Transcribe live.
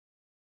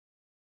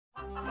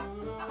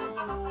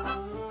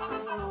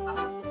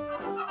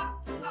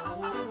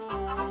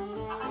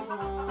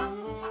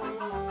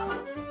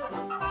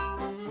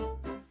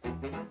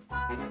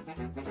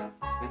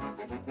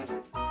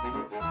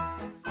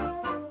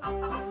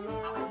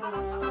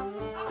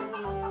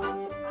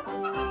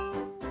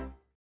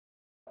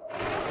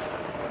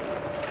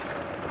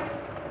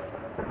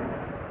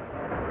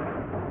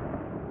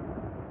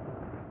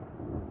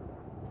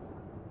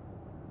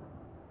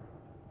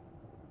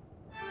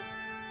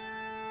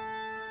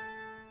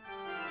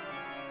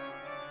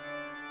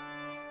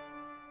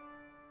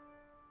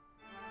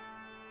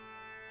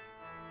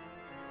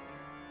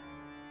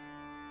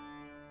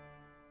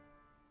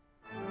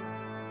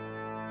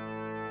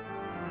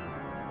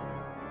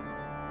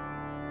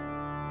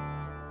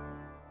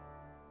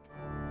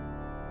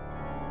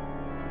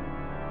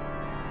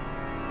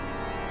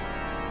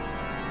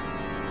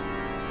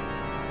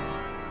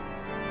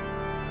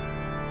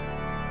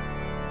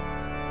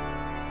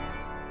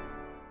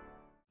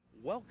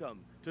Welcome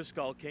to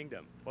Skull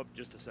Kingdom. Whoop,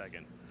 just a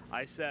second.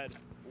 I said,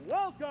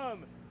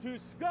 welcome to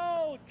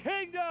Skull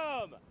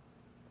Kingdom!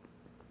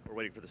 We're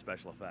waiting for the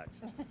special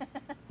effects.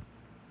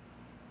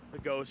 The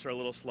ghosts are a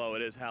little slow.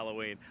 It is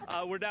Halloween.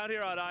 We're down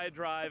here on I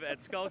Drive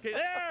at Skull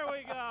Kingdom. There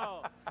we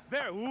go!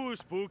 Ooh,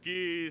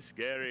 spooky,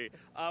 scary.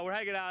 We're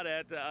hanging out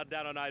at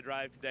down on I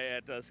Drive today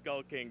at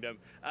Skull Kingdom.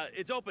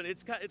 It's open.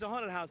 It's a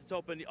haunted house. It's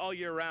open all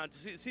year round.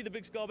 See the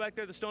big skull back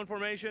there, the stone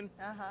formation?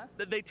 Uh-huh.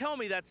 They tell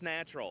me that's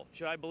natural.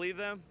 Should I believe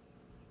them?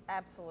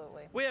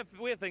 Absolutely. We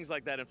have things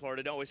like that in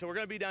Florida, don't we? So we're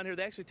going to be down here.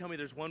 They actually tell me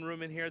there's one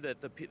room in here that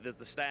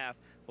the staff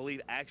believe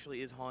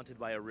actually is haunted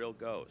by a real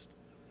ghost.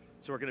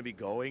 So we're going to be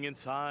going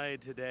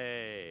inside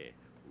today.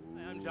 Ooh.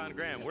 Hi, I'm John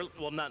Graham.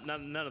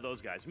 None of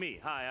those guys. Me.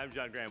 Hi, I'm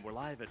John Graham. We're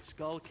live at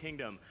Skull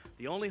Kingdom,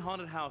 the only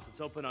haunted house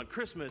that's open on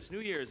Christmas,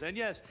 New Year's, and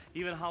yes,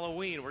 even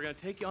Halloween. We're going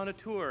to take you on a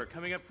tour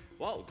coming up.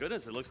 Well,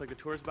 goodness, it looks like the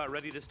tour is about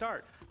ready to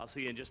start. I'll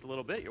see you in just a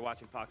little bit. You're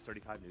watching Fox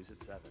 35 News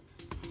at 7.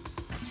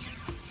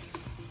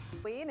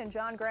 And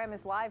John Graham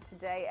is live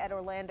today at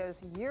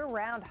Orlando's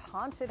year-round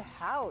haunted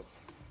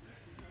house.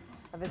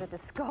 A visit to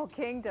Skull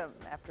Kingdom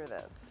after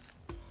this.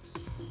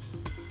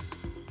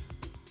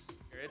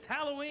 It's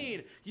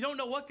Halloween. You don't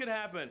know what could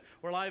happen.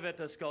 We're live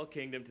at Skull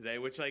Kingdom today,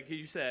 which, like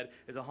you said,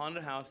 is a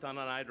haunted house down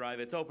on I Drive.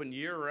 It's open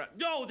year-round.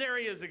 Oh, there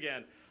he is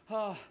again.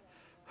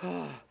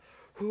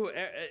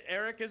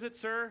 Eric, is it,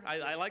 sir?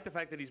 I like the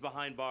fact that he's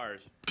behind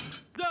bars.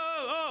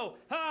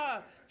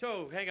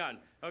 So, hang on.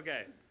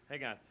 Okay,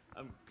 hang on.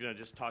 I'm going to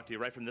just talk to you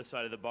right from this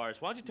side of the bars.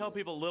 Why don't you tell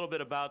people a little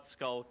bit about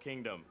Skull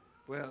Kingdom?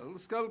 Well,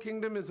 Skull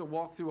Kingdom is a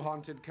walk-through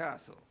haunted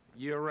castle,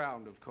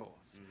 year-round, of course.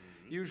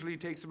 Mm-hmm. Usually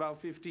takes about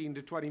 15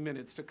 to 20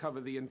 minutes to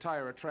cover the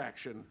entire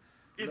attraction.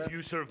 If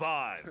you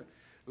survive.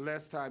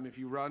 Less time if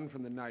you run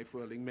from the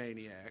knife-wielding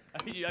maniac.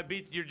 You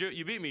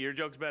beat me. Your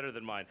joke's better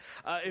than mine.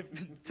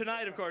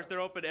 Tonight, of course,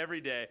 they're open every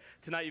day.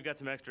 Tonight, you've got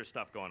some extra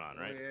stuff going on,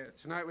 right? Oh, yes.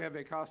 Tonight, we have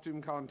a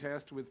costume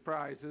contest with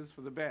prizes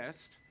for the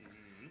best.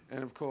 Mm-hmm.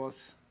 And, of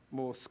course,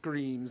 more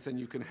screams than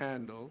you can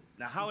handle.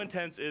 Now, how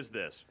intense is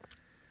this?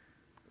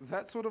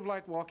 That's sort of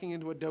like walking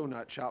into a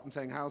donut shop and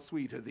saying, how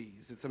sweet are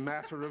these? It's a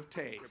matter of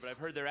taste. But I've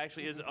heard there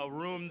actually is a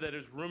room that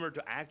is rumored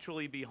to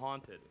actually be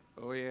haunted.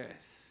 Oh,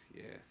 yes.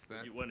 Yes.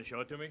 You want to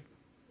show it to me?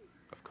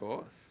 Of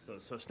course.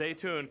 So stay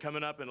tuned.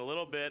 Coming up in a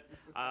little bit,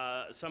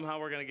 somehow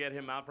we're going to get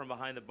him out from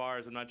behind the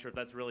bars. I'm not sure if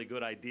that's a really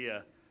good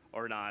idea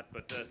or not.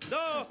 But,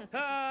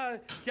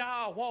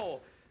 whoa.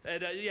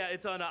 And, yeah,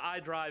 it's on I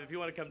Drive. If you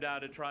want to come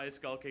down and try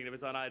Skull Kingdom,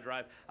 it's on I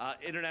Drive.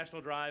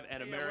 International Drive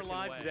and American Way.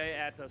 We're live today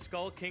at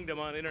Skull Kingdom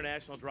on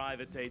International Drive.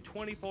 It's a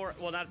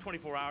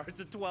 24-hour, it's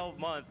a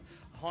 12-month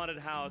haunted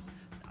house.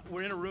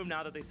 We're in a room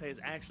now that they say is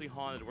actually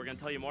haunted. We're going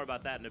to tell you more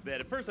about that in a bit.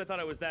 At first, I thought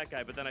it was that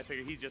guy, but then I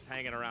figured he's just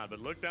hanging around.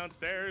 But look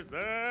downstairs.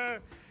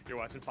 You're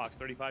watching Fox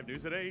 35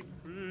 News at 8.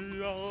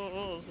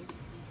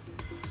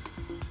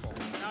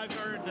 I've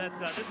heard that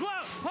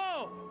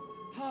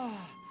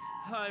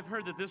I've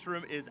heard that this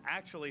room is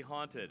actually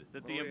haunted,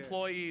 that the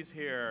employees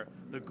here,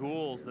 the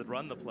ghouls that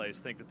run the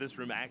place, think that this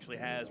room actually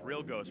has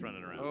real ghosts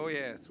running around. Oh,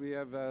 yes. We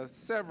have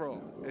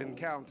several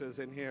encounters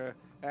in here,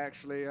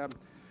 actually.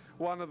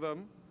 One of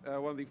them,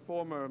 one of the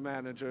former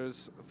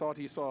managers, thought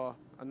he saw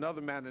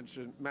another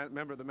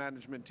member of the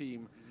management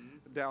team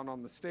down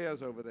on the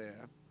stairs over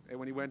there. And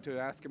when he went to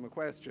ask him a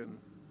question,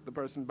 the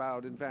person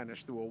bowed and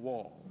vanished through a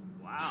wall.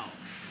 Wow.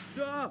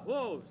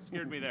 Whoa,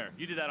 scared me there.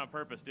 You did that on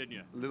purpose, didn't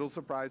you? Little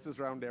surprises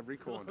around every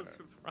corner. Little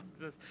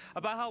surprises.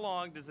 About how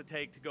long does it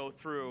take to go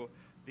through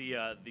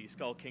the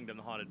Skull Kingdom,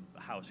 the haunted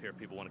house here, if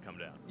people want to come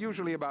down?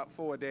 Usually about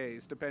 4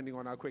 days, depending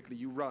on how quickly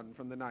you run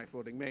from the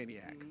knife-wielding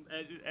maniac.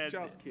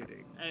 Just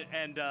kidding.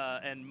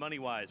 And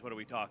money-wise, what are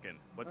we talking?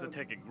 What's the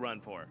ticket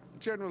run for?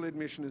 General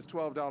admission is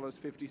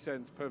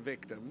 $12.50 per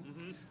victim.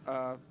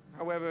 Mm-hmm.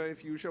 However,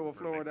 if you show a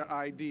Florida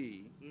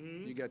ID,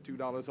 you get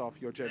 $2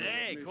 off your general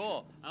admission. Hey,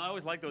 cool. I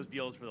always like those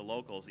deals for the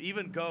locals.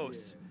 Even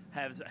ghosts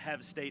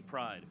have state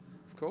pride.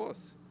 Of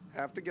course.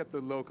 Have to get the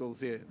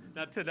locals in.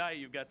 Now, tonight,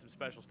 you've got some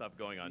special stuff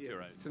going on, too,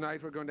 right?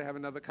 Tonight, we're going to have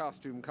another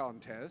costume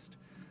contest.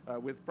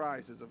 with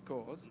prizes, of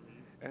course,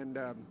 and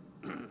of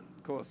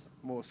course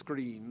more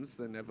screams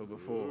than ever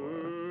before.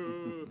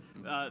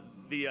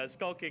 The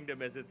Skull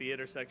Kingdom is at the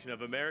intersection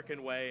of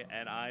American Way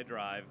and I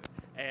Drive.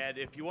 And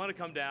if you want to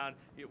come down,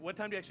 what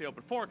time do you actually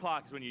open? 4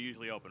 o'clock is when you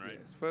usually open, right?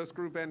 Yes, first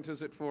group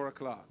enters at 4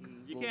 o'clock.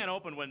 You can't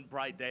open when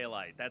bright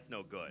daylight. That's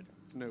no good.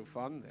 It's no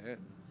fun there.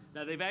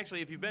 Now, they've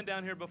actually, if you've been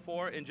down here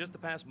before, in just the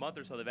past month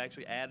or so, they've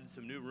actually added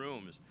some new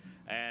rooms.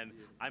 And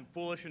I'm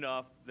foolish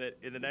enough that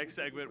in the next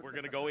segment, we're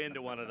going to go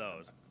into one of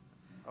those.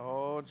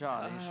 Oh,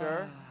 John, are you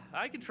sure?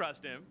 I can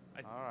trust him.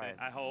 All right.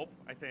 I hope,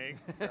 I think.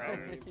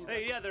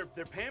 Hey, yeah,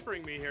 they're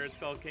pampering me here at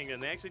Skull Kingdom.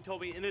 They actually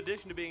told me, in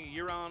addition to being a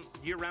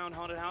year-round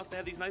haunted house, they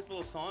have these nice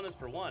little saunas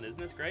for one. Isn't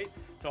this great?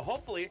 So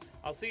hopefully,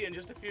 I'll see you in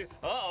just a few...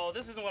 Uh-oh,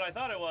 this isn't what I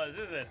thought it was,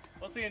 is it?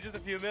 We'll see you in just a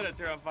few minutes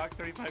here on Fox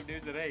 35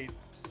 News at 8.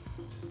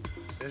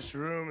 This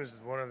room is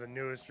one of the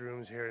newest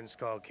rooms here in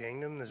Skull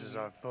Kingdom. This is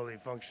our fully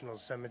functional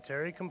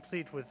cemetery,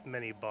 complete with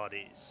many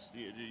bodies.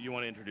 You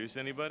want to introduce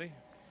anybody?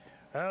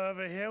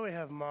 Over here we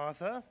have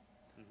Martha,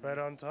 right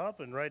on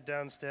top, and right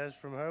downstairs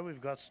from her we've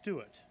got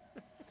Stuart.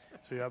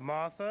 So we got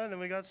Martha, and then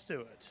we got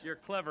Stuart. You're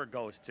clever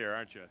ghosts here,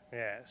 aren't you?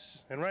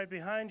 Yes. And right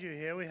behind you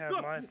here we have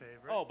my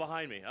favorite. Oh,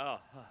 behind me. Oh.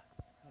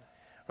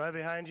 Right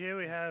behind you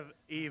we have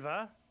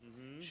Eva.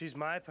 She's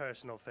my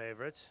personal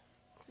favorite.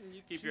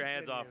 You keep your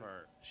hands off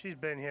her. She's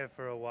been here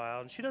for a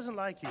while, and she doesn't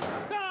like you.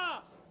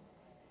 Ah!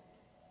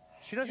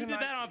 She doesn't You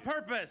like did that on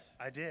purpose.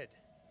 I did.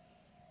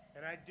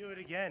 And I'd do it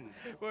again.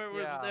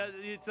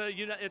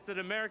 It's an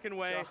American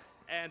Way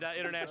and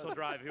International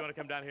Drive if you want to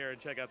come down here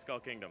and check out Skull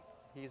Kingdom.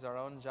 He's our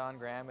own John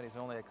Graham, and he's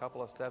only a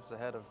couple of steps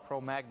ahead of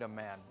Pro Magnum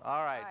Man.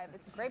 All right.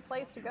 It's a great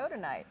place to go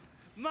tonight.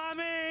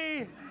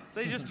 Mommy!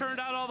 They just turned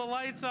out all the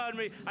lights on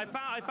me.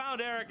 I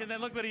found Eric, and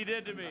then look what he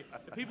did to me.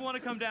 If people want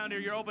to come down here,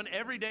 you're open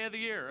every day of the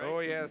year, right?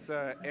 Oh, yes,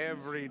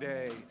 every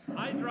day.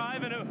 I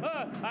drive.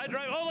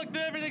 Oh, look,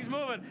 everything's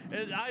moving.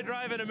 I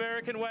drive an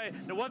American Way.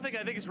 Now, one thing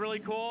I think is really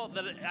cool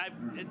that it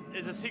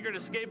is a secret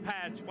escape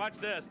hatch. Watch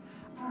this.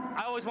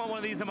 I always want one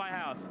of these in my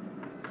house.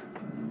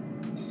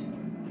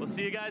 We'll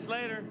see you guys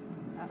later.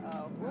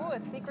 Uh-oh. Ooh, a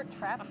secret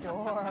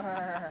trapdoor.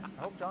 I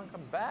hope John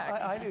comes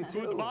back. I do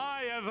too.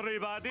 Goodbye,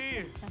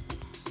 everybody.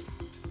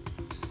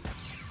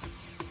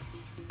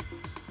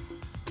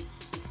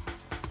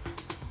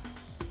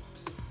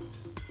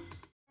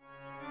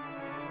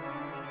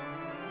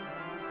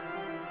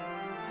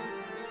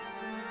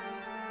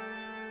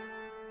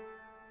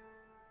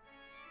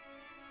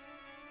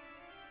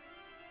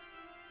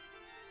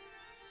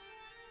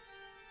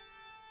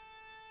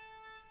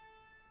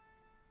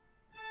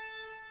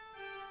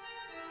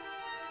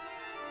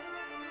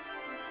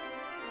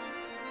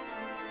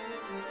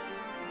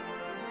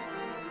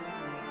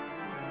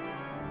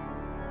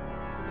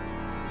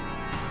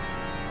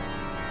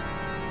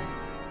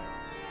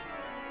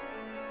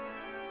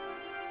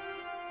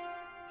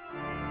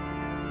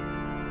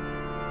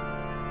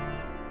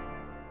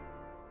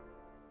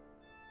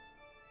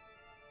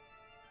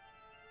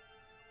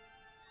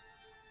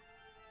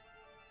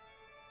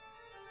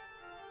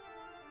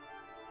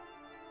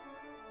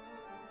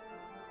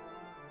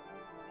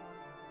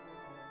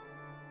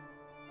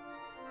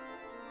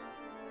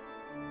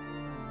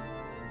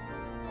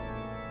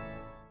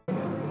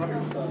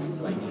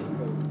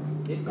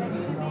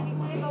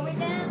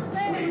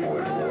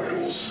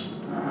 Wildwood,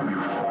 you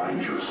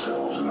find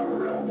yourselves in a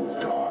realm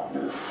of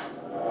darkness,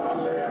 a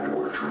land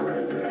where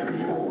dread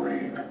and evil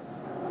reign.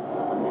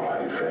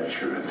 Why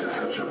venture into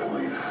such a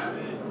place?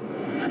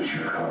 Did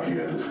you come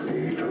here this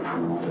day to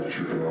prove that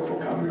you can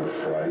overcome your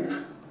fright?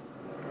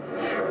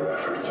 Your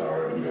efforts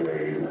are in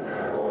vain.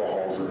 The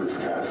halls of this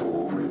castle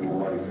will bring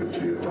life into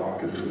your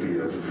darkest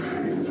fears.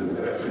 It is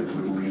infested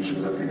with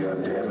legions of the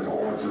undead and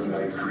hordes of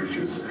night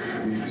creatures.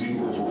 These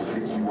evils will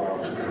seek you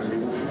out. They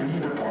will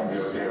feed upon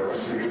your terror,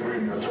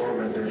 savoring your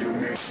torment as you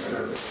make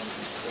it.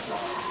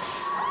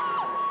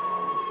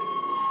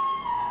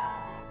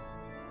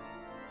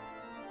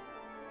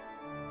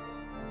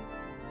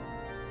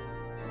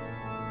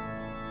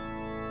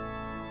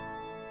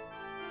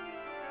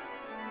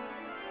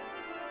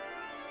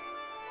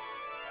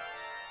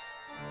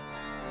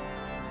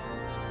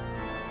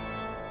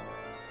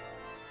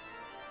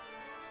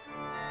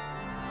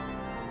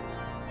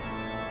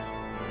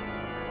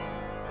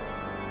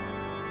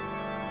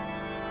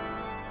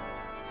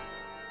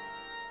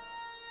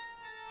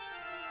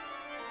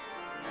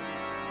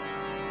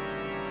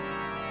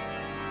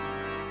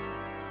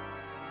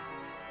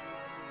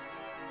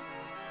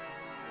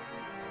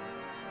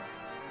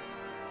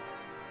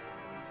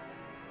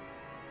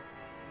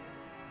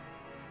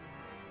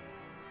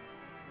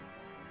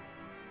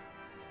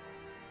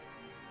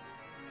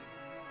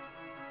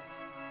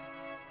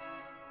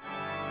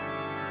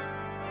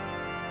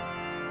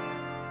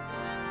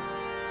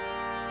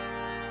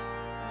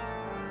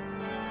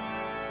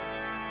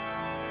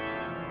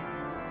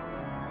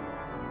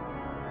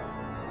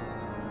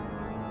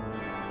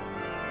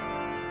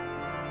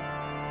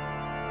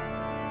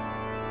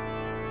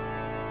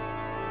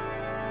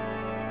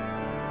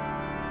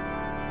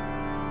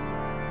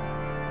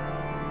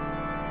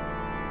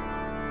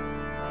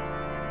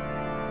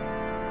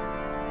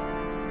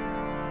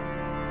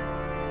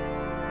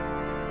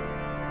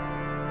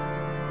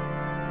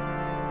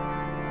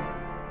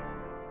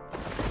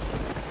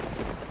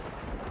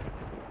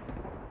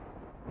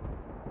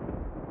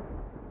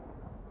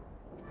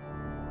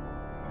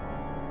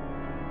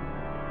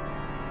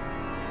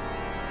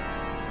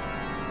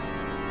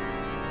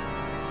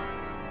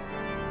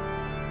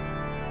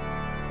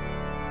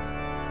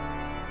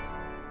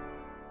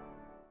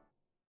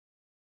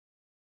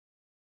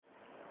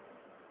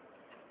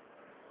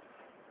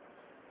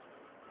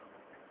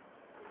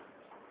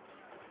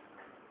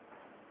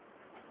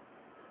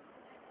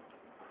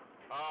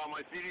 Oh,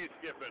 my CD's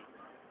skipping.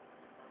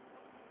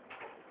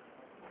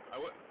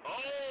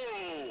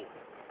 Oh!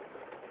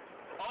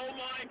 Oh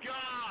my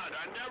God!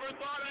 I never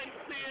thought I'd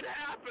see it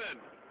happen!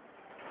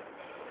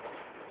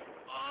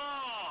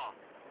 Oh!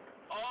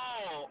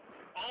 Oh!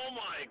 Oh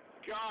my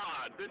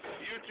God! This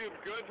is YouTube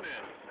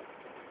goodness!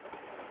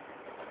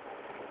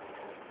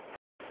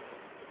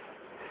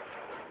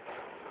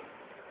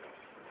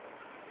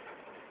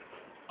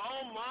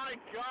 Oh my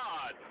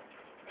God!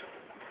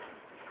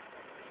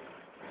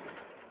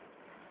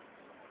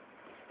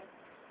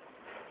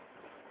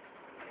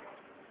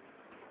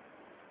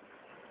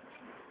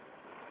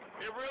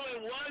 It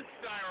really was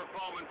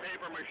styrofoam and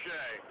paper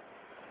mache.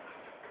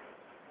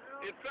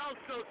 It felt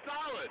so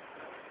solid.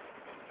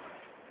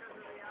 Because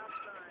of the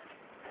outside.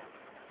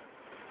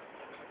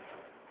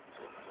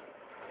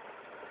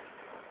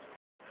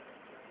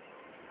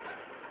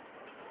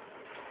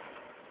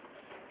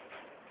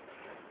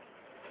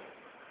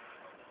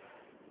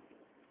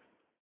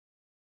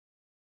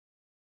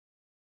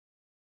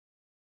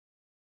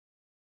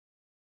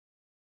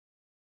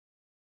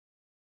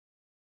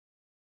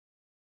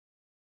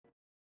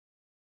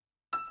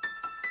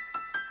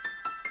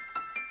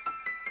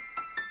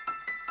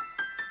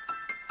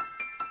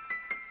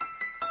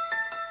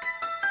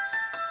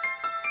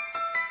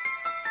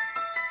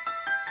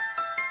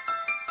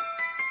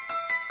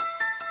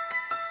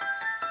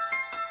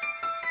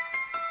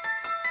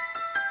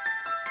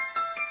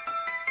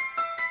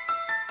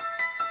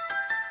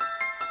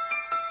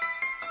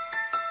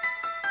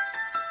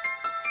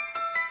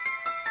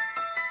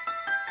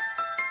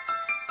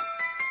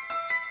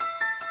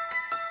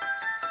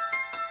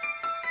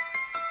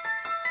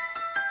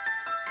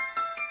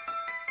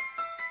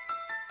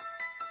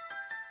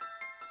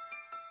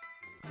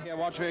 Here,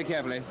 watch very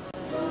carefully.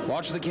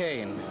 Watch the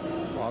cane.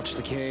 Watch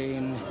the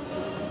cane.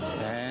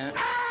 And...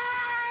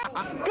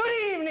 Good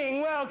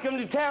evening. Welcome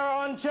to Terror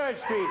on Church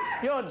Street.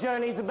 Your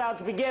journey's about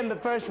to begin,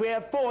 but first we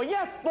have four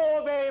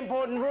very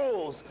important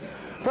rules.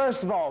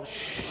 First of all,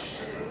 shh.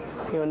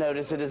 You'll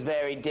notice it is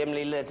very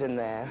dimly lit in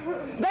there.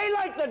 They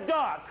like the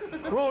dark.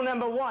 Rule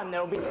number one,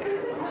 there'll be...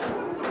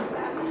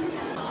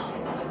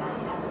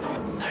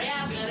 Hurry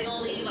up, you're letting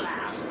all the evil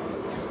out.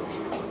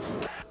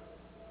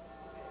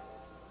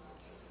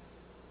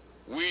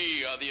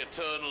 We are the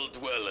Eternal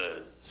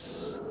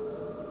Dwellers,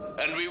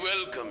 and we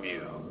welcome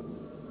you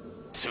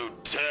to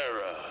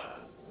Terror.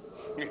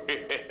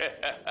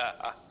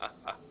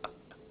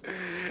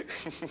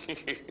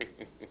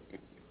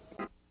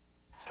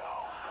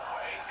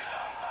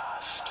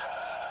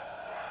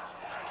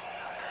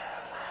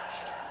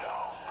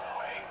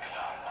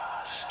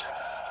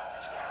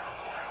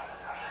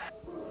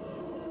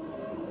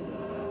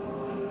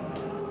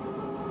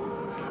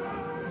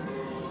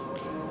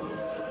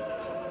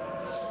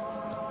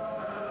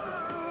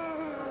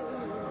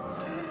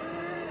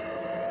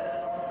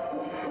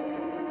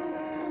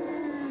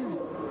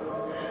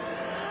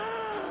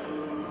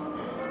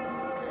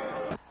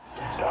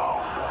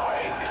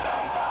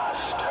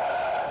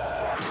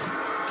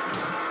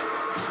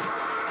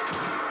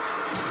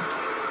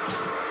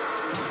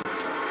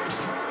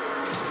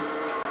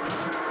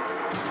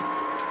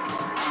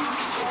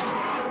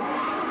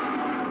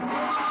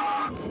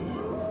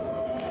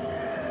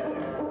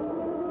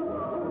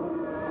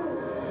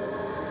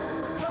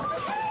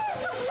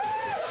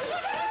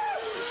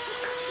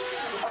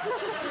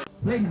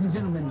 Ladies and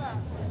gentlemen,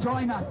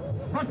 join us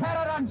for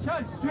Terror on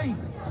Church Street,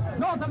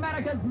 North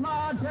America's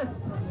largest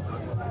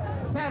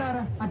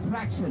terror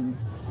attraction.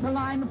 The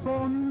line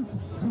forms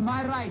to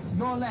my right,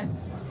 your left,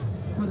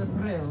 for the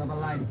thrill of a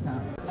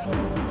lifetime.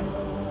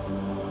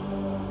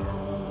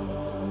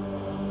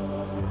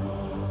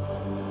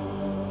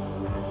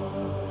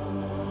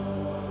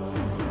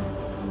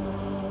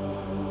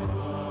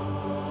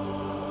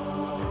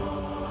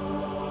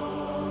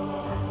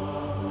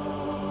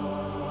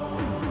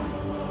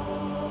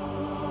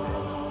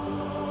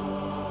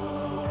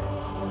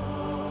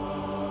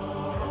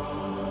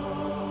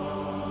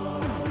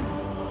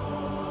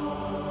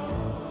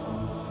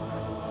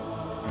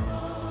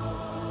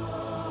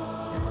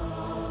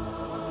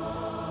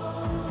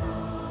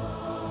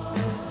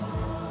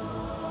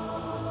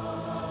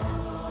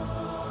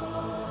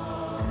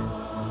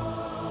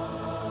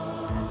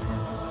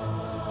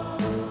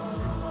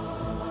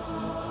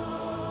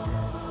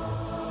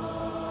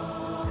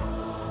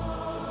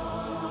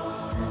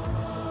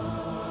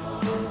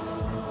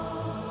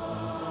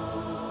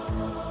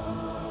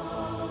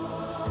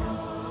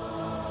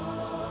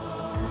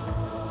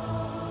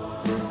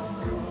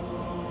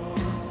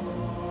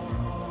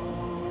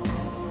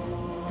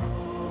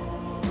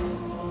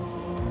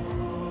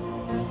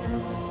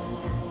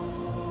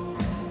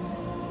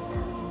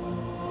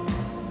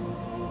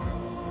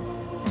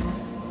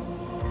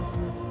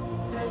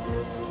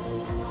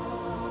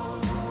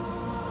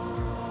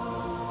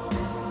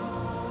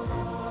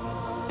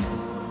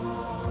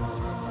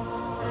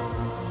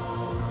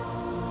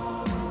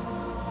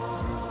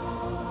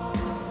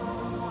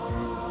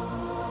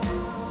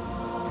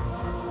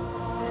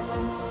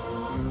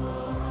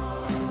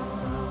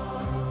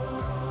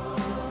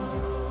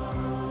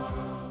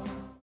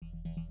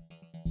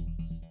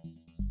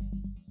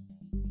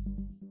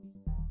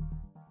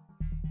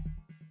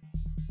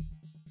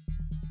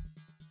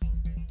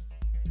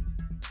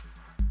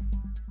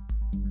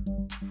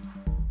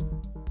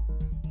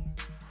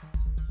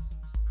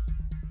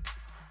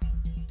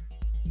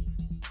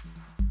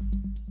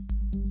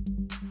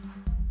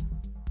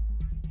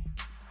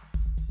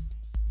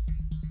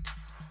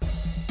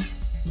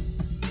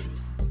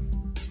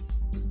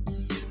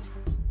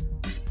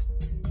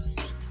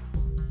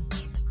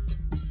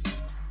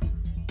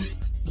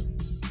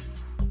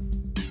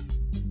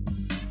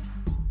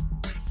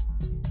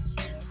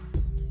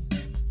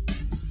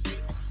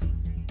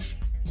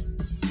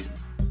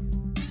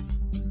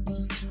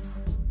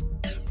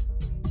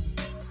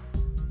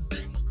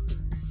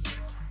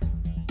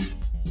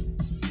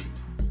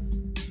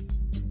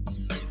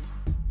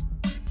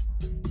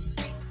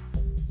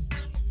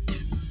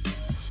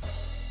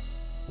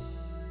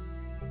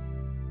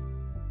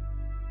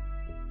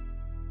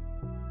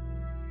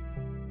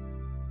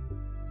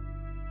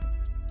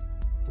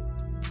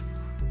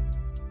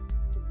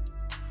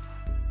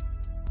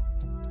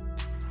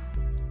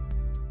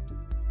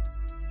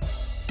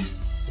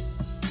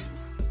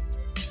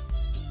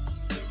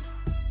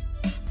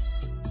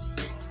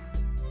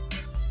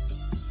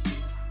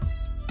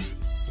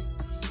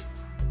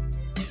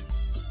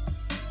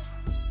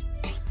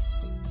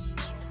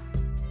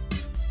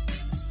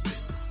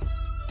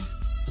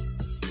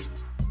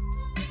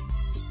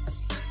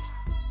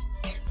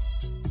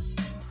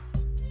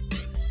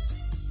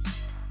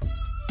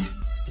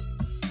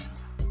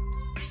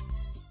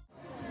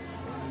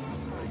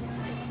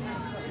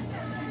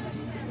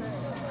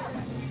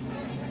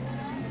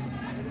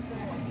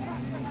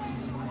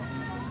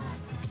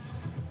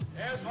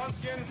 Yes, once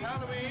again it's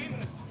Halloween,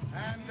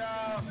 and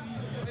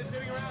we're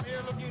sitting around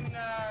here looking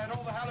at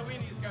all the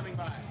Halloweenies coming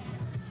by.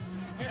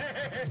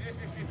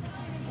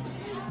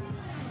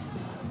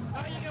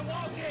 Oh, you can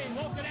walk in.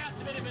 Walking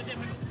out's a bit of a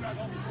difficult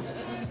struggle.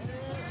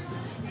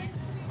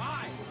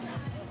 Hi.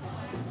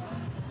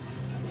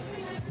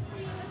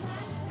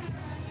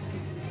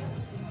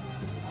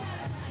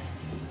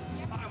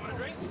 I want a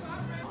drink.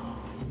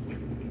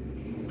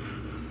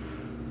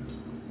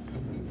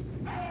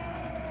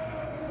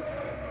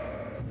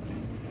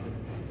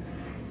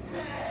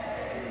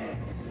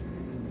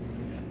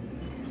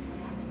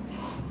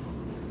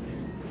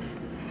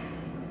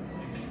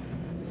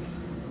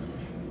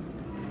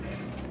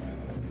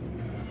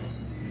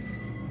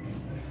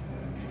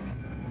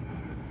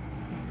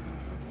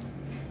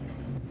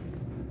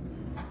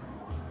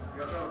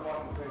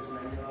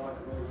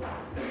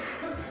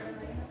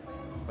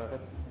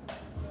 Perfect.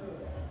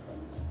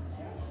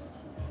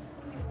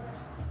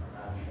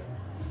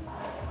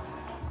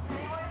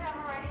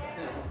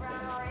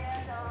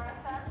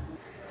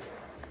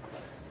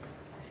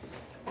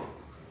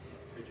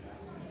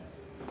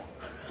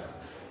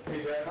 Hey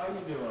Jack, how you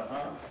doing,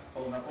 huh?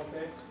 Holding up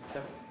okay?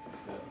 Yep.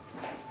 Good.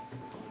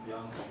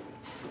 Young.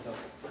 What's up?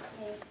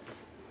 Hey.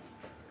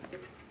 Happy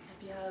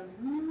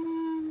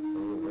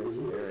Oh, very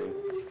scary.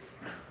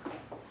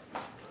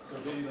 So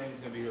Vinny Lane's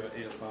gonna be here at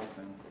 8 o'clock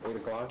then. 8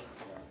 o'clock?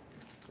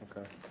 Yeah.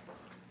 Okay.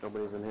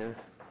 Nobody's in here?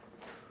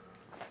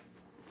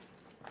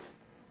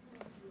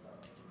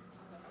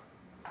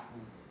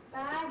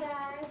 Bye,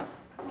 guys.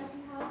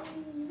 Happy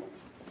Halloween.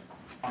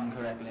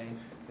 Incorrectly.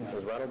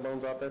 Is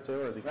Rattlebones out there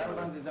too, or is he coming?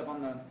 Rattlebones is up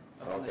on the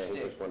Okay, he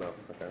stick. just went up.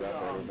 Okay, not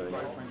for anybody.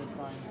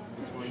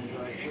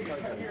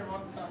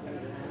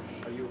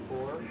 Are you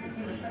 4?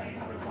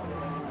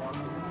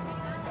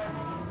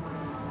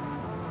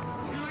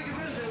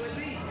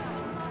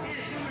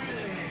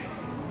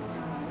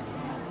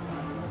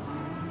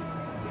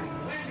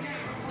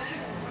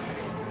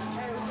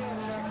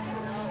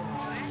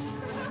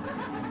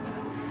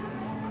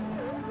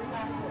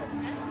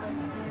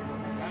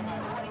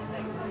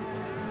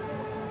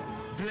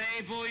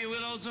 Playboy, you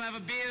will also have a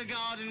beer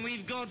garden.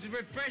 We've got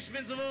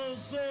refreshments of all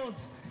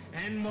sorts.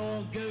 And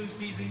more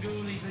ghosties and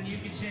ghoulies than you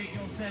can shake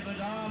your severed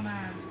arm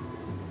at.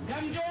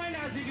 Come join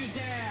us if you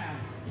dare.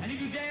 And if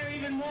you dare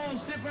even more,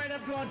 step right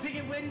up to our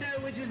ticket window,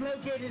 which is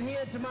located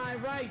here to my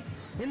right,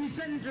 in the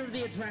center of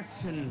the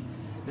attraction.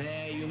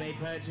 There you may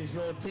purchase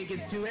your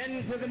tickets to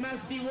enter the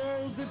musty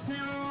walls of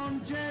Terror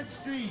on Church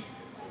Street.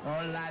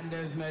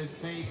 Orlando's most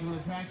faithful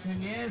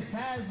attraction. Yes,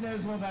 Taz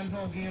knows what I'm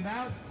talking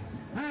about.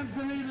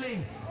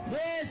 Absolutely.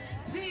 Yes,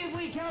 see if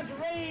we can't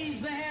raise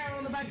the hair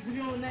on the backs of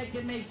your neck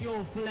and make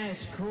your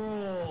flesh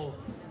crawl.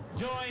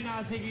 Join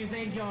us if you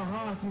think your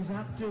heart is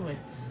up to it.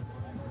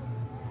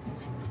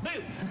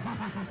 Boo!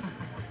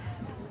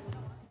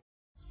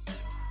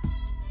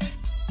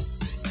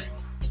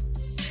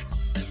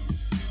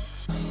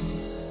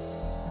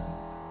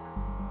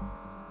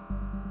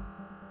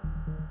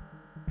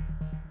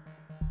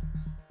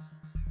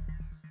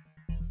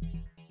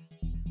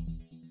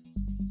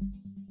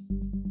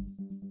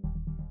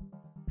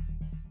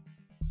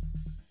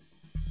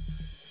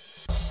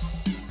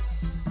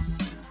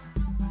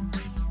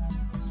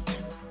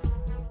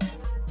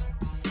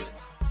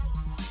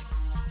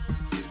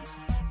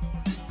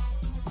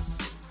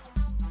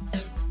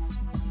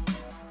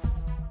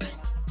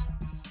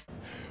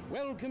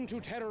 Welcome to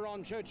Terror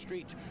on Church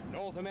Street,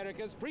 North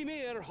America's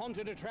premier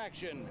haunted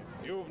attraction.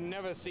 You've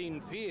never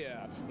seen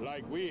fear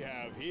like we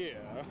have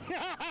here.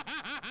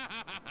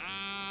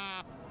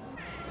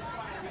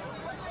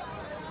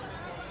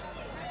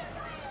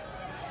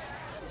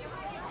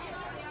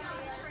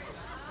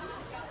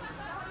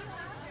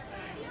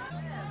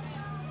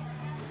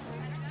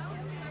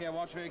 Here,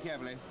 watch very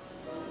carefully.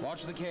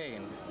 Watch the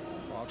cane.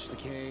 Watch the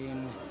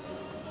cane.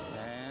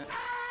 And...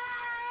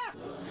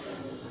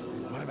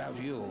 What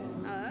about you?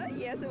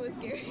 Yes, it was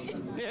scary.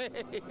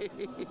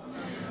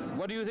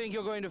 What do you think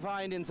you're going to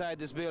find inside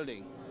this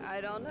building?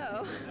 I don't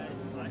know.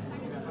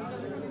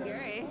 Something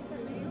scary.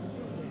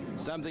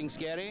 Something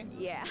scary?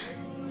 Yeah.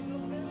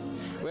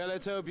 Well,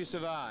 let's hope you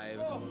survive.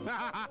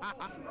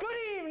 Good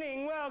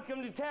evening.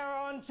 Welcome to Terror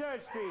on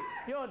Church Street.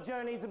 Your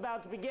journey's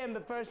about to begin,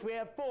 but first we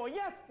have four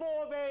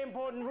very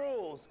important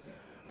rules.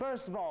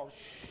 First of all,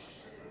 shh.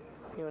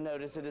 You'll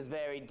notice it is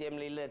very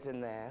dimly lit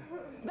in there.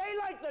 They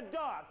like the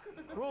dark.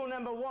 Rule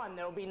number 1,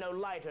 there will be no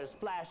lighters,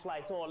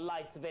 flashlights, or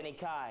lights of any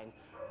kind.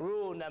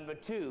 Rule number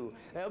 2,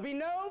 there will be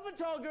no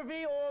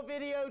photography or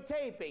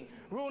videotaping.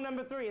 Rule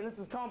number 3, and this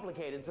is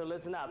complicated, so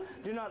listen up.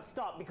 Do not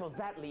stop, because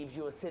that leaves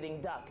you a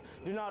sitting duck.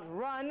 Do not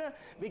run,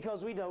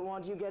 because we don't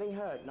want you getting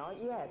hurt,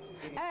 not yet.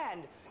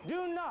 And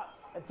do not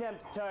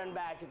attempt to turn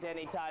back at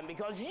any time,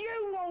 because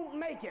you won't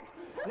make it.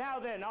 Now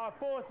then, our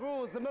fourth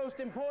rule is the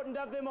most important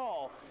of them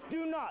all.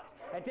 Do not,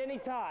 at any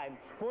time,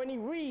 for any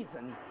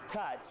reason,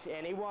 touch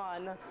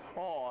anyone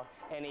or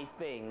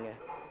anything.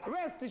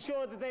 Rest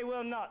assured that they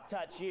will not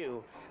touch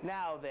you.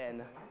 Now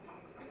then,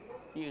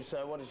 you,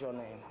 sir, what is your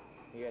name?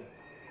 You good?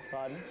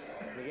 Pardon?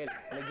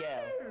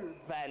 Miguel.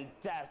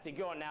 Fantastic.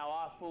 You're now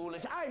our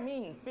foolish, I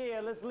mean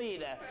fearless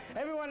leader.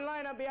 Everyone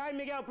line up behind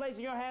Miguel,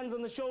 placing your hands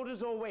on the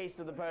shoulders or waist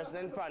of the person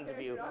in front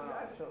of you.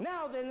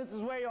 Now then, this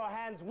is where your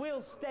hands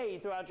will stay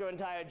throughout your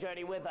entire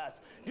journey with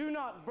us. Do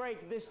not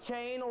break this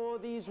chain or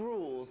these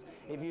rules.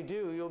 If you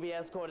do, you'll be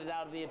escorted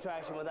out of the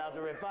attraction without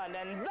a refund,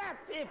 and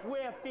that's if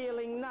we're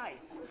feeling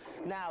nice.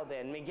 Now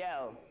then,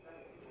 Miguel,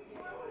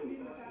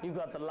 you've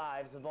got the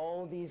lives of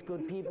all these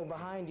good people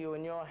behind you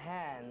in your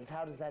hands.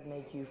 How does that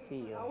make you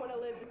feel? I want to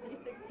live to see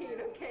 16,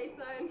 okay,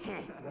 son?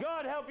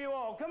 God help you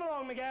all. Come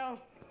along, Miguel.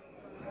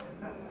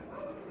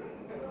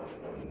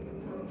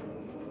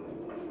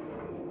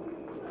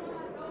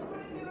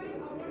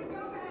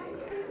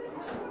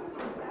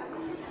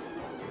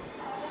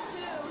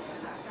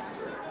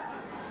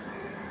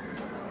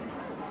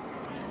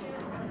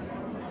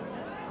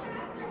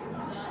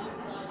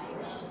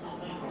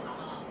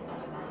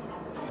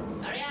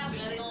 Hurry up,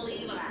 you're letting all the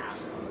evil out.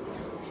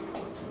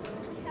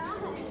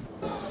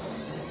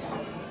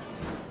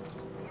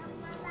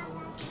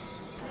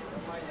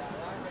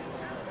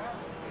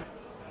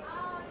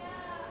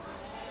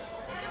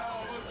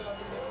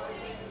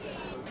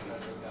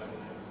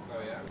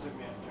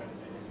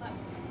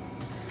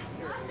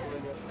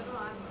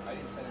 I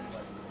didn't send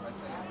anybody. I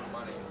sent it for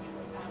money.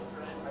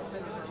 I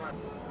sent it for money.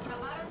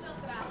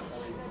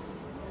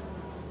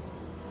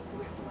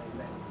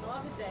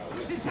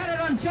 This is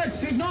Terror on Church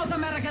Street, North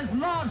America's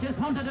largest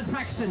haunted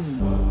attraction.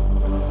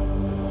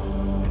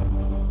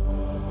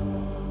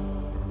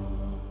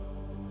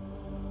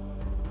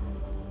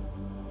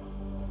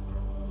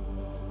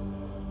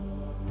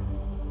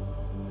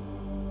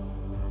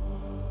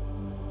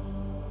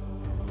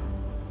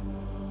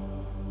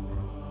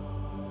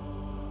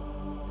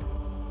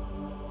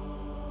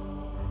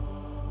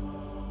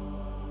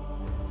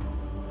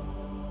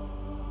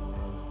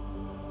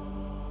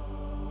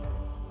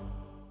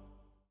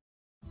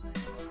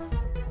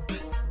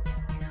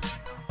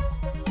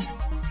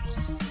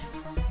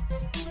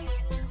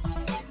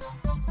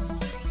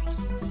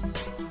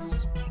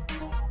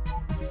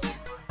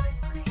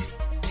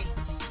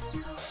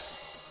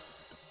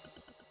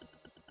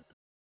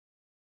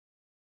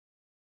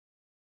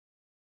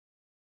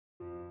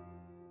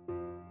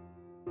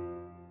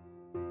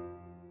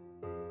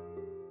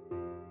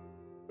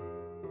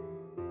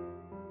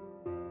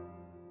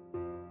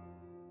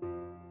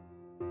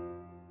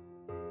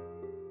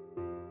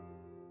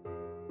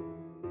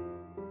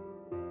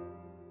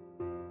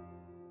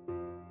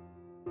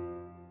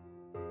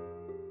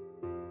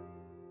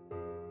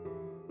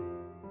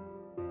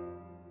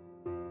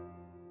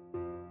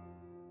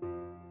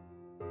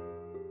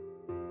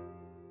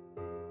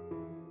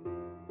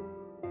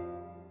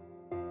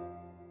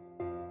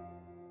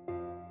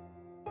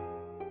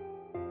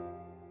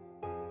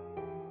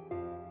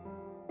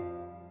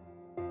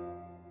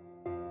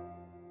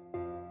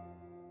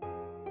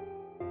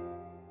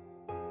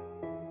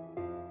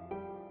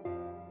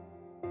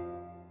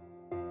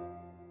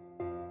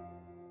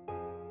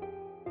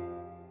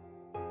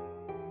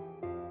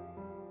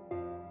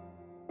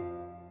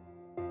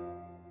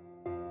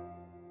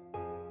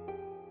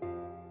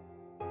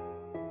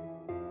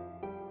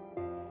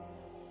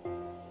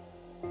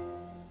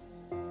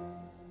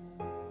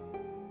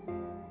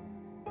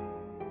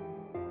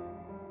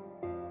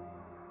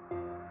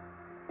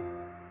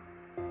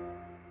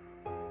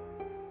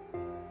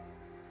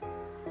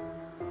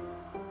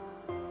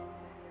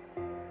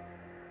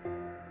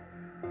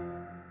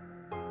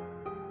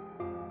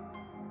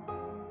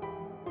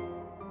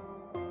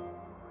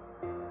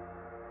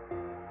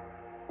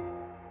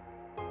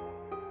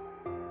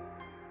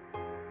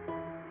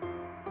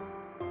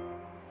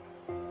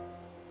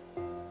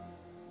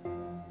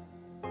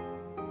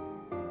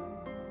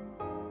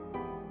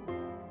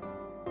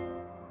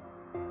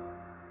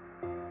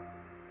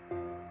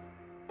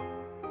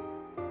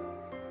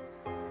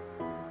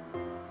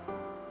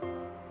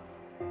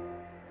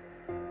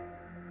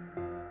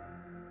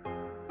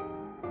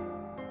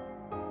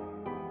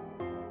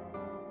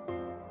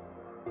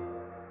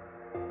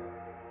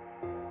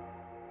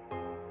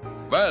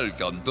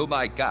 Welcome to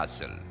my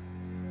castle.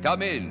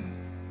 Come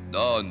in.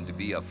 Don't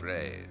be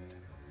afraid.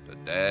 The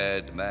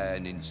dead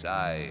man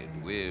inside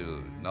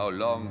will no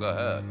longer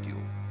hurt you.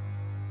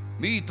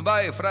 Meet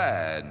my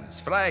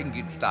friends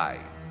Frankenstein,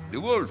 the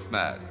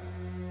Wolfman,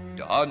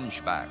 the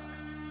Hunchback,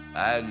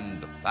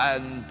 and the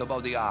Phantom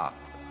of the Opera.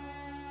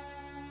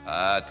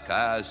 At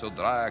Castle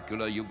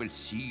Dracula, you will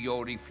see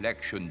your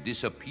reflection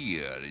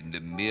disappear in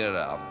the mirror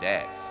of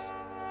death.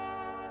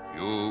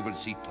 You will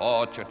see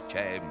torture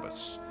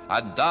chambers,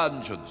 and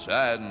dungeons,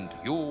 and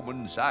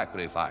human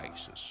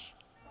sacrifices.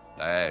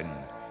 Then,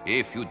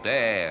 if you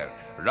dare,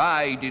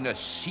 ride in a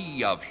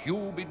sea of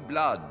human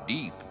blood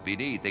deep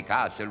beneath the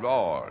castle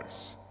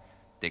walls,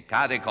 the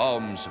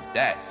catacombs of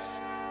death,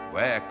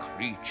 where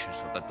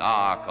creatures of the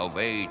dark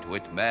await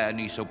with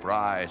many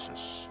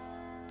surprises.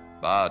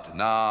 But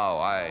now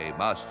I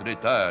must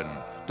return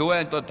to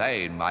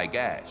entertain my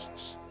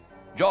guests.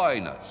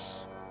 Join us.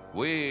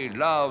 We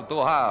love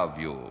to have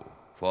you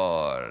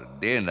for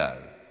dinner.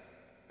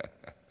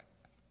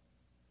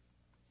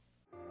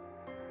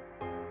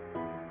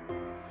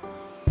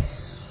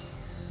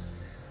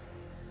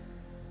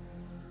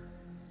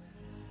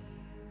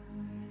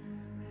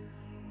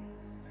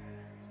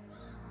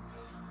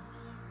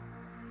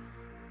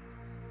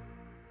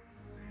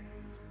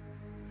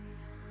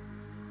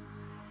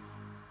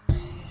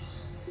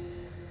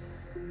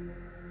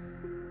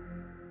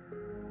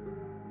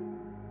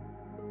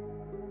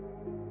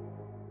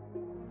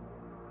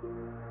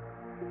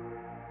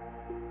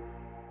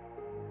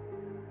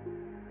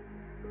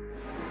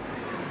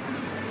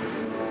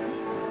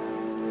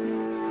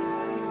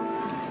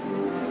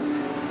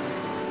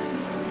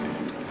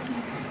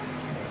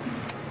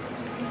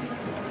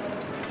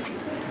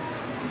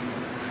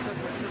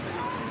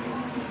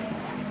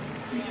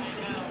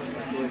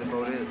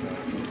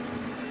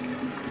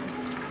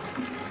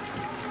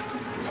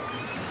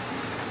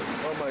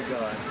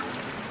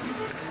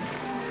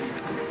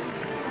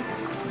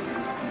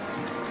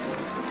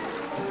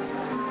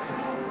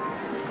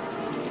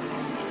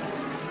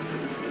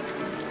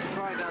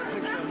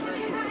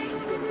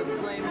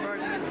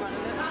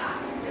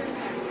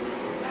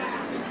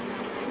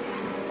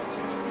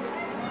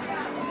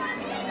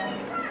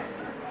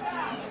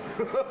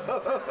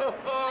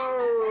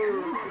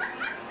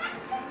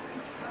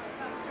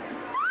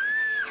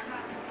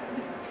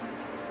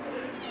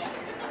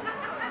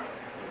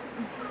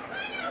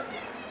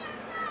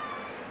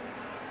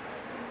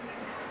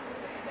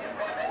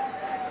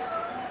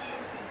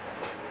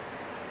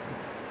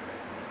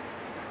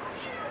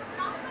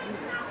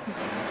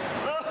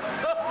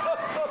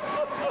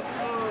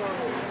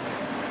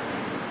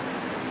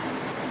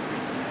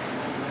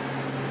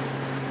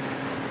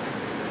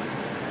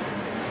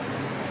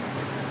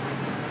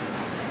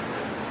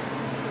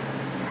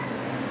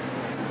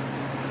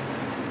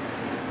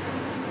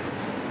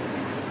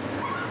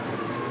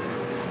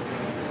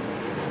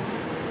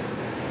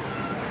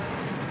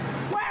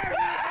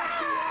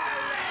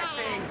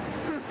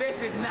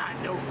 This is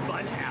not no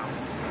fun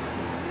house.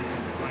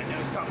 Wanna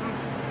know something?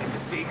 It's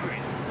a secret.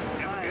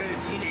 Ever heard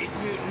of Teenage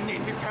Mutant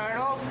Ninja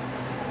Turtles?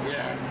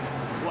 Yes.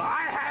 Well,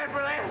 I had it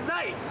for last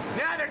night.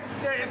 Now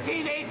they're the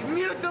Teenage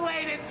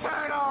Mutilated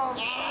Turtles.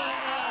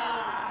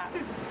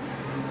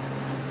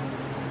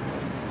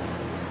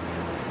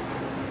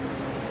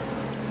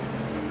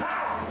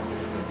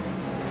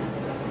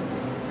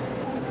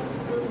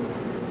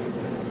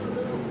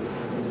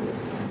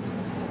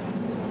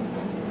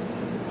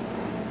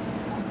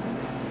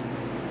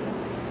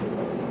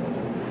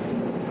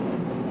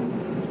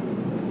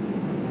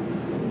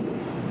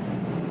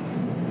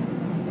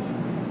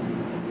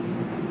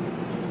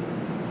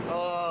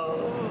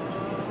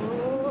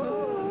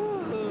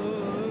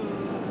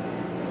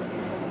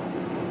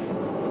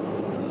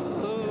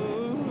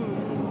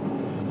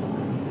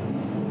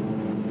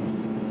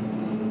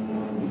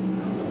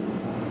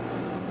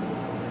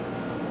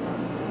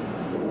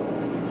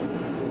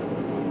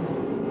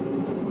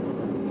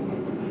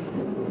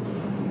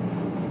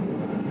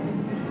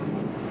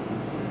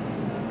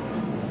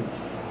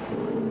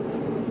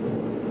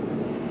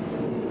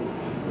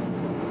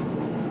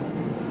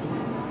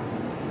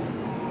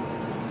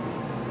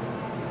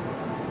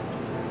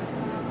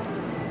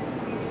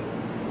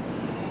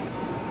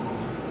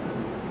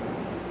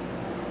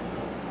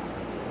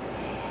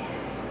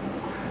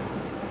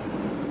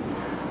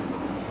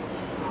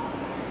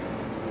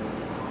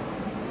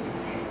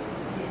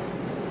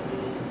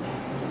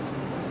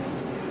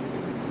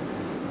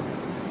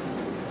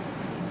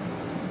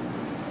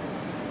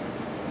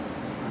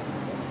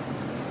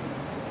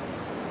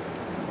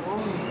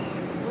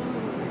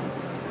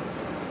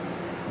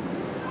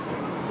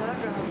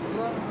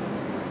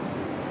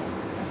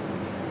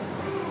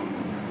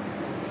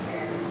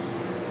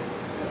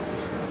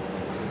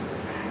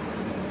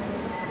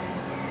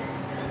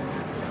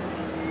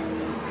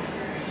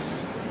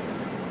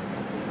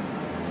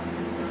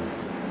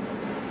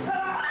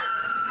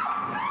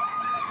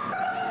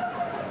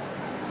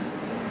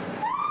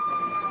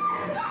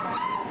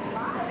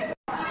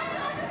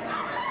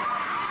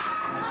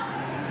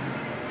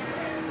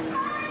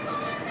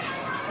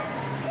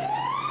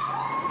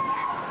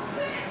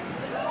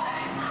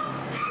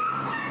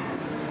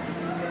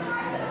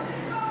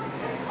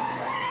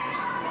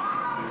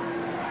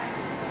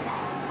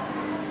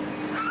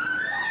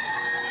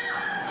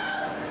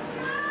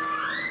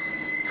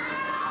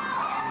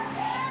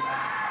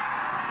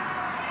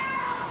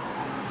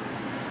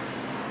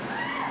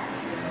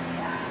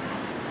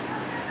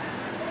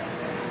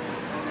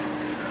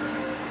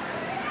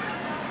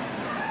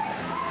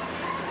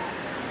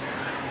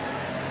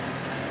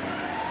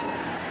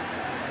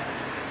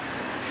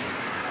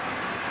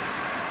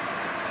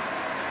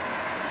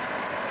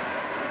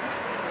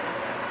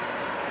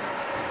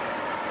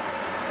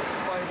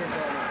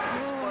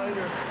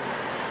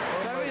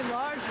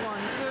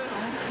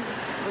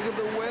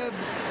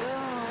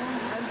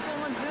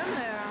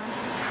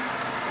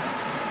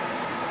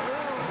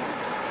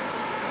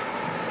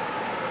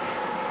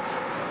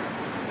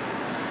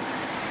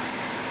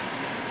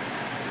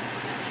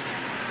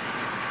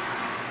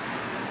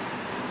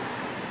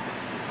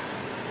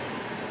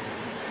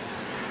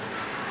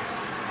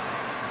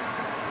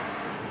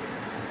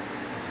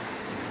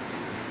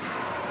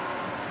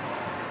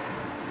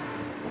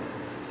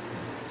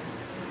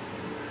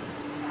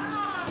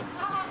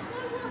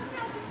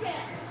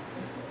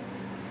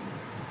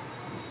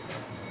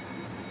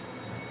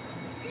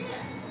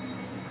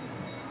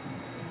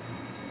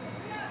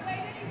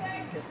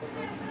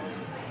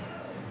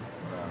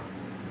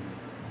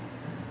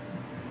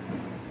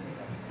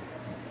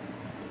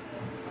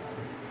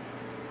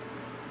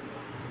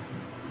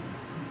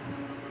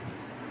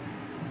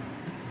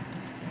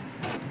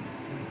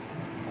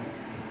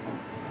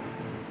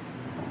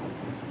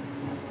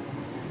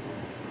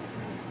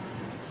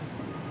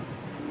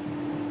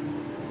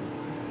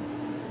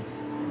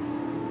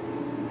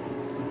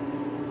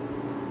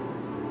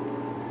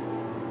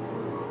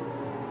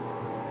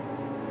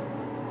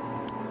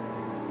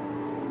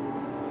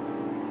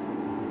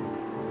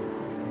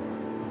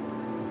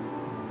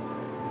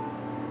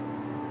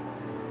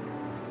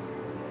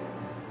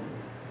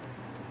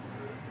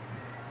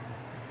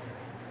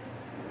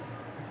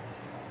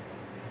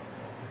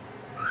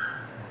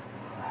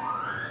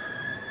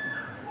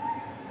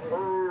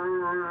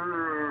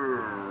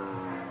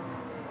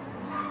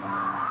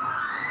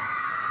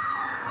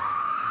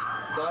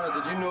 Donna,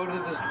 did you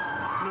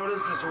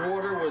notice this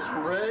water was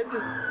red?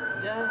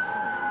 Yes.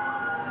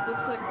 It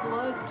looks like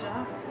blood,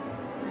 Jeff.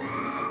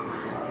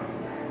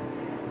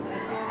 And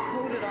it's all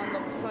coated on the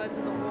sides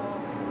of the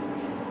walls.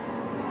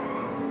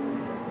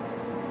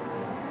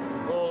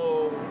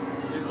 Oh,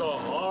 he's a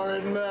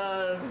horrid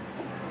man.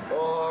 A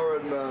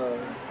horrid man.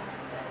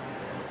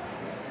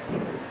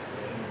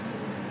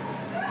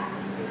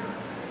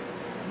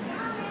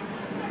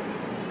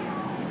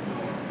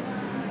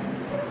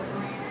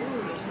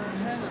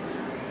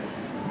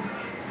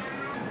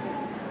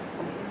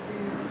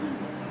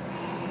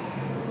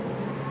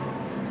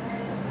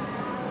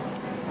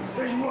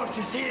 There's more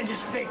to see than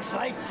just fake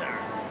sights, sir.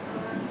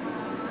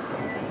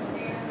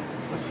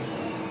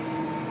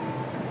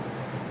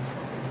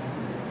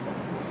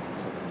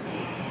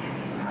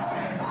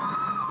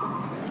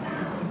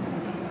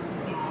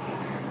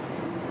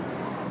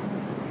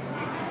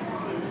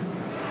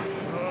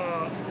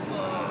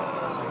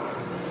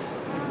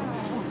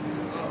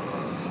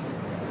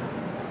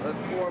 That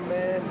poor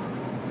man.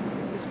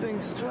 He's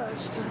being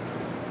stretched to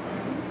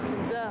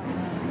death.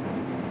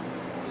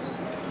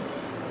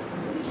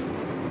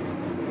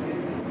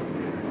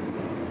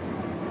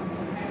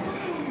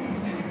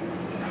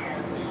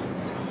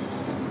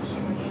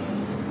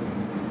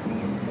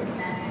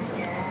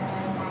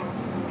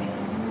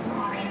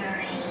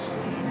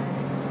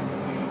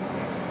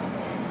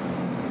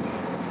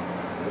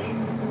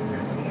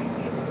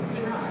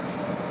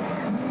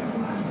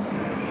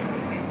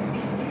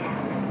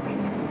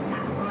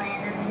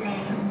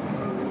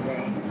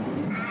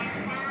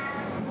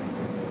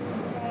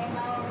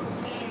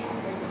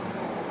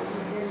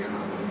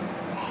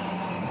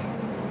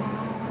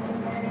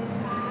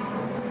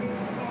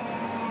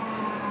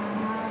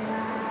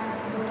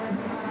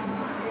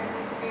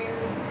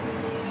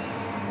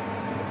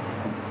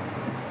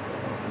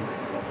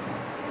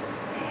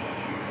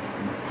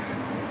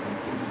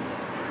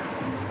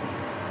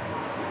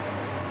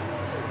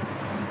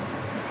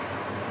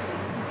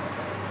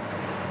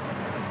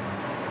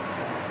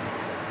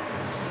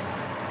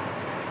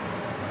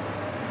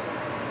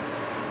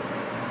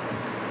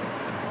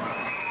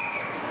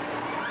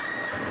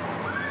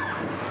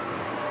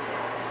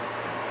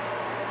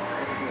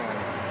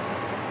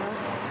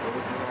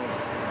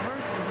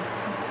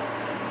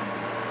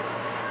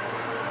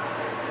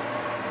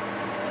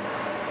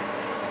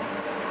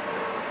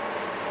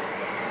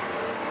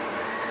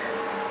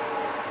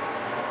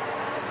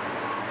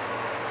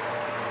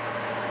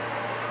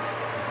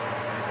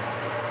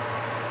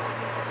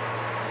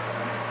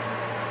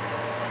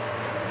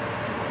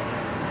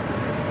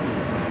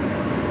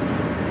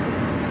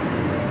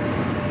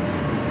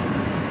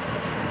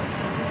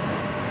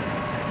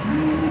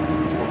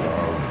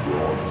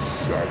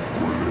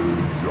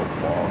 Sacrilege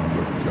upon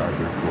the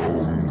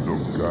catacombs of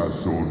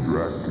Castle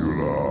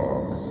Dracula.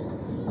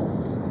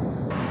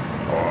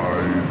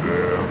 I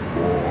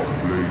therefore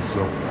place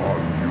upon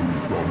you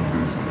from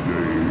this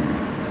day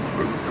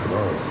the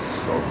curse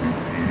of the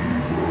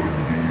evil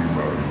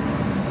demon.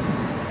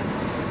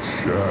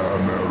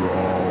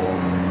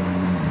 Shameron,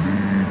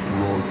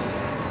 Libros,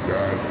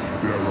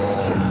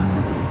 Gasperon,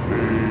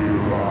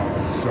 Era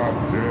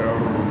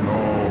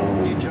Saturno,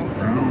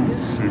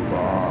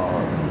 Lucifer.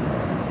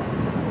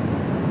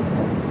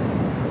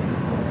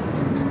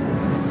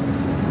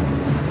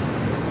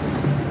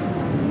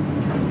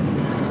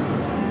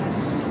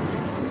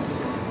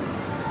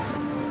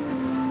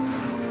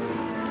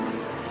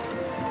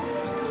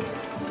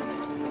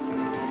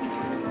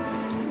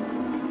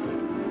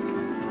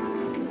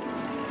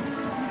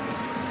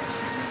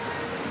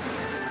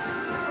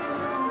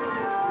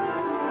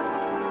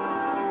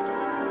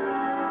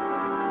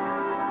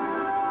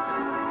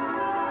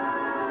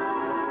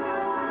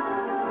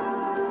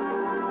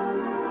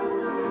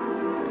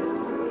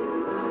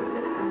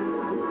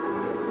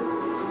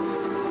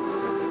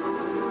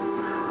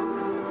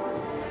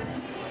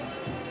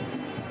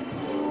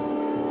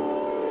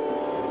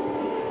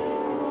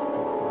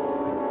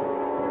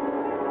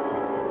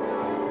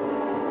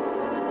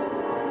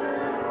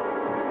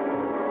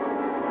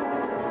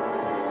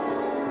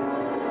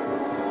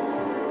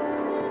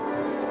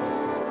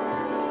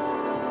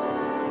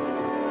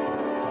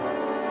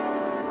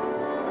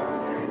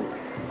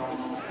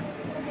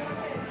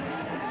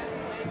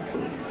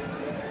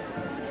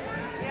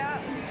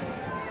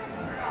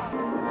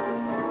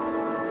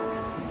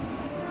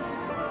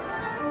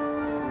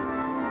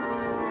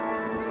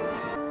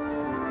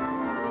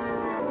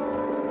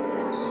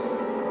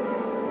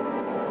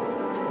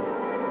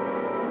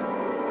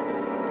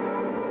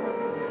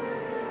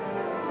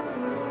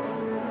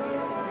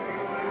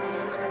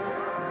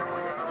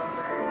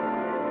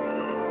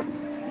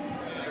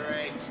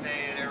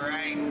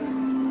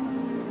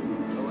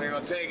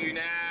 Take you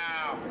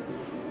now.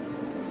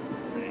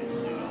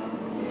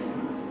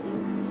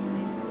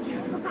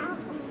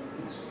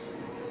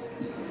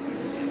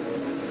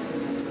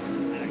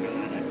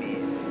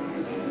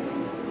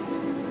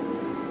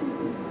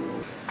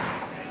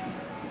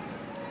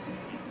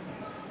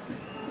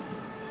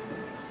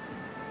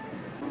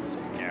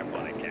 Careful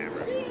on the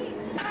camera.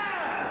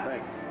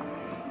 Thanks.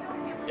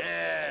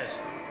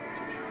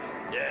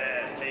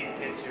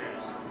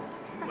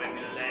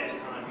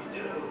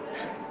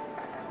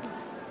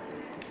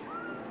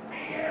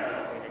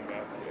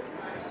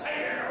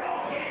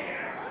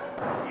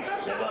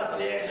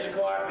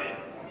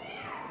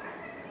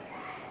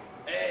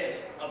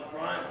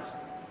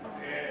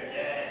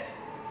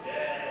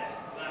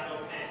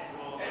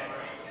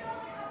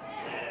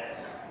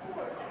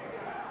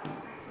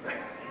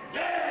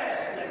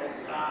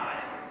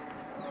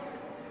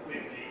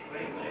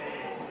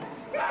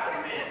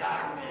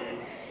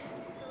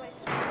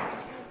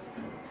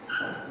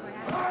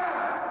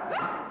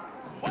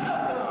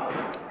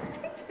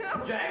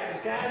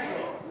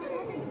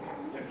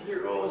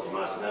 you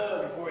must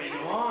know before you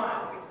go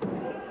on.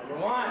 Number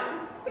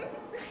one,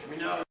 we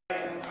know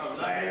of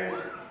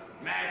lighters,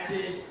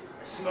 matches,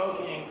 or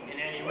smoking in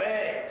any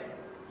way.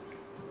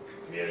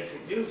 If you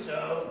should do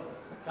so,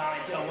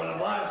 kindly tell one of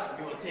us,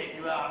 we will take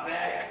you out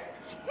back,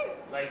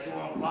 light you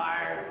on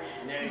fire,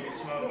 and then you can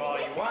smoke all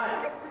you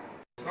want,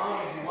 as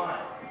long as you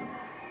want.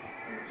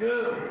 Number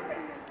two,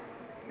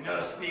 we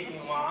know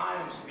speaking while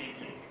I am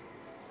speaking.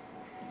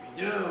 If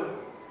you do,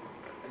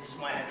 I just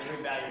might have to hear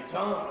about your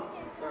tongue.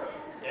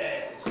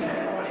 Yes, it's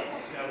said on it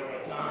several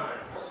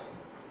times.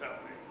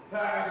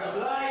 Powers of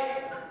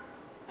light.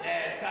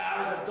 Yes,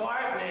 powers of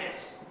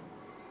darkness.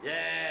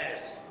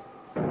 Yes.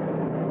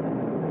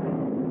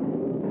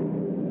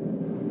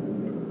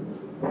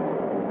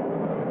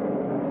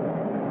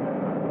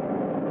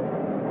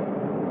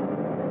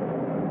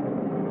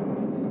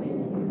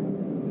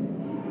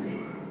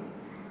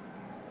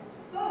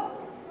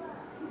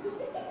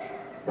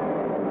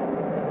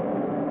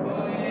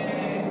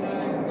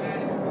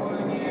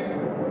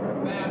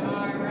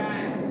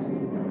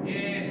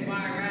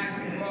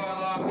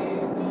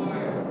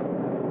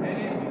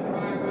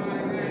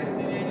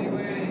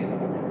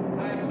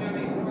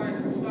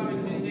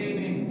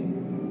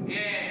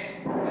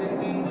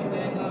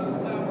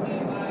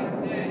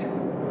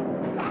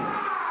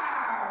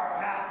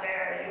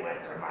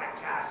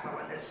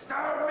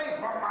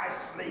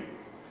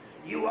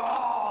 You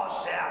all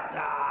shall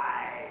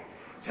die.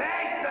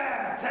 Take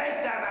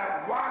them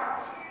at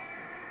once.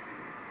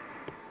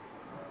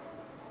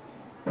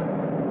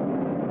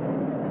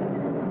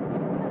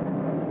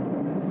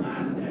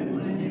 I said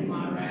when I get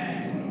my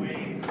rats and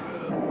wade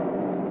through.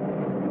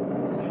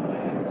 So I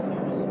have to see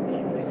what's a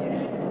demon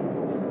again.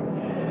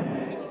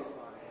 Yes.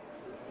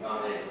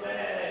 Come this way.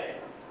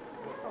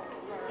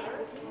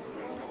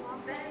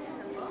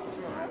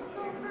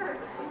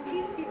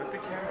 Let the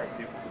camera,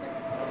 people.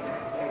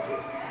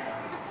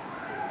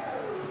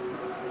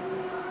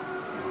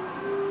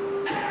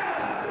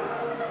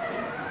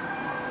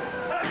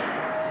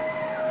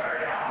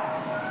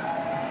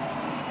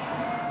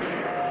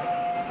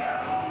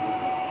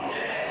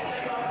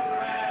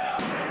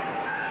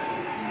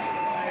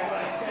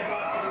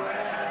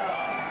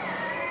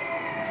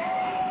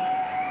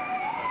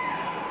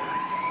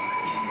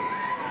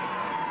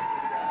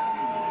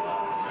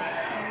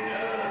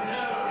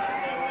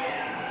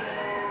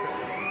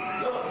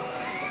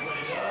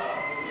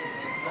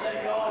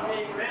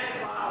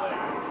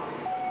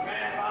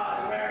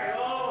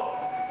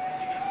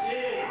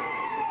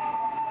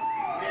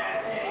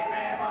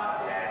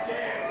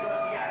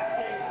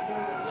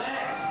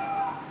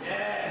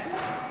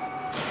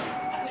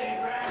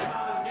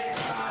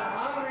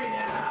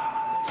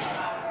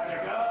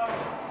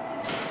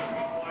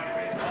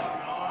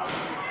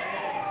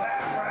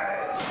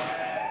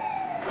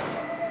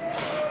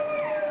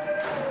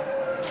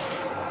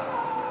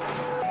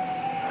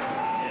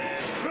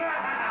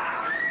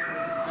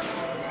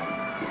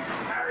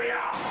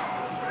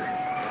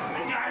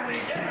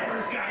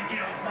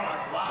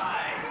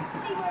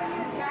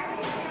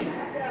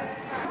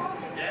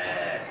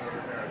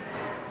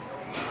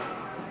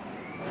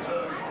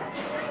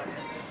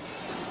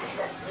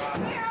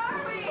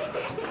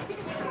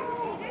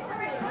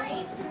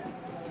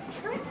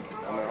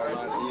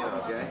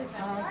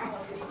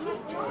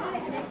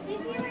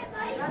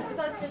 Not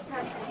supposed to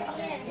touch it.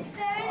 Is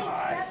there any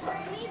steps or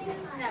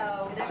anything?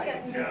 No, there's got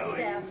no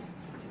steps.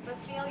 But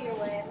feel your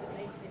way if it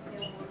makes you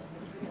feel worse.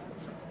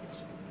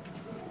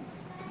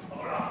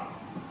 Hold on.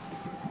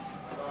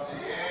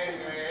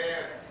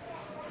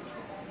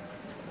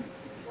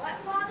 What,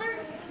 Father?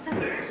 Come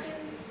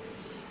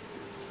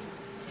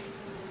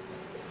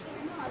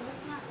on,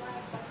 let's not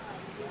lag behind.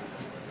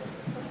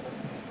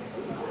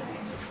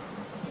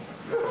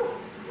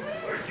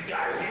 Where's the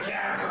guy with the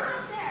camera?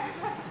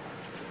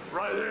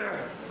 Right there.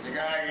 You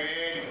gotta get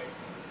in.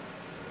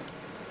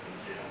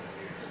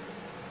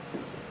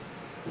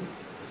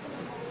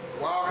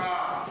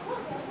 Welcome.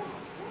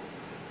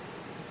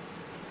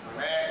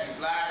 Master's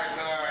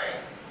laboratory.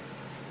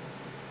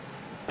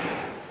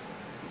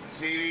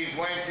 See these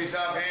wenches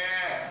up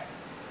here?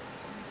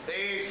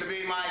 They used to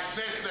be my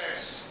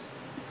sisters.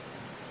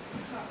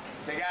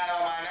 They got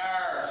on my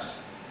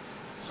nerves.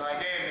 So I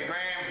gave them to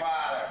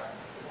grandfather.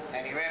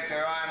 And he ripped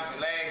their arms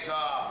and legs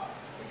off.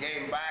 He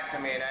gave them back to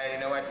me and I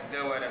didn't know what to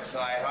do with them, so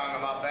I hung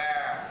them up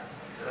there.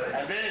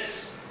 And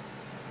this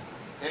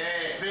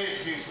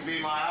used to be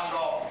my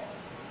uncle.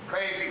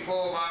 Crazy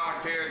fool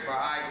volunteered for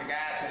hydrogen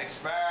acid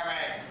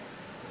experiment.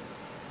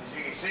 As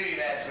you can see,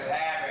 that's what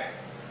happened.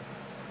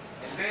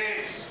 And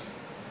this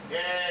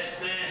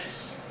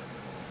is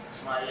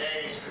my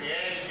latest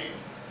creation.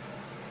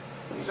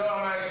 He's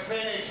almost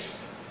finished.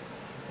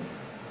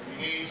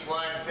 He needs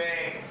one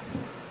thing.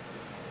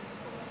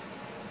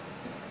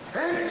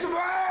 And it's a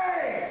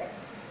brain!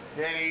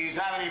 Denny's,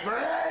 how many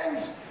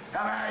brains?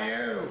 How about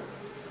you?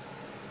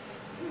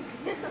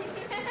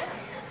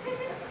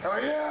 How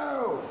are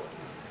you?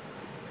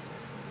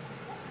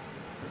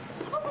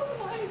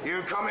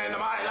 You come into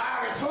my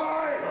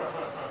laboratory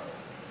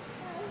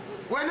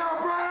with no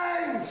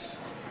brains!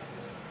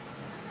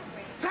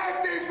 Take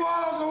Take these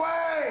walls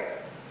away!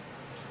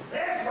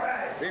 This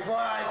way! Before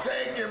I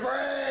take your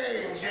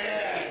brains,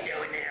 yeah! What are you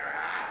doing there,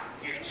 huh?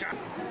 You try.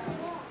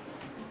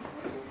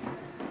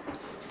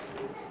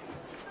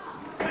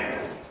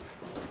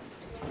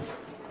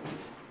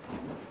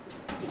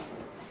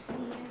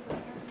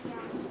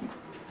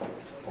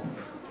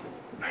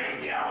 I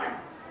ain't yelling.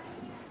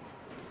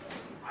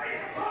 I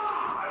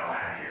don't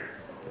have ears.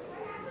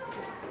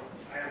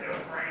 I have no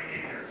brain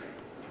either.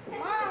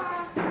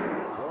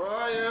 Who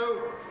are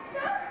you?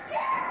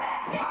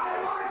 I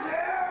want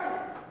you!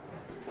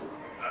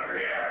 Over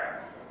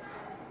here.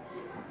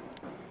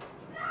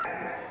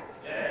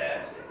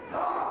 Yes.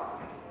 Oh.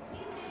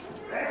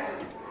 Listen.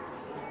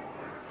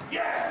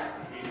 Yes,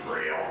 he's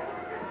real.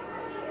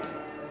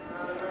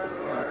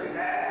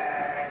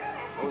 Next.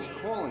 I was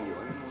calling you.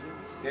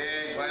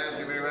 Yes, why don't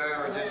you be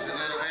around for just a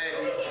little bit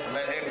and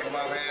let him come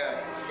up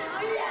here?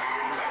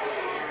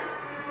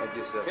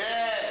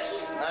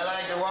 Yes, I'd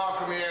like to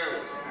welcome you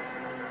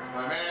to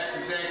my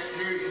master's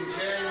execution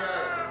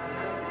chamber.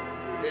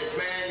 This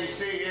man you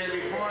see here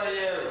before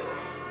you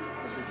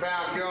has been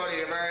found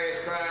guilty of various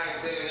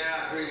crimes in and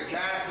out through the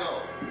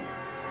castle.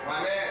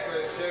 My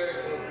master has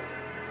chosen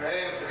for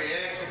him to be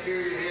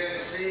executed here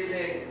this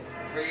evening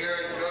for your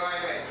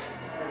enjoyment.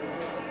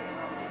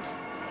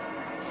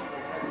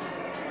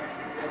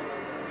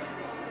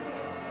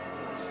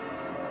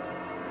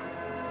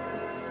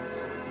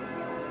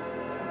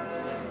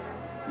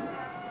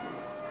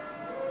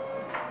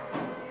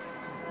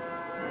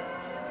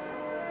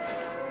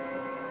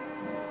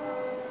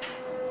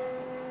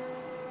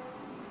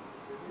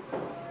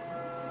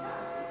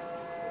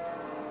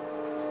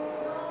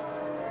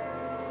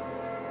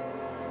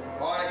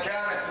 On the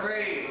count of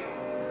three,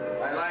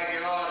 I'd like you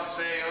all to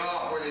say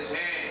off with his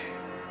hand.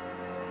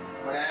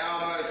 But I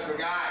almost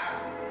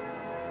forgot.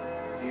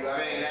 Do you have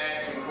any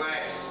last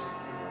requests?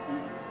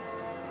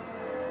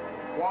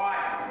 1,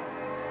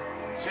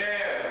 2,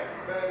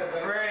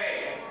 3.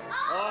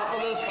 Off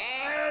with his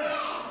hand.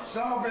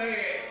 So be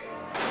it.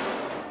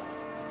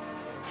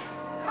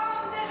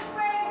 Come this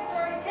way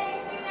before he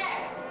takes you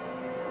next.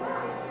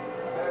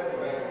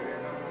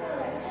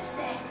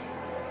 Sick.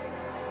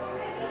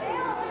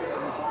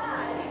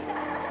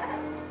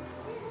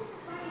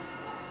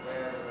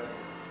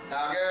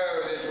 Now go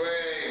this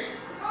way.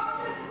 Come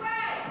this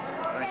way.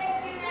 We'll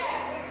take you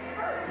next.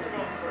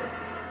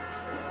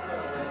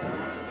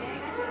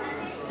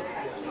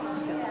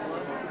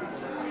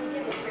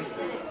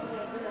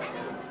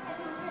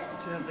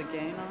 Do you have the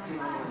gain on?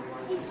 I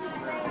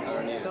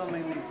don't need it.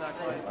 Filming the exact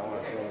way. I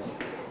want to film.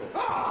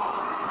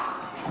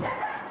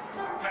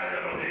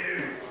 Hello,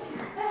 dude.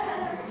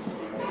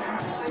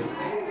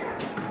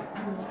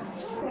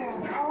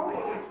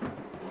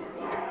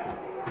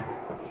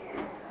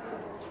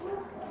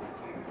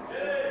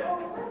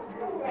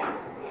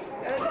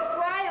 Go this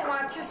way and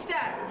watch your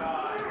step.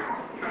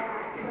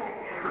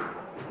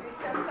 3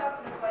 steps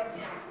up and a flight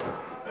down.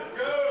 Let's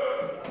go.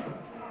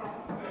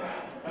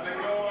 I've been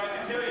going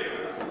to kill you.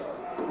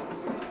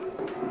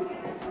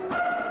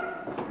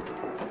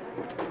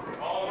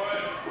 All the way.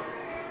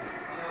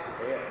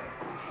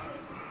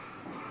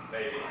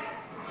 Baby.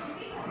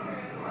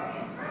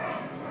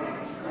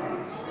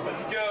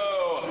 Let's go.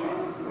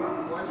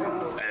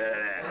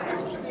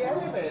 Use the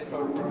elevator.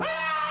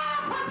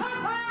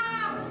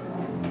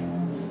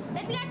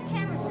 Let's get the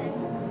camera set.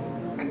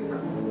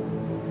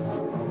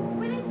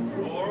 What is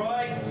it? All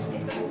right.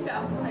 It's some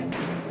stuff like.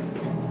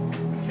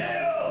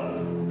 Kill.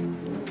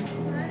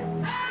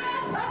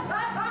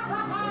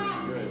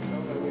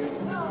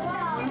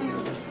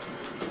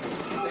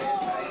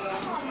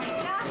 Oh my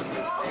gosh,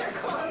 they're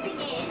closing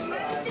in.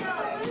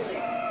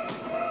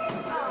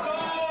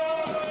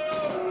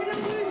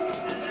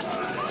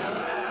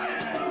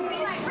 Be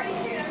like, pretty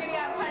soon I'm gonna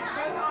get outside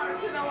both arms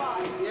to the wall.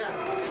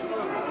 Yeah,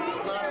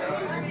 it's not an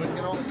illusion, but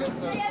can only go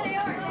so Yeah, they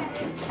are.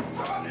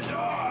 Time to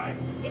die.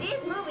 It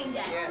is moving,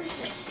 Dad.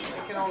 Yes,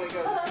 it can only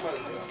go this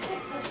much.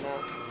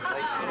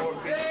 Like 4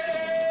 feet.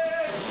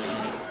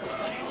 A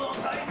little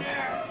tight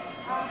there.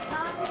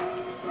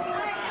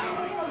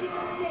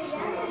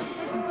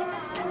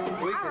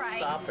 We could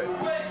stop it.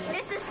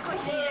 This is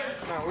squishy.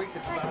 No, we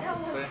could stop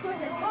it, see?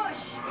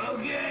 Push.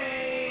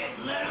 Okay,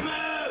 let him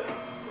out.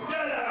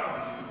 Get out.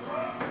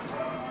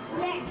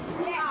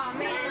 Oh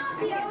man.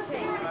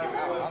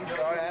 I'm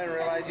sorry, I didn't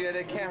realize you had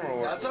a camera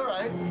work. That's all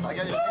right. I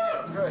got your hand.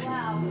 It's great.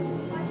 Wow.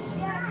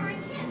 Yeah, I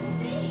can't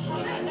see.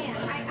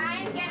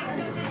 I'm getting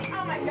so dizzy.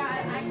 Oh my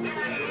god, I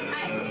cannot. I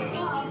hate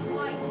these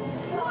lights.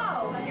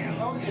 Whoa. As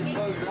long as you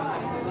close your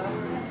eyes.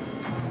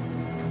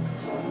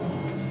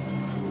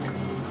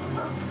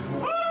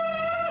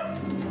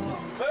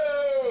 Boo!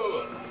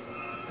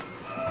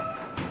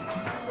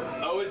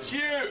 Oh, it's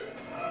you,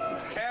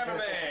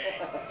 cameraman.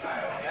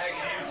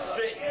 Actually,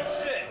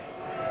 sit.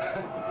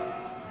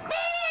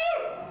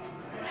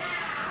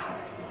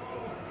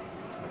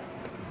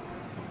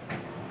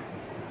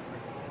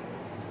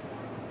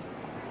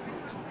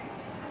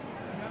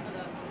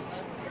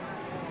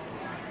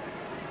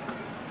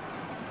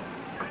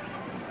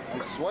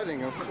 I'm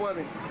sweating. What?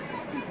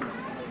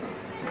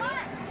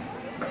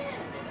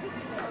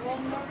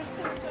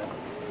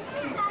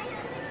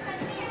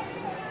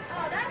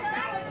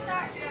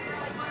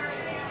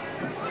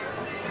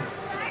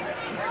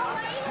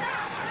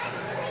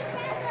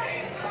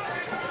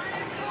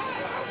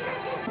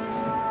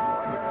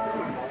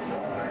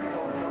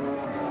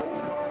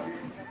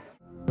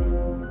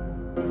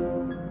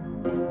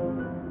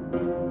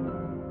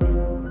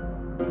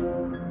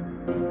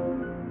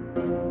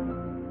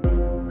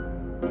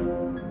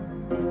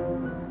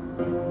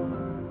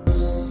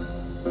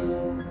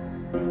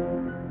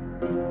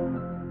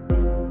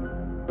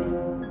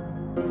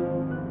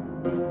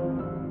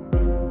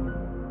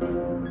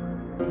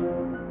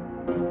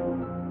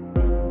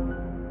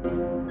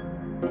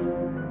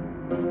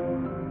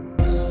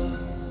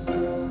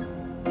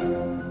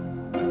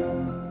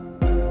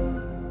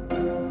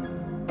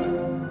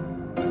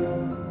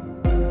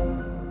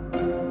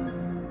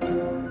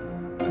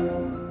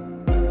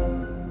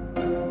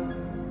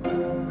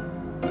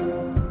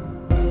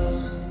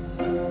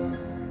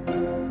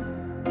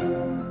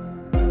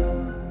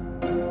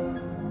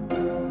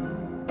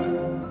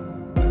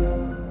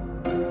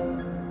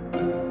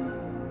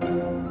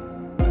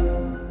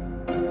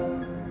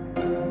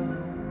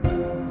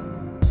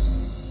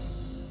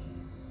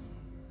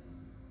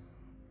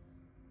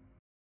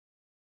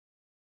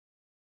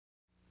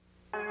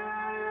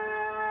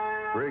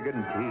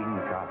 Brigantine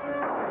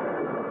Castle,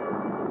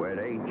 where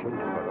ancient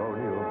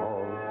baronial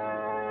halls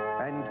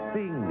and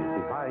things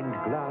behind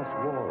glass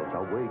walls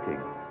are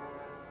waiting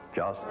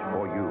just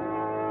for you.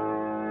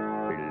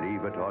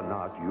 Believe it or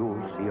not,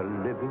 you'll see a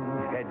living,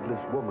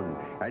 headless woman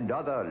and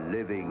other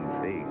living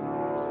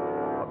things.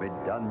 Amid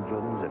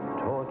dungeons and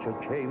torture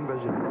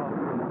chambers and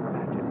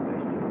that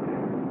infested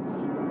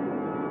lands.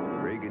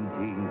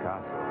 Brigantine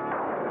Castle,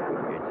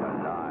 it's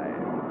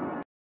alive.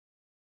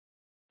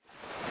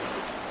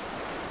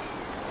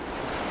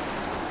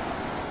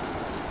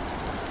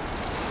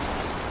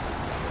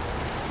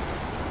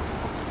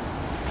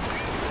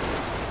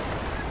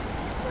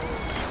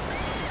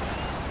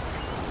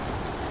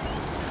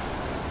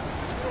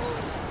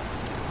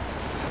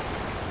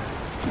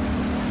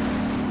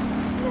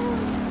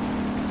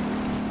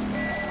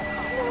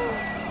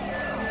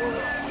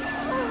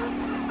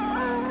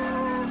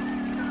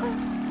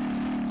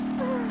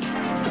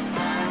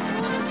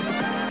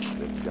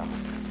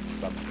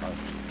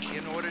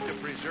 In order to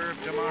preserve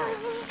tomorrow.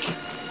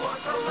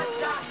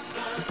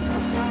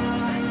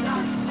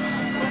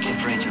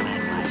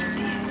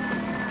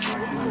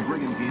 In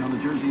Brigantine on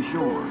the Jersey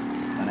Shore.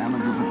 An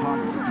amateur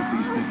photographer took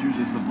these pictures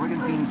as the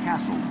Brigantine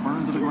Castle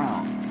burned to the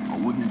ground. A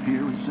wooden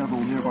pier and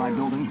several nearby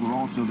buildings were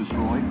also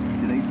destroyed.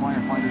 Today,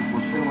 firefighters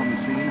were still on the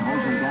scene,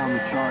 hosing down the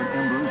charred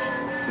embers.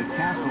 The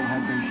castle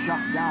had been shut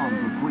down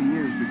for 3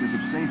 years because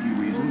of safety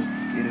reasons.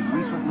 It had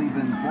recently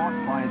been bought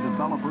by a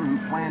developer who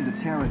planned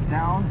to tear it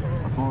down.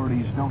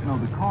 Authorities don't know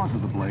the cause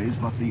of the blaze,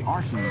 but the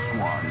arson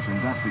squad is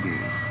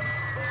investigating.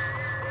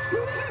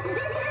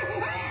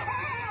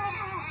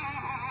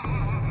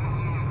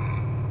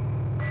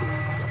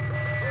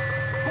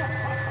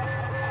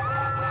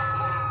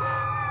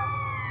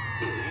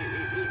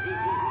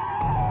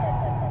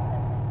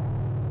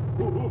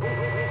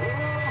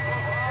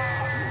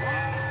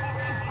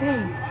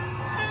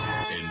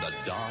 In the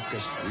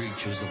darkest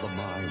reaches of the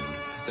mine,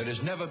 there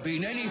has never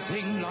been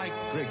anything like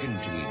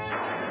Brigantine.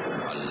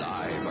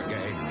 Alive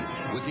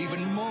again, with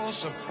even more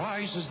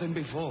surprises than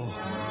before.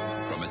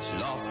 From its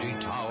lofty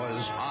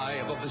towers high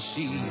above the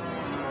sea,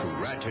 to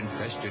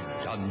rat-infested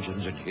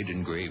dungeons and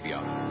hidden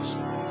graveyards.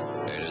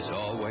 There is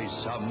always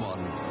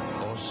someone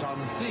or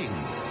something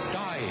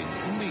dying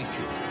to meet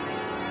you.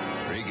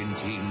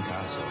 Brigantine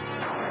Castle,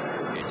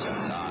 it's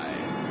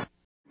alive.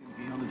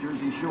 On the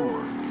Jersey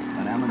Shore.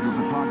 An amateur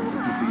photographer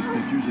took these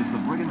pictures as the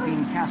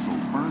Brigantine Castle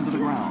burned to the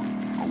ground.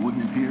 A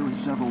wooden pier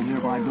and several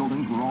nearby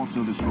buildings were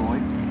also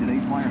destroyed. Today,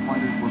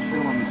 firefighters were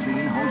still on the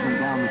scene, hosing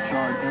down the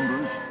charred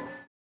embers.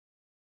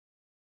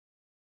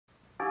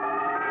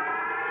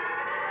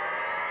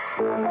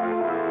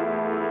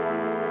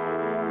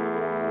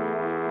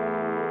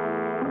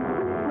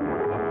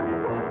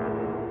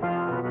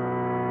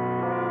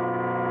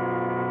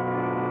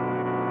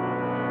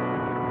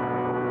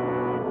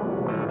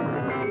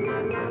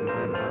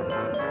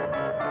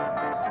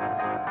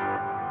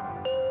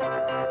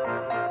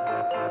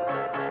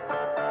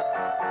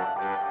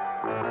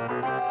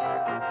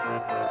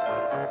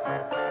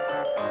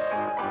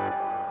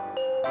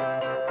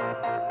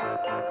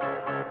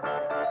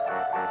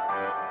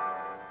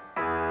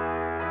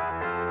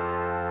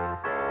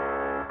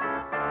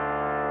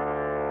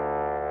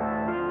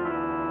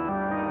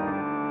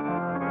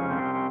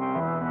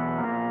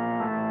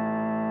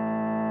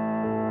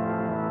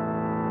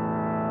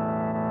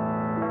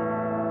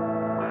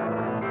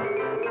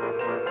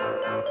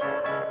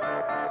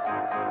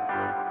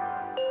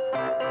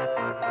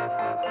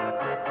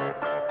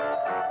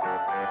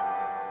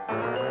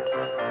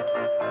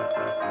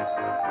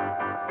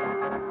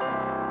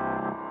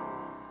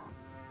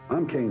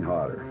 I'm Kane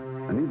Hodder,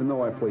 and even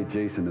though I play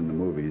Jason in the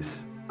movies,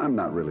 I'm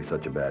not really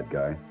such a bad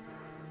guy.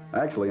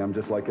 Actually, I'm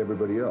just like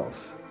everybody else,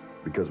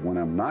 because when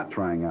I'm not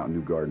trying out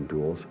new garden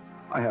tools,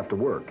 I have to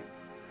work.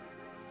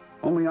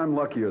 Only I'm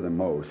luckier than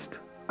most.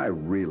 I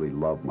really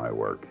love my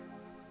work.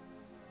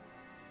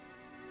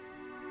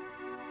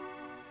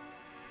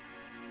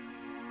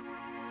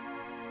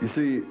 You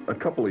see, a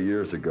couple of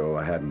years ago,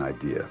 I had an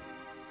idea.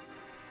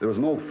 There was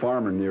an old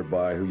farmer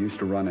nearby who used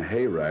to run a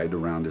hayride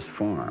around his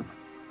farm.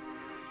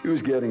 He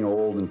was getting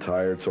old and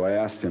tired, so I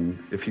asked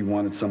him if he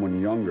wanted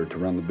someone younger to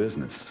run the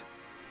business.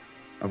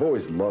 I've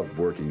always loved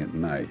working at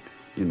night,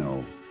 you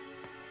know,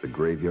 the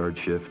graveyard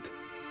shift.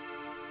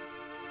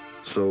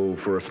 So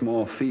for a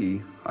small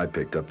fee, I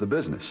picked up the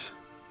business.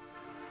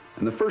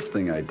 And the first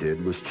thing I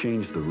did was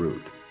change the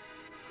route.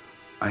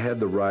 I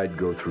had the ride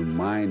go through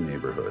my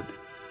neighborhood,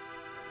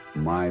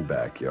 my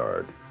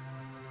backyard,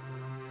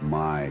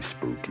 my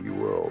spooky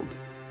world.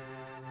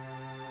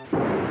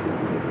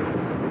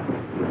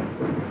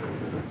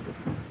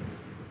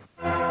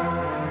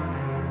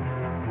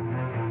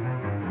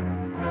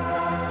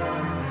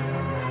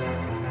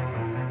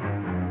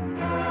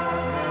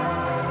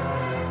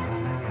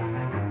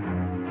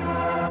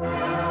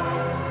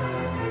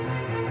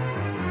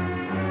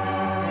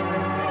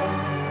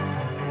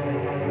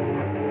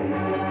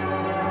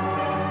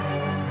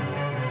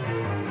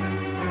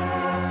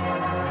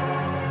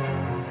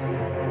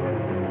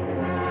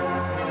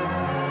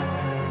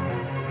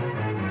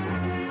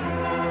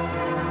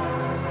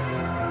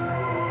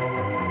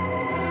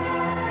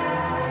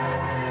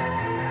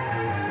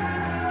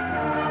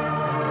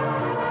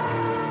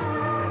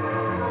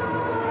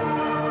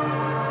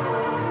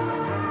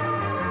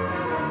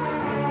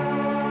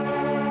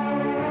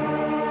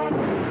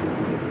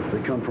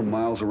 They come from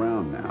miles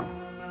around now,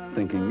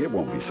 thinking it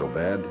won't be so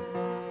bad.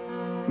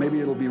 Maybe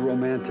it'll be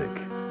romantic,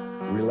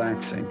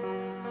 relaxing.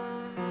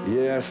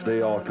 Yes,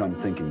 they all come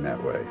thinking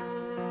that way.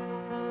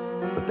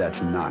 But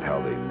that's not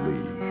how they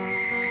leave.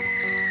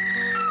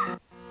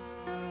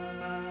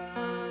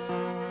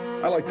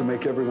 I like to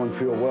make everyone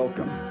feel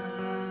welcome,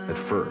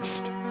 at first.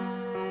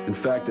 In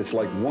fact, it's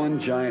like one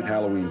giant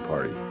Halloween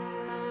party.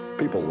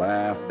 People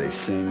laugh, they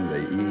sing,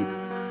 they eat.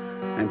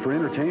 And for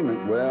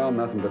entertainment, well,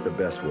 nothing but the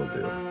best will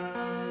do.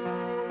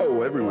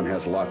 Oh, everyone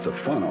has lots of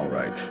fun, all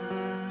right.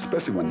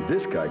 Especially when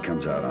this guy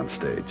comes out on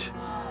stage.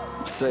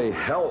 Say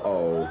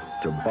hello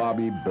to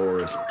Bobby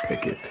Boris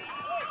Pickett.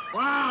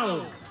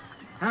 Wow!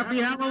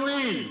 Happy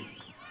Halloween!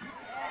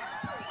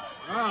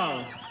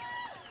 Wow.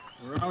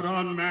 We're out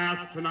en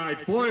masse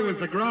tonight. Boy, was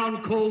the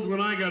ground cold when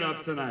I got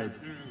up tonight.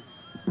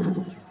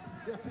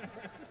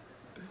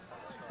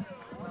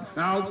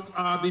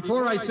 Now,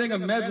 before I sing a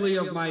medley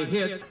of my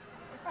hit,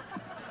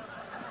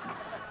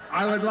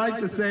 I would like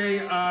to say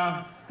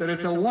that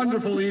it's a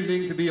wonderful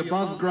evening to be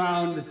above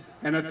ground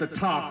and at the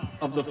top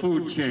of the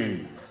food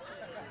chain.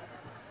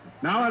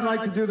 Now I'd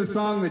like to do the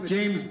song that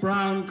James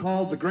Brown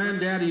called the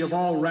granddaddy of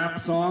all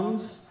rap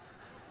songs,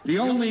 the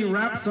only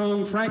rap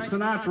song Frank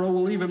Sinatra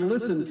will even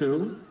listen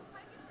to,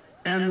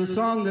 and the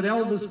song that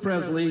Elvis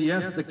Presley,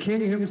 yes, the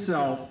king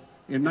himself,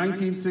 in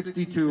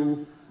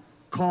 1962,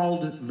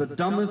 called the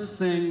dumbest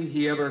thing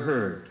he ever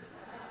heard.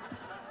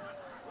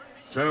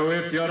 So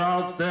if you're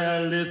out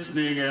there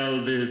listening,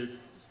 Elvis,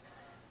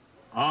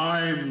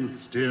 I'm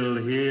still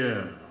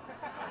here.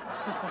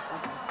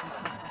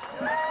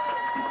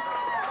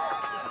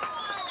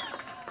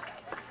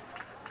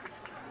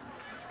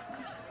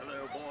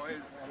 Hello,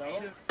 boys. Hello.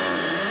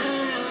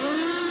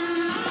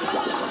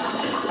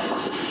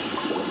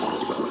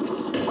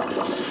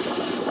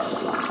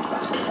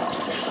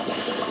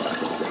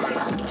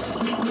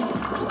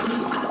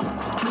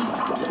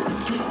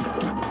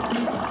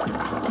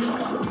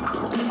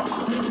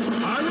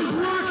 I was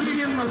walking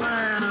in the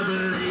lab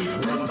late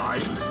one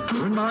night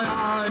when my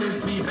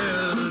eyes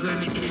beheld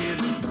an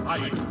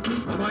insight.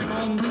 My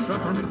monster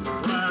from its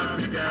slab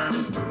began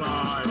to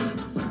rise,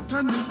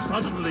 and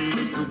suddenly,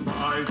 to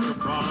my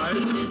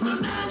surprise,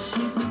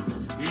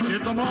 he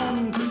did the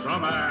monster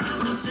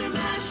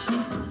mash.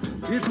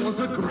 It was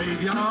a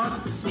graveyard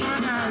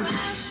smash.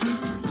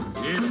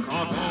 It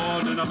caught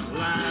on in a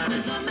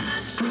flash.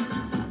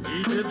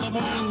 He did the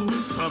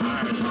monster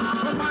mash.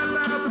 From my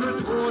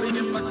laboratory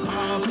in the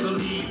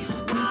castle east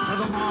to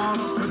the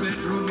master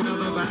bedroom near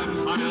the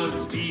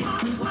vampire's feet,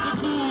 the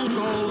fools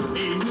all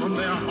came from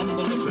their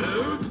humble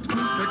abodes to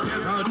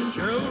get a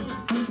jolt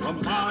from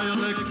my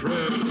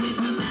electrodes.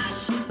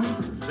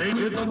 They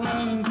did the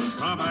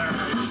monster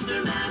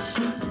mash.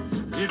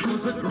 It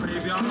was a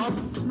graveyard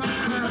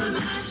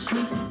smash.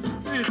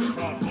 It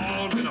caught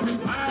on in a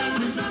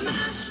flash.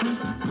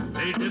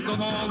 They did the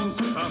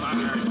monster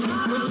mash.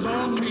 The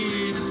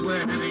zombies were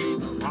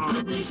having fun.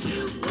 The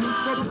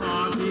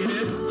party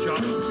had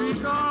just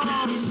begun.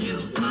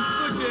 The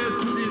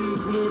guests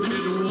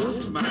included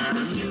Wolfman,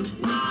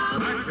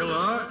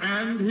 Dracula,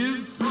 and his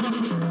son.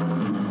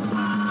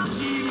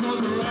 He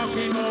was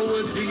rocking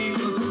over digging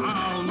the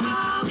sound.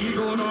 He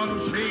going on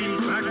chains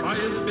back by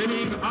his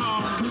baying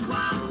hound.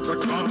 The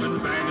coffin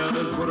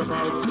bangers were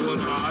about to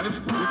arrive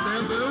with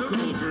their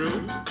vocal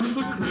group,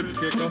 the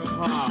Cryptic of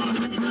Five.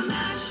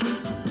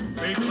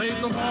 They played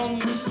the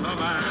monster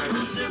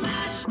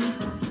mash.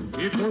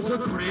 It was a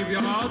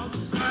graveyard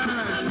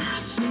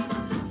smash.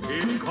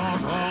 It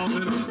caught on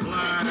in a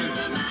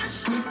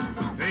flash.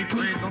 They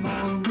played the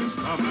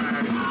monster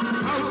mash.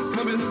 Out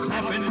from his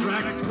coffin,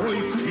 Drac's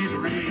voice did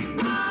ring.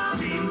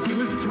 Seems he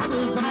was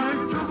troubled by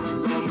just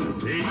one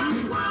thing.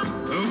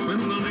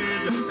 Opened the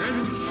lid and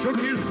shook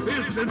his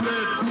fist and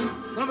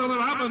said, "What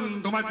will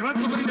happen to my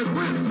transylvania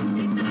twist?"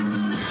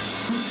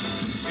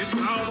 It's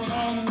now the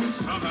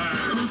monster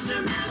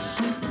mash.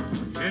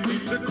 And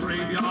it's a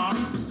graveyard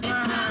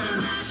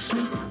smash.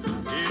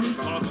 It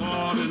caught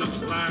on in a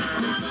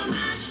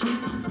flash.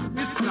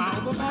 It's now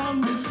the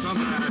monster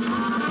mash.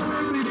 Now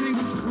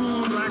everything's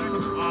cool like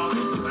the part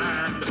of the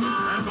band.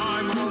 And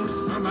my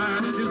monster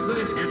mash is the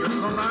hit of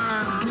the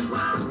land.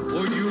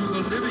 For you,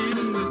 the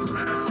living, the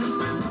trash is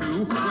meant to.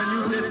 When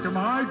you get to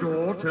my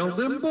door, tell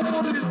them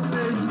board is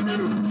you.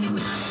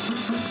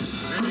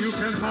 And you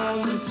can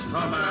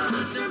monster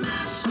mash.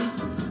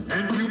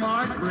 And to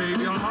my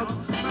graveyard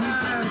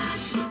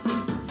smash.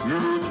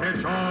 You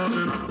catch on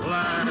in a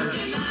flash,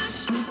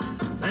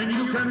 and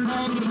you can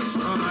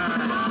monster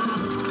mash.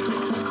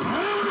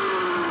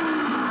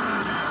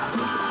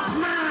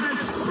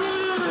 Smash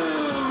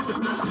food!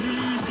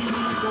 Easy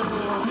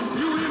door,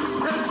 you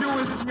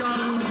impetuous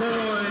young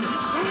boy.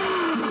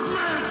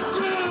 Smash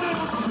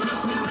food!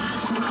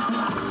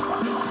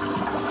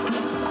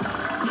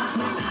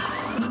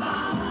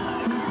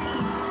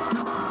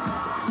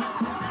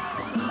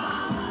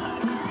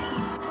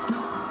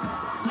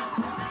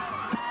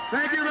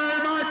 Thank you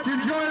very much.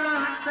 Enjoy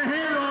the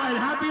hayride.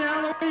 Happy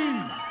Halloween.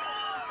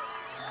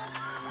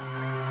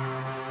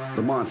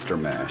 The Monster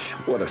Mash,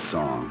 what a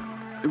song.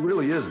 It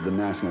really is the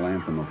national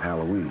anthem of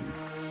Halloween,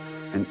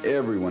 and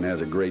everyone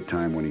has a great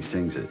time when he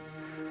sings it.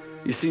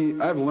 You see,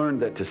 I've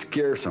learned that to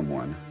scare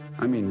someone,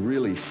 I mean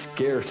really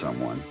scare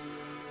someone,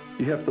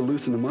 you have to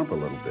loosen them up a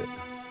little bit.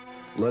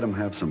 Let them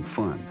have some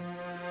fun,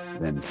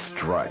 then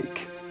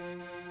strike.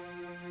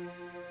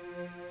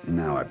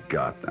 Now I've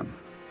got them.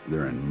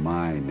 They're in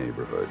my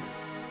neighborhood.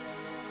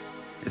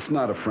 It's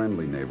not a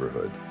friendly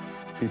neighborhood.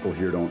 People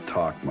here don't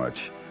talk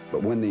much,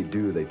 but when they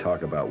do, they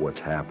talk about what's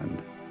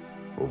happened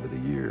over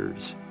the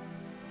years.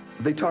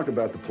 They talk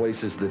about the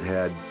places that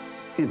had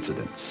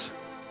incidents.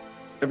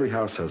 Every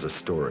house has a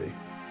story.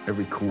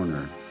 Every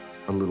corner,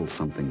 a little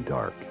something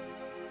dark.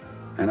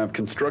 And I've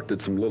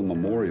constructed some little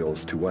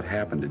memorials to what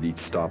happened at each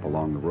stop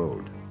along the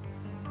road.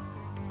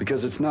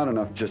 Because it's not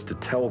enough just to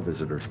tell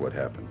visitors what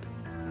happened.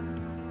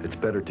 It's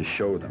better to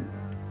show them,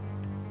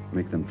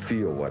 make them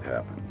feel what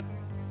happened,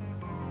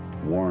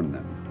 warn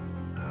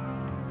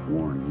them,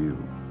 warn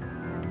you.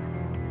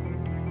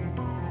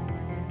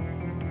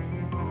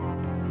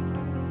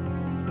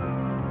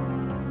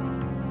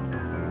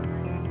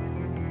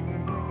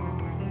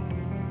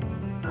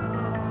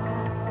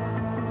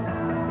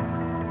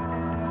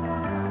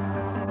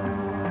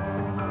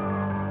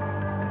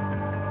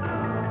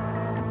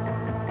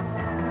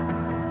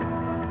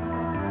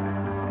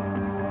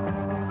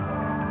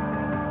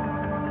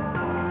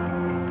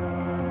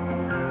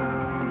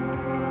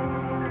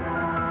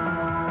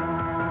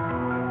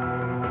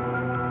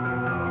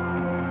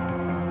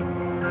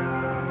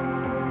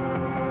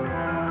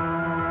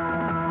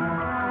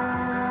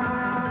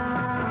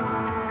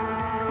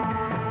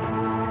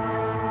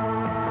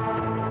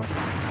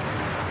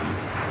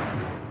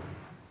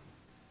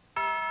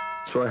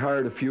 So I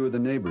hired a few of the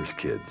neighbors'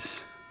 kids,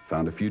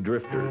 found a few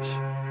drifters,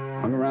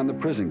 hung around the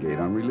prison gate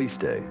on release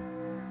day.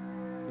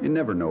 You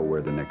never know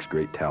where the next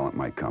great talent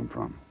might come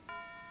from.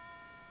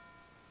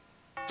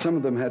 Some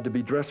of them had to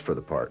be dressed for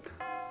the part.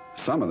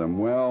 Some of them,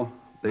 well,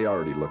 they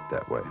already looked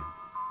that way.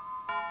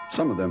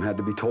 Some of them had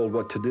to be told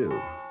what to do,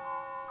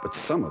 but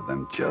some of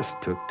them just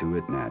took to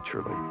it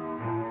naturally.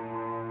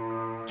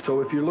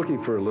 So if you're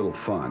looking for a little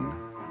fun,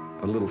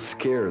 a little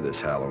scare this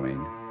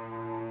Halloween,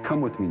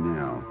 come with me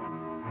now.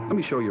 Let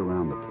me show you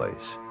around the place,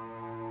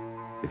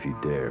 if you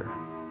dare.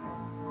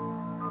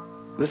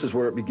 This is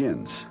where it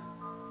begins.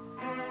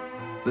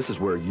 This is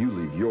where you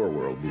leave your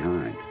world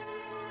behind.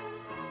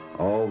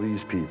 All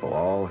these people,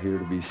 all here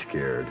to be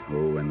scared.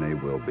 Oh, and they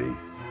will be.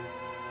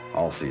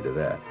 I'll see to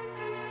that.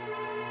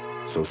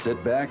 So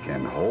sit back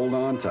and hold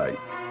on tight.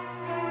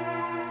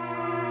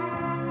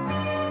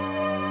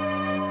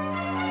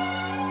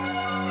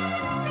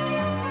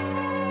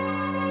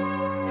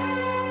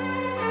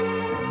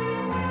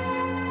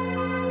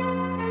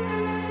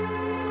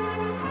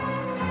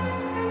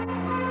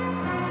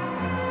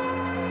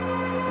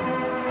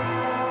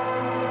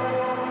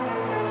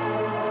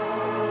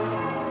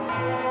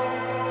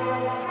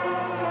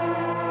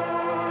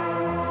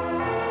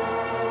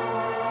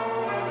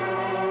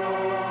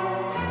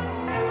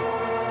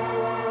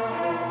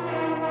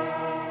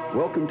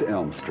 Welcome to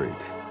Elm Street.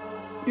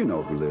 You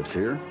know who lives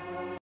here.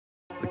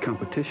 The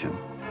competition.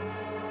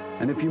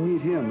 And if you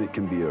meet him, it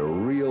can be a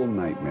real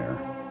nightmare.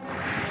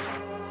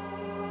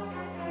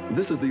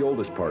 This is the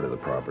oldest part of the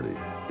property.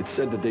 It's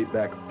said to date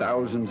back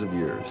thousands of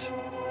years.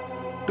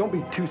 Don't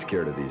be too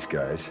scared of these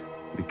guys,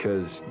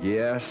 because,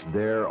 yes,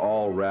 they're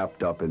all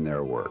wrapped up in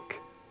their work.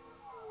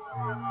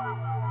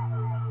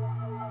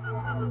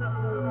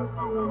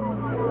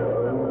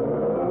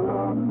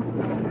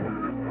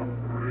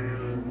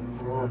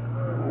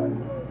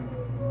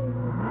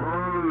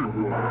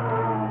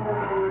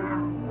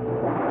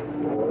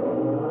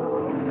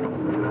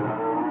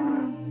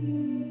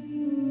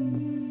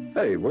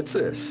 Hey, what's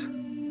this?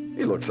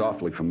 He looks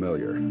awfully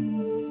familiar.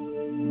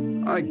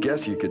 I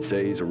guess you could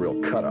say he's a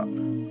real cut-up.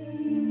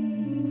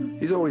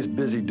 He's always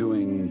busy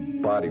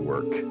doing body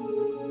work.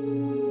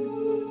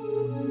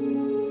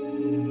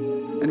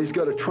 And he's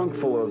got a trunk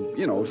full of,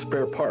 you know,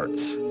 spare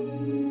parts.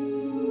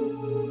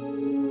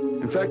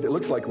 In fact, it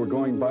looks like we're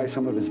going by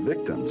some of his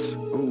victims.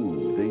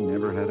 Oh, they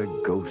never had a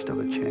ghost of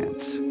a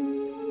chance.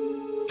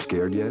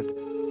 Scared yet?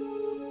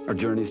 Our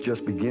journey's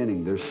just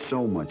beginning. There's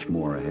so much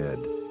more ahead.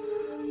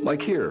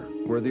 Like here,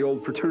 where the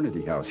old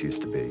fraternity house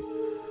used to be.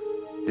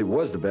 It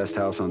was the best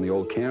house on the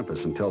old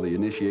campus until the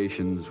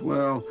initiations,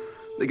 well,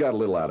 they got a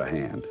little out of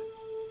hand.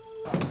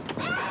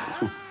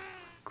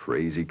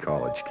 Crazy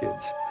college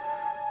kids.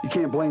 You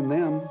can't blame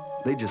them.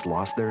 They just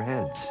lost their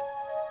heads.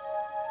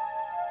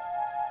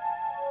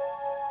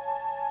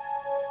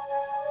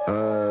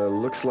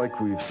 Looks like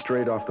we've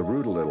strayed off the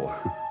route a little.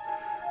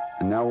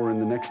 And now we're in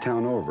the next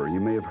town over. You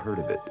may have heard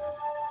of it.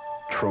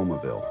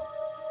 Tromaville.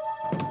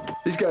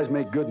 These guys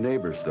make good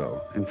neighbors,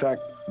 though. In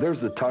fact, there's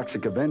the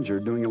Toxic Avenger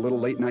doing a little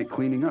late-night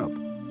cleaning up.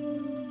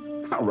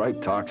 All right,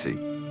 Toxie.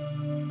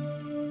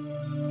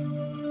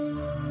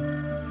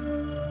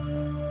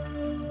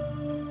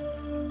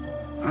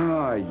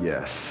 Ah,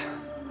 yes.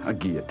 A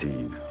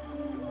guillotine.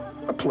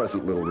 A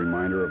pleasant little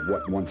reminder of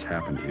what once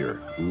happened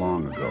here,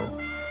 long ago.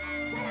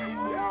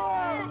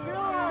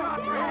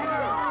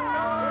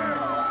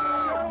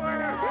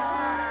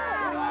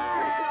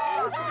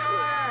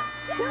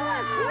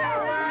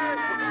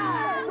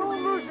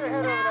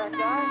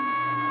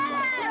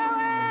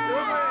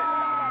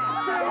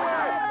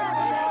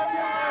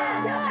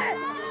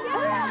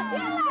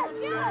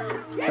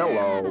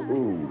 Hello.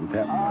 Ooh,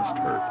 that must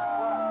hurt.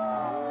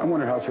 I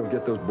wonder how she'll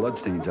get those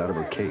bloodstains out of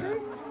her cape.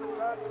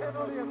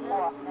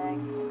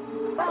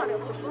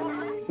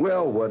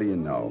 Well, what do you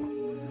know?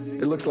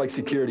 It looks like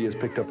security has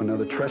picked up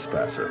another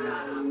trespasser.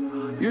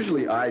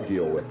 Usually I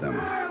deal with them,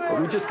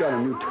 but we just got a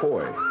new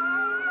toy.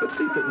 Let's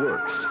see if it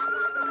works.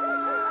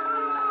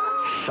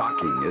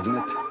 Shocking, isn't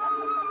it?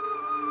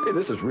 Hey,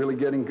 this is really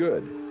getting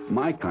good.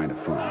 My kind of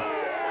fun,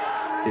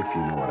 if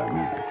you know what I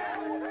mean.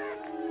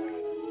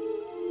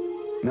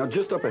 Now,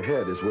 just up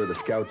ahead is where the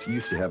scouts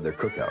used to have their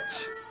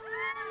cookouts.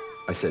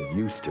 I said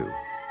used to.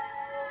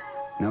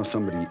 Now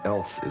somebody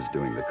else is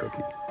doing the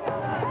cooking.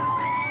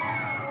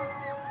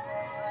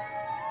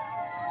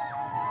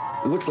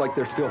 It looks like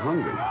they're still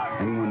hungry.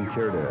 Anyone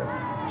care to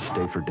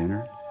stay for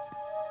dinner?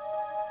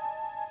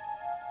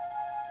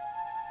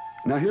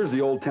 Now here's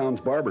the old town's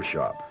barber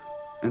shop,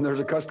 and there's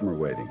a customer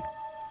waiting.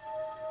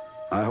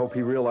 I hope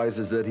he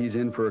realizes that he's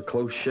in for a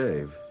close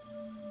shave.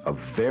 A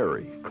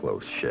very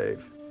close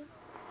shave.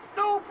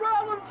 No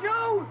problem,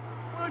 Joe.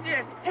 We'll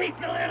just take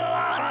a little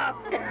off.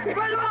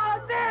 Put him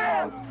on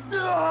there.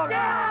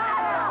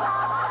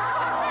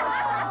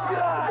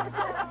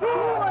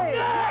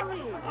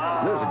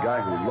 There's a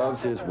guy who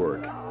loves his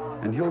work,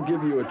 and he'll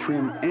give you a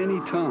trim any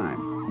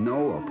time.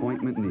 No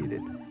appointment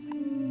needed.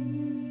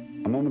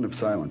 A moment of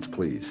silence,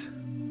 please.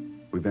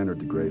 We've entered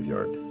the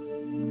graveyard.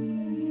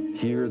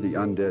 Here the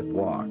undead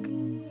walk.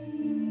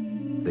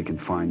 They can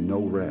find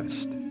no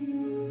rest.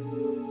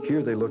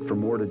 Here they look for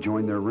more to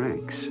join their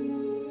ranks.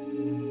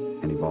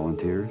 Any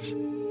volunteers?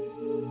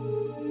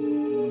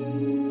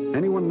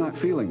 Anyone not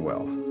feeling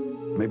well?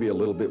 Maybe a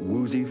little bit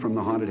woozy from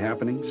the haunted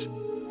happenings?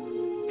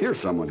 Here's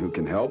someone who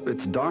can help.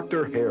 It's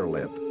Dr.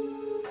 Hairlip.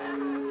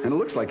 And it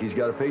looks like he's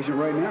got a patient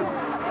right now.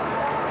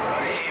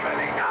 Good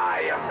evening,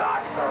 I am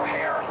Dr.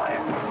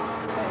 Hairlip.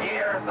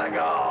 Years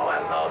ago,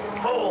 when those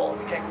fools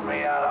kicked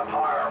me out of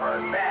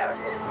Harvard Medical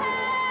School,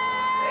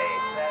 they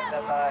said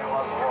that I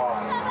was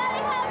wrong.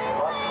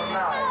 But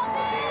tonight,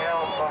 with the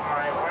help of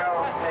my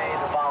well-paid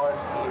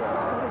volunteer,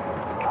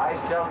 I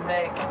shall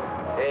make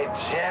a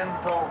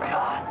gentle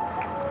cut.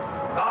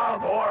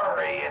 Don't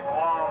worry, it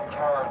won't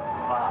hurt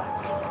much.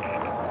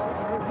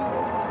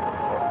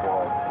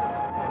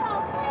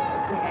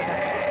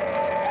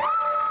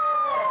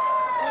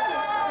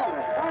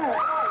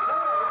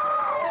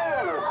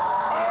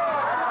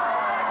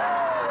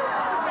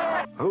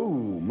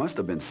 Oh, must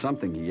have been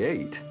something he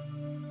ate.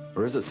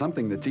 Or is it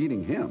something that's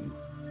eating him?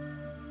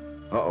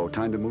 Uh-oh,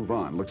 time to move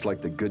on. Looks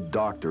like the good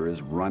doctor is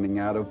running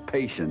out of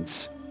patience.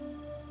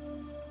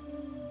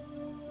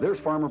 There's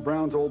Farmer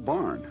Brown's old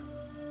barn.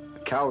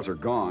 The cows are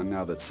gone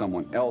now that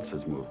someone else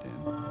has moved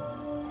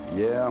in.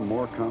 Yeah,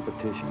 more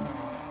competition.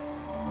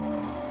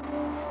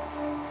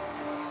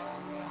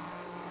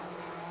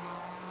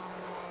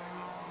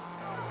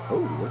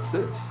 Oh, what's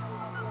this?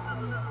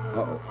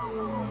 Uh-oh.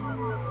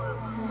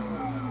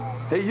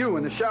 Hey, you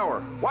in the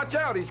shower. Watch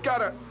out, he's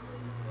got a...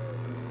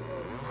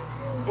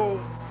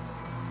 Oh.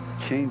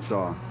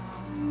 Chainsaw.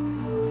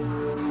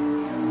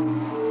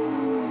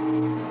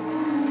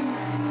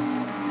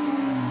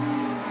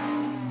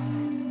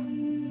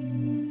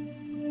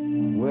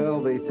 Well,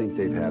 they think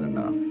they've had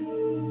enough.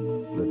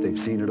 That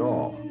they've seen it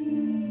all.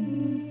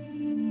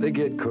 They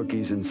get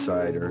cookies and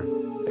cider.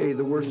 Hey,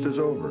 the worst is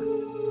over.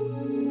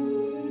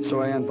 So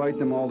I invite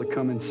them all to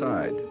come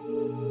inside.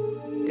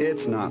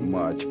 It's not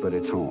much, but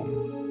it's home.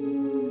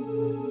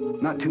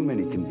 Not too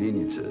many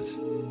conveniences,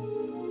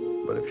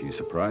 but a few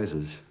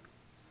surprises.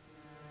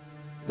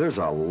 There's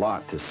a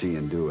lot to see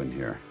and do in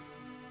here.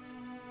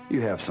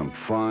 You have some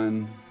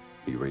fun,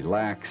 you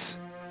relax,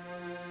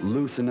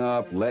 loosen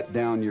up, let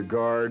down your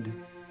guard,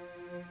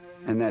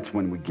 and that's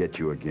when we get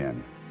you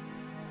again.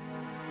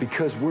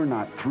 Because we're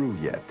not through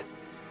yet.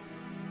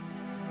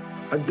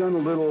 I've done a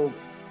little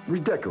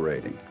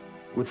redecorating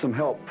with some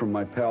help from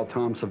my pal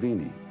Tom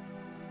Savini.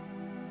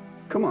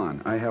 Come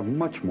on, I have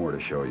much more to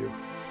show you.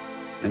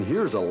 And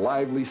here's a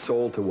lively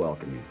soul to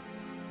welcome you.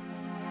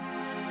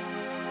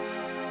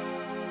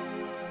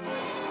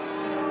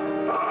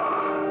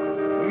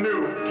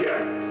 New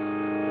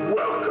guests,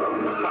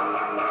 welcome.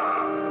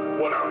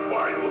 What a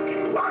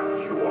fine-looking lot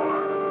you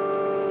are.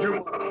 You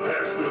must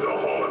pass through the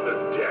Hall of the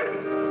Dead,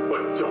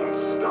 but don't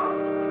stop,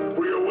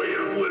 for your way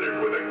is littered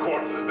with the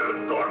corpses that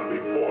have gone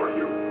before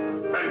you.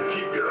 And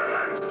keep your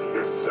hands to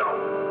yourself.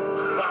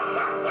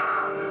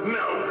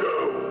 Now go,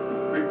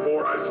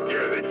 before I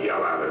scare the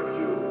hell out of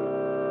you.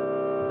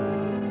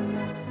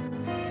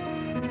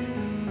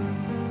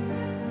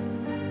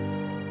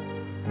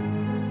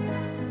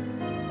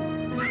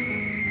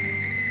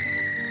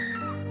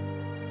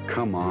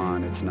 Come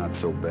on, it's not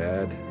so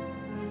bad.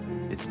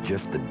 It's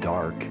just the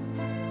dark.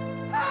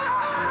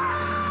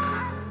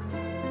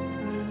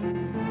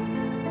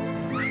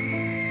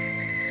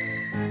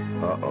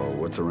 Uh-oh,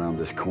 what's around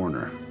this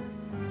corner?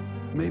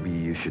 Maybe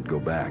you should go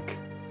back.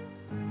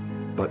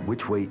 But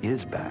which way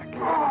is back?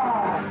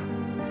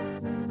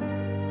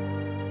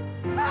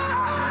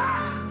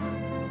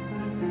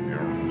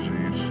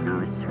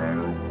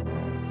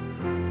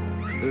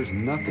 There's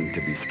nothing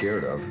to be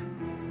scared of.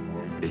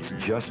 It's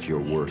just your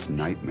worst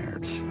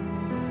nightmares.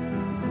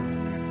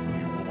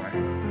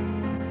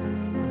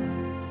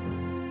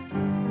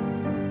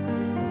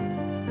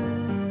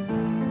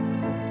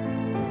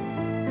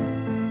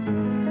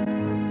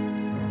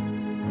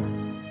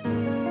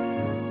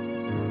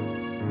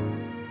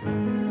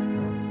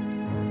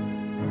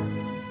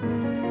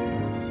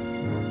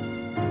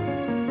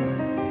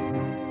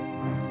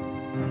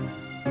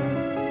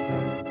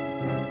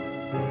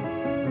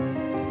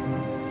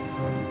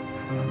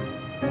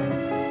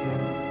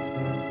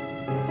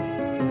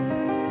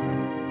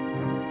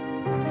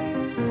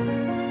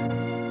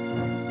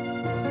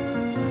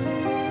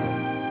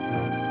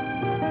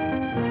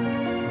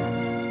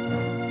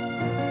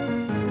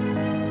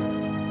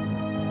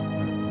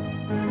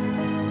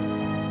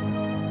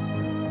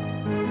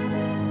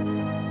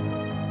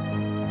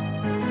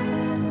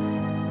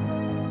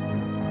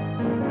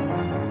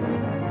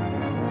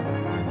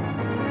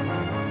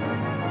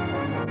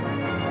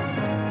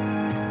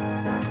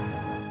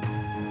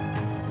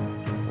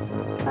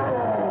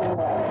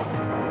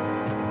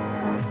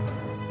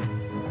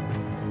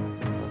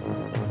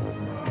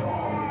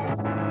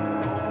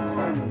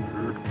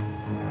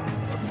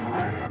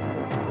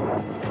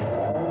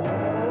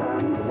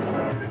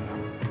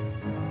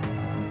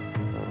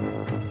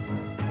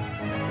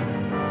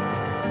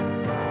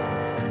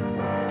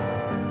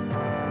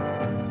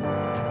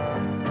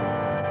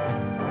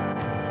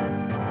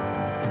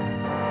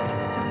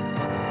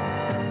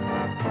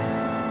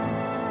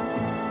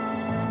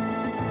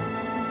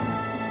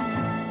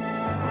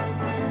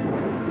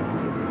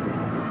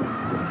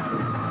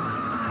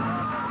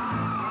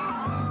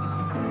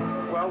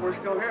 We're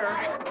still here.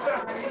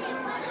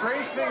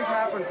 Strange things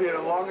happen to you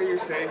the longer you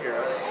stay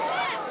here.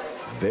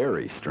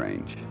 Very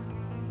strange.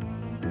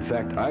 In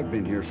fact, I've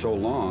been here so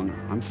long,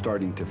 I'm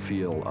starting to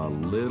feel a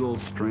little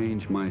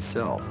strange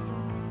myself.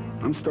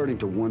 I'm starting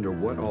to wonder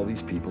what all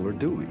these people are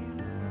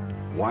doing.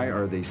 Why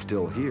are they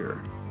still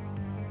here?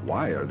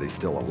 Why are they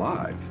still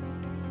alive?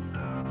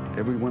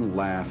 Everyone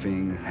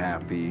laughing,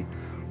 happy.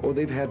 Oh,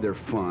 they've had their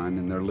fun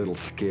and their little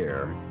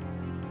scare.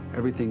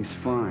 Everything's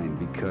fine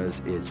because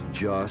it's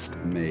just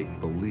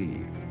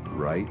make-believe,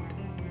 right?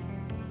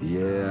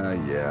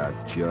 Yeah,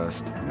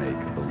 just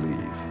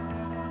make-believe.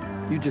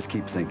 You just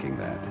keep thinking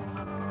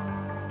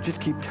that.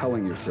 Just keep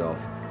telling yourself,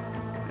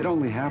 it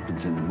only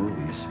happens in the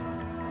movies.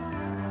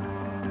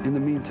 In the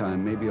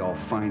meantime, maybe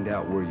I'll find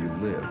out where you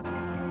live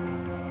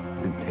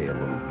and pay a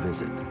little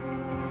visit.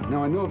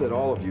 Now, I know that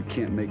all of you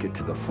can't make it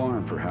to the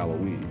farm for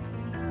Halloween.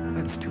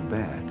 That's too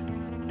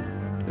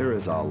bad. There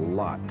is a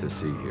lot to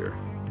see here.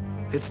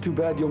 It's too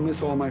bad you'll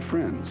miss all my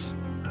friends.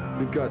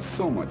 We've got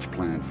so much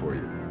planned for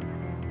you.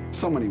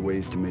 So many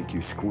ways to make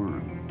you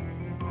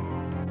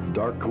squirm.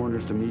 Dark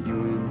corners to meet you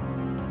in,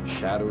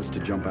 shadows to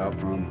jump out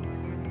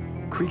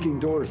from, creaking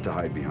doors to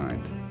hide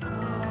behind.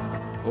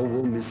 Oh,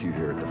 we'll miss you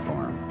here at the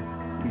farm.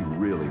 We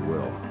really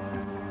will.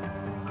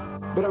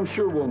 But I'm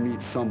sure we'll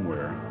meet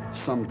somewhere,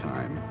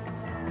 sometime.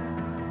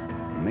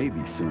 Maybe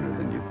sooner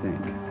than you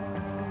think.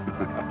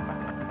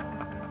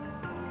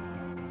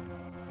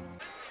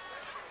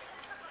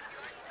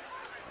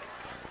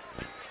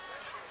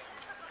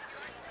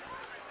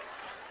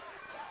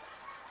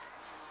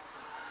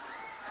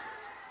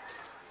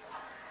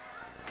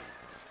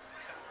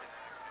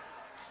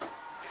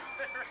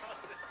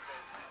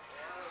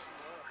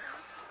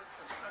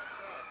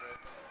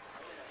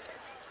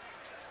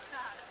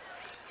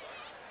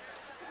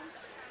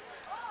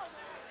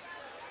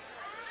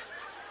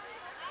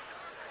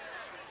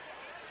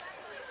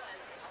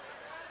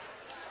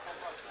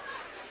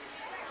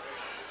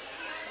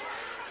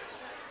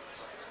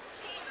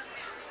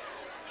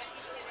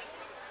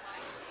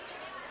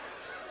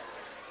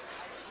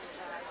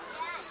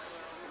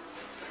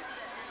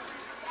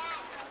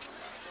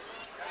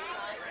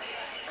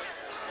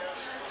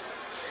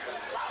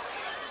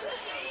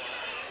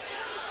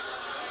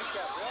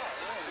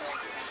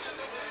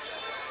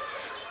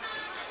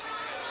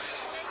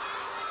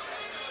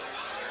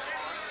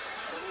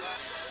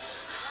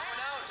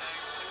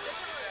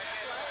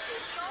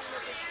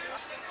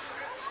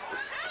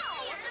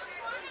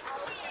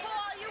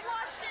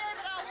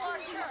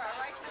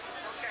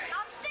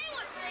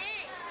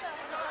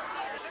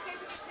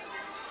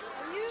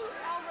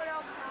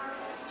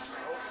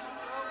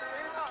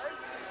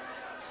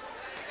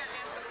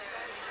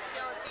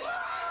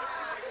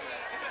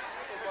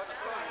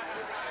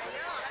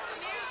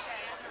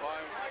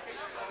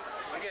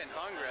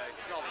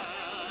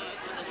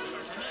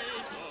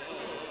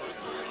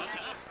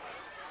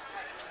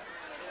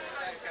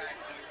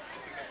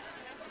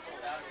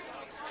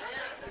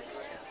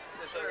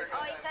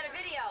 Oh, he's got a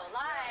video,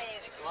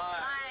 live.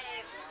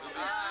 Live. Is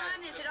it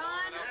on? Is it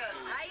on? Yes.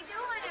 How you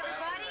doing,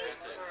 everybody?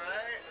 All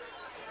right.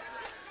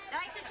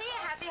 Nice to see you.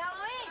 Happy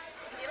Halloween.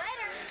 See you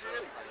later.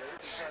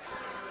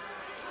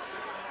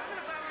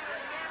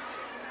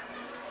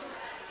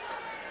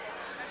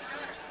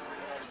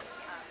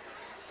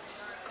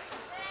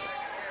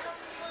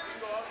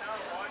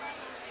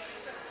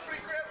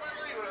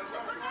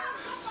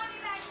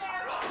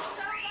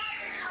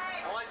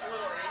 I like the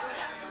little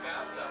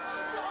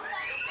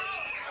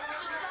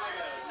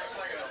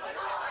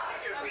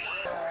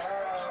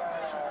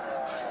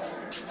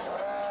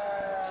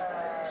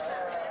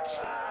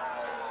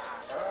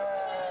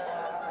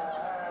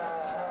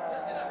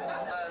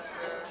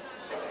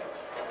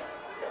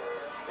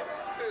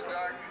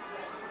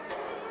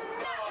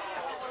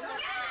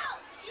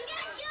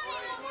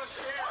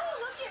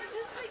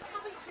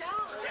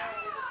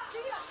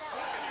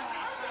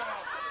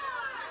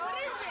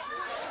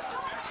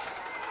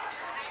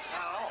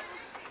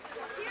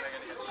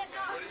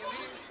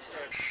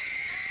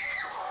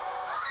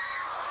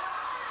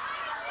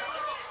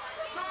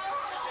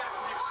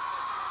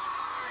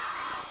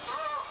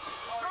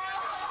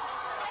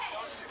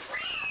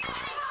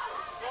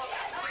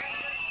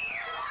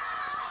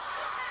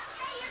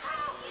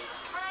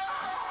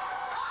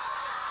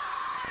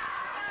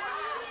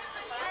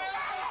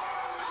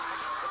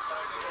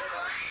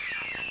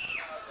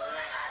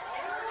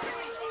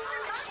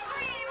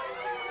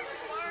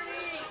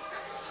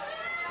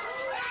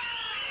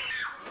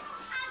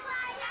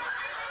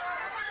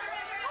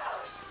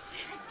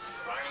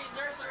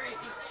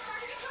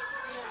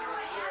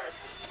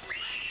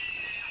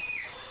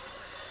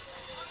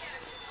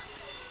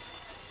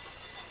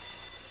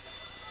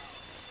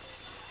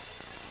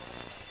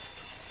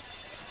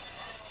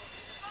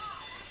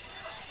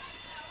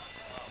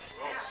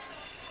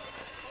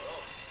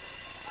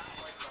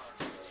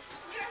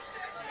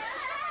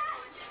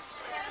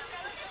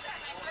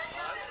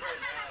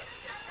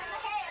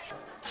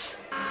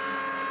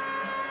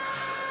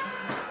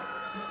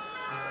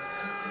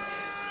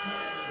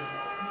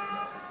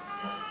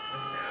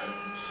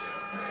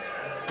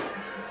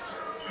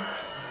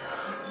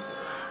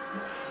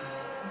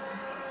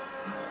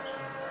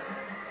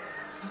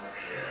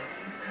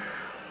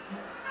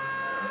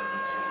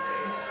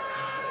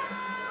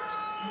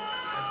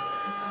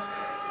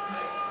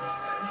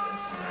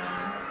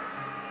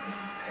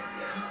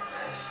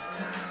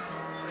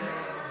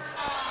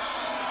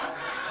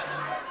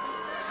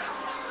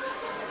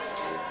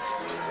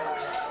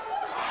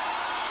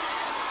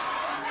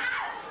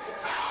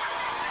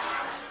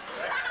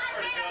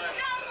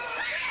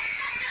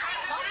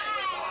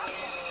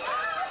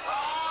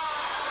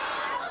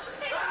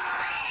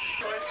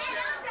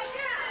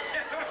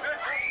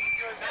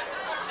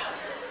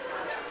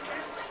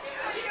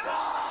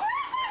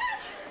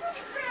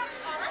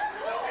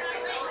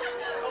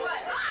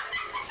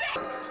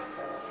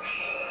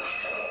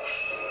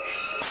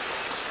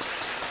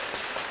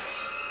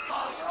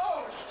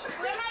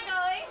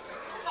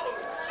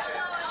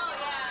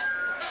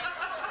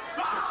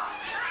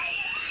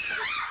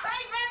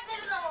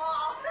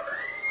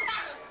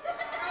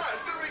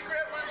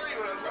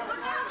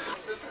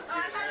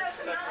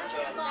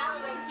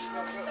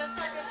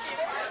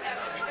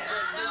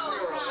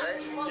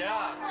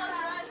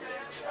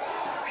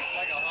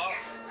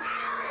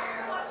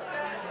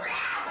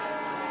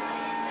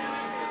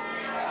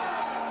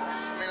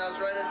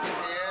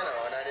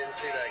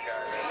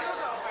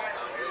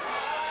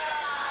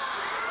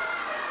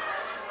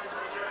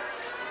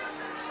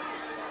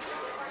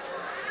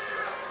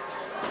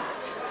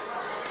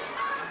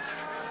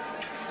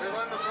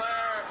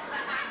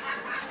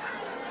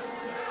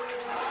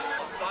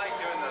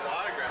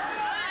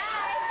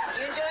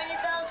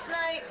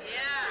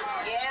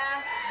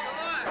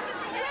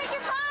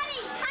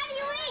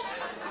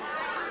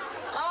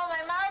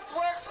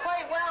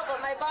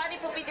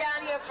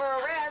for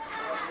a rest,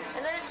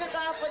 and then it took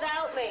off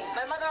without me.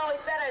 My mother always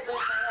said I'd lose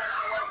my head if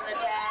I wasn't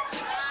attached.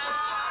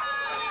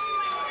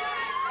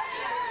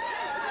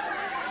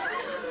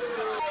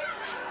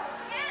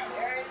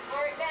 You're in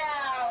for it now.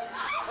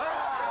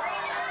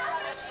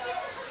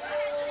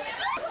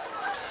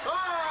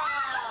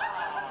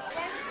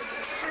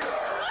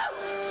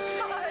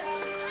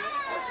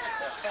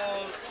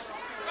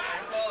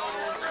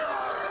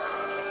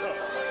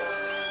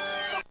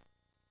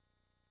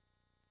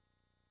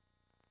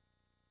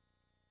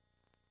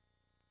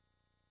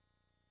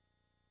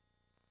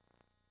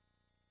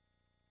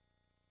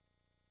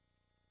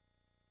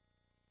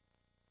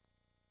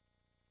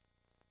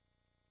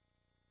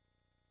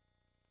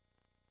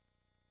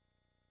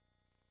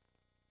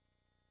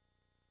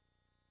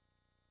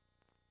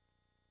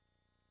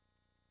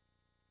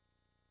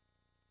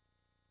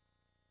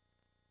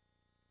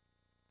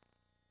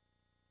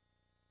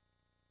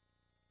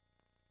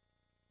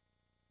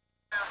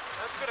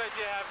 That's a good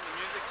idea having the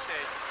music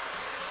stage.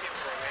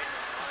 People are waiting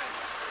in line.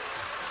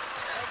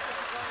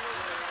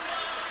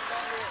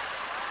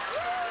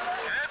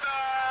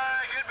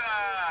 Goodbye,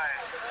 goodbye.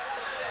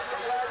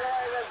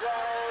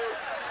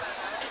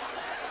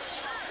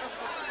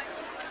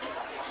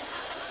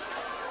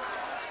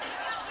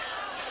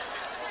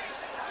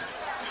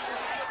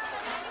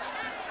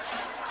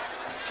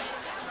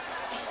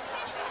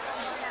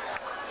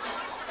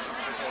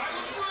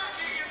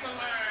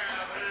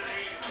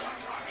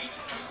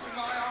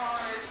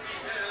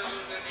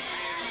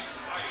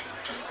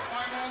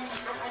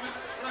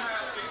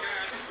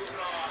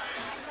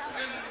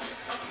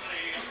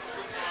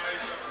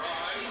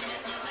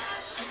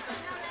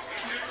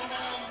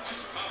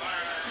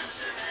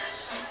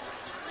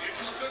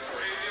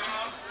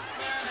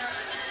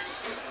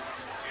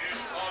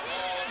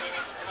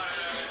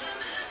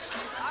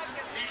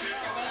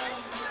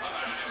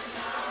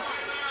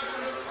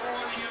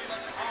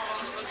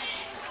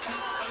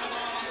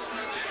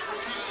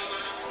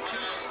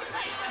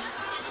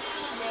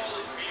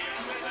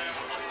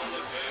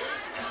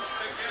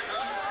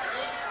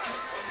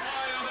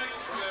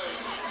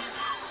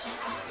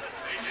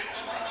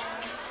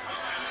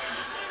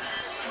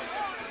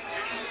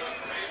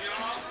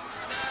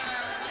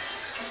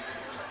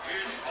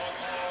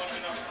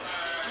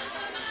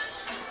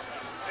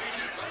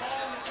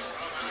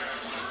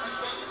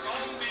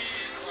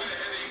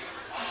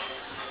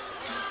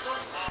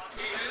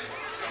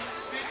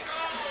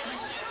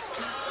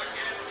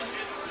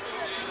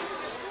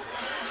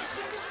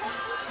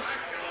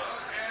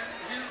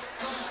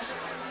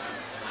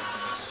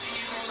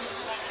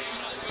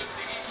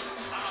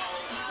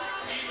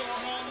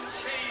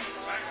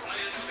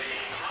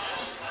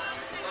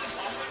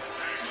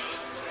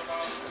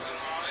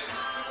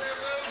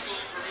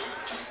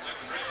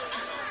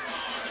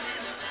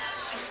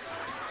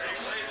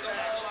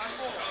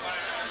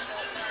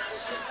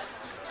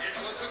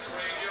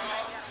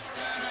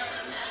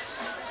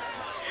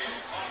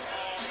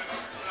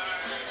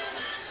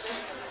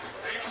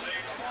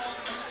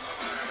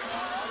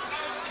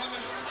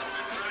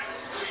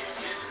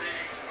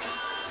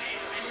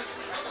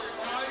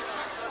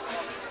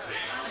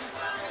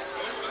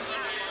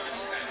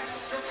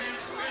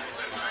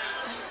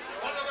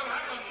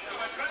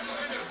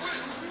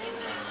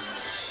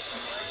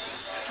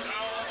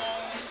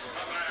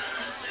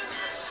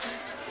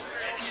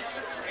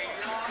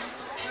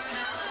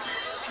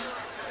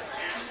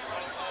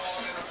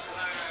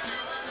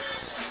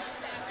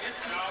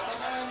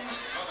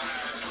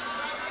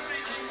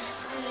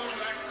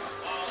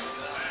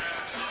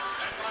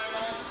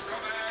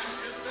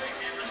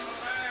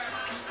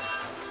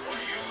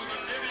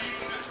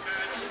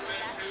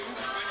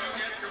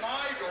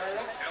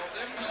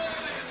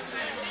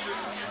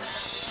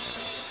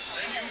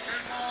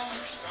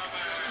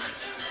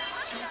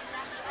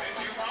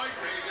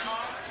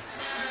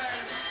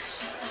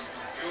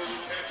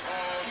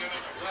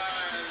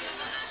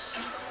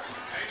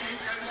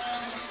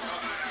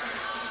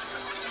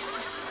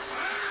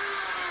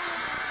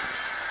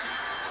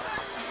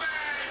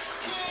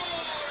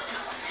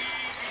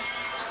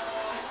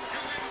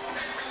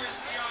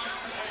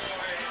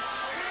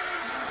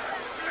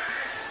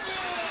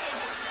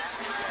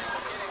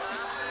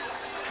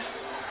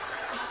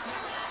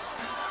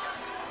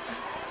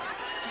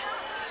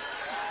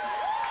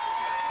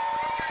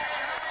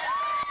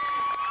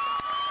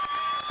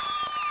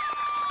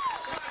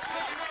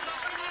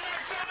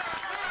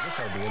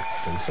 That'd be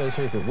interesting. It says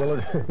here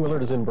that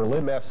Willard is in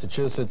Berlin,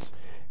 Massachusetts,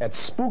 at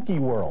Spooky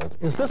World.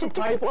 Is this a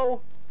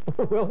typo?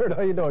 Willard,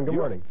 how you doing? Good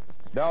morning.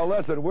 No,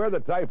 listen, we're the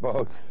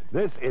typos.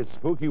 This is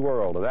Spooky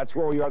World, and that's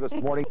where we are this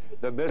morning.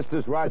 The mist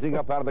is rising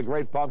up out of the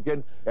Great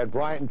Pumpkin. And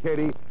Bryant and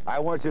Katie, I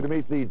want you to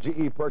meet the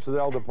GE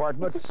Personnel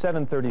Department.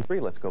 7:33.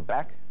 Let's go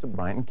back to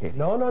Bryant and Katie.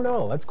 No.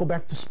 Let's go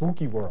back to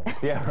Spooky World.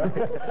 Yeah, right.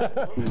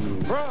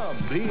 From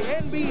the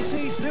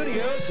NBC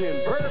studios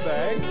in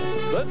Burbank,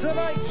 The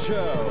Tonight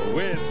Show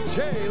with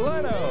Jay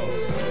Leno.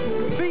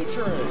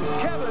 Featuring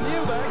Kevin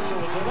Eubanks and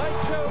The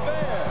Tonight Show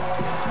Band.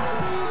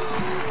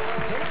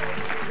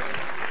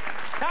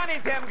 Connie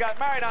and Tim got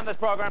married on this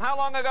program. How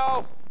long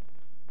ago?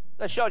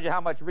 That shows you how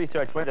much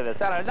research went into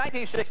this. Out of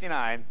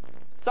 1969,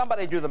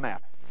 somebody do the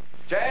math.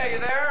 Jay, are you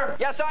there?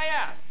 Yes, I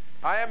am.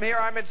 I am here.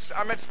 I'm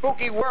at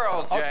Spooky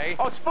World, Jay.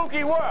 Oh,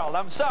 Spooky World.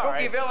 I'm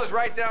sorry. Spookyville is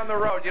right down the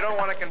road. You don't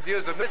want to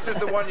confuse them. This is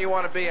the one you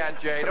want to be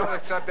at, Jay. Don't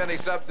accept any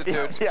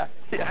substitutes. Yeah.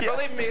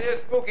 Believe me, it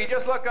is spooky.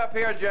 Just look up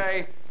here,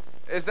 Jay.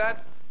 Is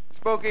that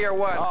spooky or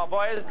what? Oh,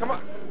 boy.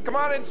 Come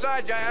on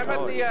inside, Jay. I'm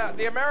at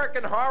the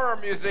American Horror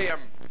Museum.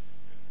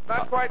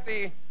 Not quite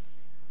the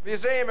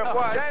museum it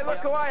was. Jay, look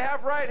who I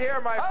have right here,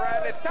 my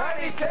friend. It's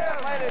Tiny Tim.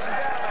 Ladies and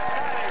gentlemen,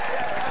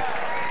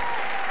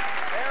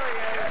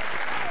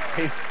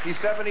 He's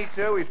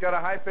 72. He's got a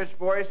high-pitched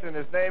voice, and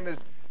his name is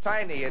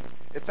Tiny. It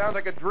sounds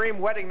like a dream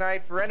wedding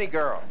night for any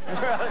girl.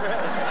 Anyway,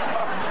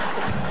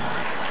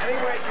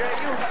 Jay,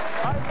 you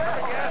have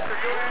a guest or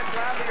Joanne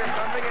Clappy or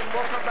something, and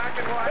we'll come back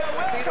and we'll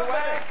actually see the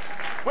wedding.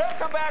 We'll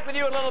come back with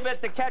you a little bit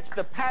to catch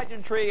the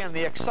pageantry and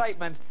the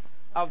excitement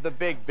of the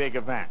big, big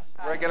event.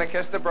 We're going to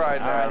kiss the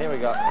bride now. All right, here we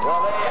go.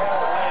 Well, there you go.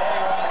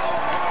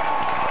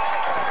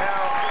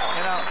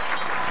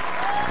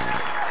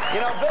 You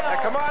know, Bill.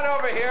 Now, come on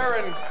over here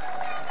and...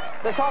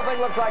 This whole thing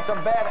looks like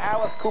some bad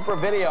Alice Cooper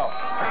video.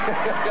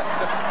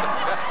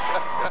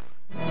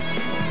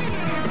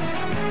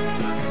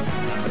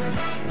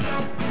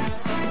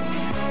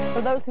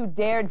 For those who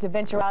dared to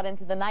venture out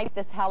into the night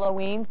this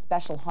Halloween,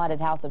 special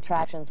haunted house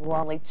attractions were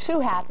only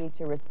too happy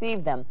to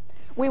receive them.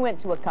 We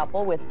went to a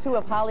couple with two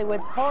of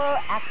Hollywood's horror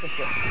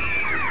actresses.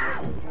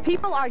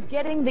 People are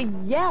getting the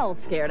yell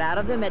scared out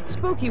of them at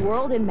Spooky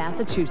World in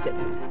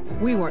Massachusetts.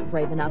 We weren't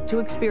brave enough to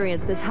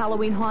experience this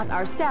Halloween haunt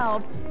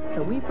ourselves,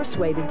 so we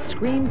persuaded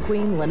Scream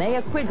Queen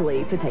Linnea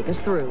Quigley to take us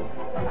through.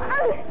 Where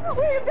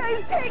are you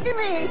guys taking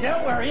me?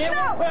 Don't worry, it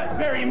won't hurt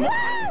very much.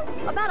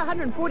 About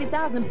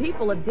 140,000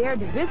 people have dared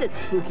to visit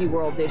Spooky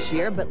World this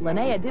year, but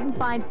Linnea didn't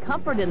find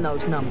comfort in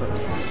those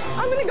numbers.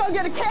 I'm gonna go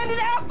get a candied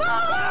apple!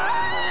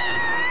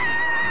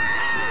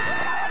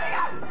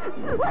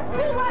 Let's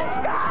do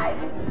lunch,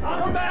 guys!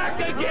 I'm back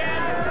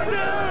again!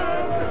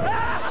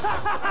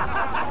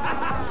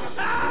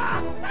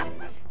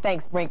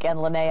 Thanks, Brink and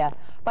Linnea.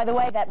 By the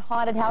way, that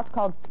haunted house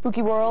called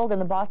Spooky World in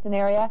the Boston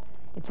area,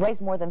 it's raised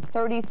more than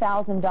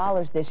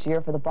 $30,000 this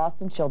year for the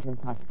Boston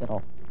Children's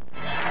Hospital.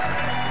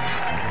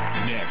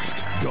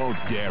 Next, don't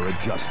dare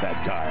adjust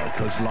that dial,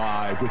 because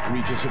Live with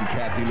Regis and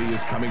Kathy Lee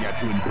is coming at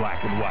you in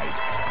black and white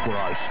for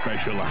our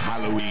special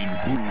Halloween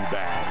Boo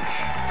Bash.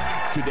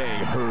 Today,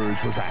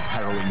 hers was a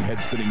harrowing,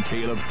 head-spinning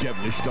tale of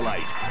devilish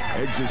delight.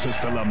 Exorcist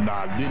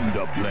alumna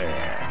Linda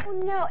Blair.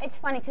 Well, no, it's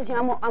funny, because you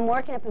know, I'm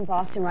working up in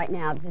Boston right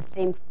now. The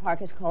theme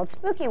park is called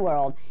Spooky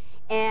World.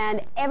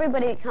 And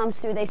everybody that comes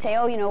through, they say,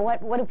 oh, you know,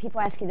 what do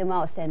people ask you the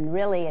most? And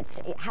really,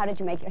 it's, how did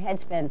you make your head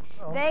spin?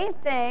 Oh. They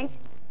think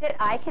that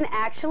I can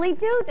actually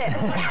do this.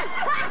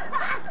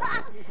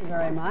 Thank you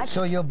very much.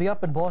 So you'll be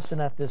up in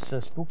Boston at this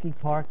Spooky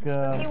Park,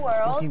 Spooky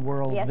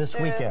World, yes, this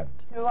weekend.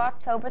 Through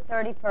October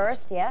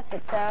 31st, yes,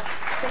 it's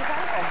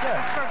incredible. Good.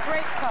 It's for a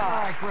great cause. All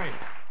right, great.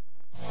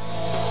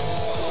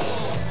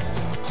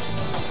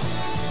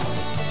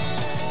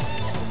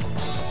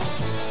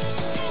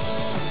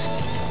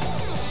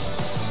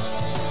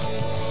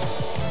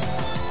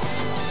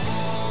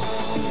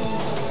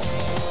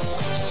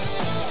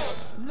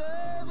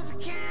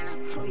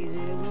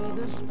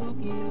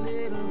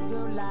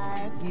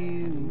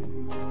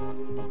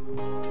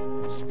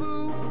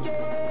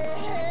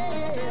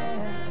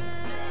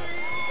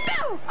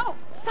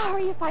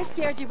 Sorry if I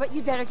scared you, but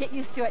you better get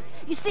used to it.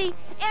 You see,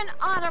 in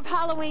honor of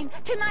Halloween,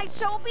 tonight's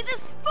show will be the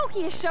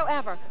spookiest show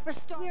ever.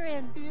 We're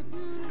in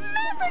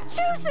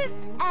Massachusetts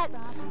at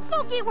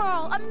Spooky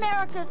World,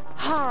 America's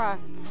horror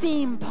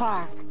theme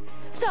park.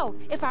 So,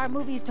 if our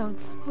movies don't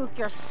spook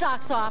your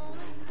socks off,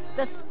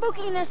 the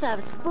spookiness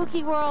of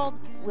Spooky World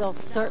will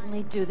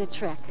certainly do the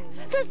trick.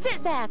 So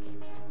sit back,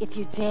 if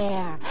you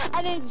dare,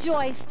 and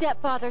enjoy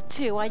Stepfather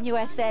 2 on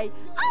USA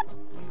Up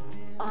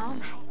all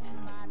night.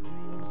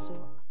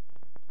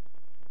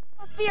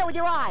 Fear with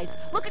your eyes.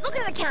 Look at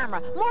the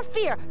camera. More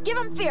fear. Give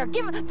him fear.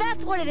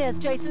 That's what it is,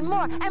 Jason.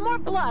 More and more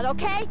blood,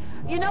 okay?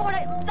 You know what?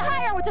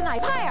 Higher with the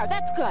knife. Higher.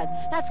 That's good.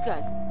 That's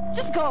good.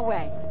 Just go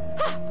away.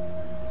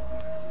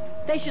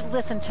 They should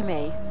listen to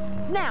me.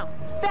 Now,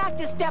 back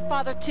to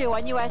Stepfather 2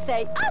 on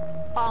USA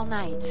Up all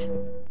night.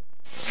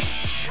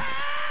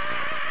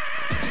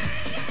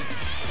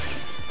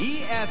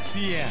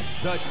 ESPN,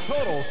 the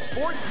Total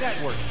Sports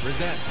Network,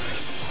 presents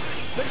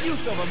the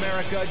youth of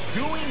America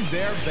doing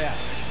their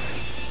best.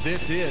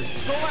 This is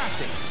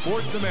Scholastic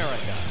Sports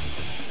America.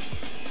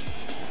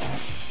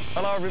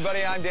 Hello,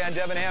 everybody. I'm Dan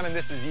Debenham, and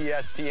this is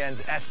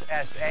ESPN's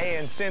SSA.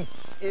 And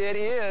since it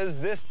is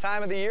this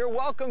time of the year,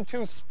 welcome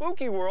to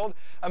Spooky World,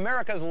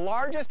 America's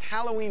largest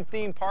Halloween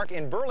theme park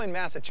in Berlin,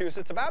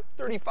 Massachusetts, about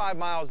 35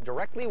 miles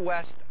directly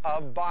west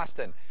of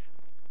Boston.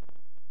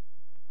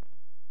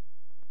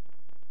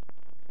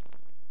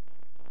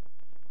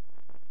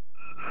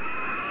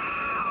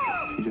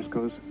 She just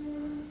goes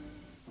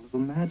a little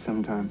mad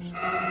sometimes.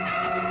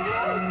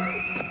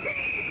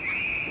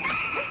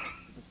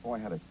 This boy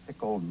had a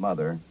sick old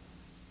mother.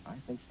 I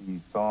think she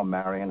saw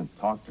Marion and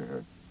talked to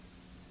her.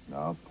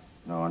 No,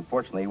 No,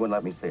 unfortunately, he wouldn't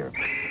let me see her.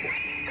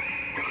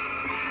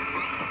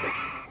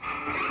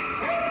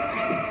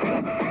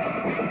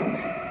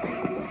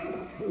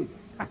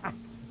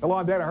 Hello,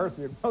 I'm Dan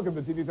Hersey, and welcome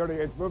to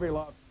TV38's Movie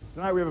Loft.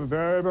 Tonight we have a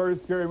very, very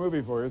scary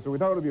movie for you, so we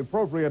thought it would be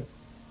appropriate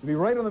to be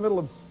right in the middle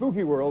of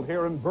Spooky World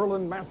here in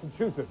Berlin,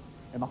 Massachusetts,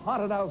 in the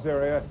haunted house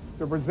area,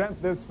 to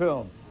present this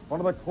film. One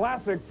of the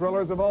classic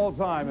thrillers of all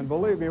time, and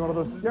believe me, one of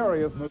the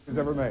scariest movies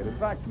ever made. In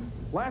fact,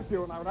 last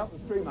year when I went out in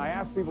the street and I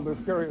asked people their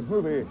scariest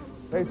movie,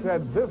 they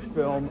said this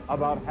film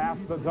about half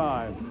the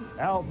time.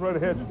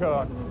 Alfred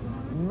Hitchcock,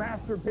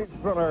 masterpiece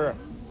thriller,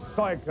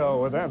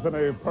 Psycho with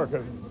Anthony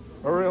Perkins.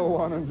 A real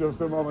one in just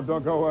a moment.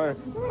 Don't go away.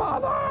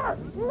 Mother!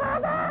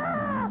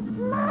 Mother!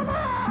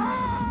 Mother!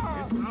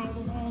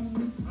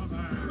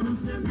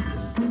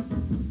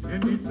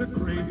 And it's a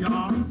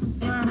graveyard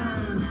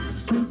flash.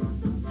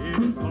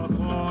 It's a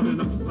thought in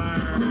a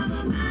flash.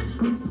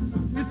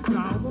 It's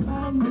now the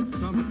morning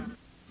summer.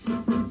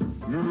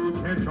 You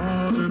catch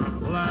on in a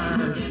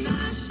flash.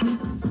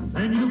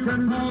 And you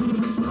can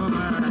monster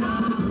mash.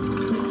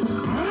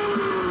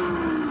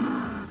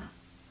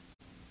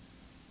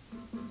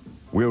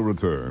 We'll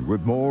return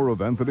with more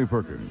of Anthony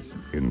Perkins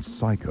in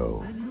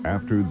Psycho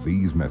after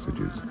these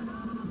messages.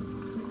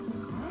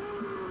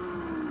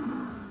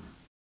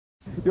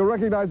 You'll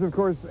recognize, of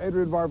course,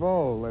 Adrienne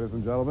Barbeau, ladies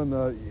and gentlemen.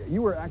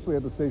 You were actually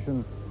at the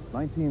station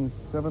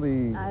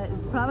 1970...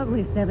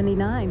 Probably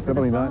 79 for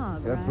the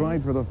Fog, That's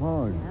right, for The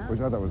Fog, yeah. Which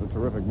I thought was a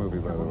terrific movie,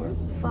 by the way.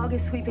 Fog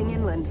is sweeping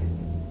inland.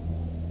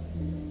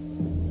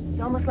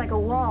 It's almost like a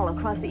wall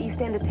across the east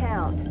end of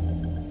town.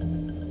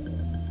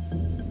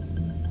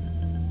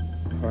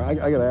 All right,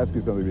 I got to ask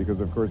you something, because,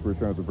 of course, we're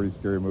showing some pretty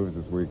scary movies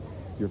this week.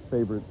 Your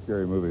favorite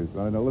scary movies.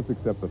 I know, let's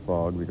accept The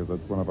Fog, because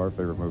that's one of our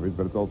favorite movies,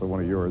 but it's also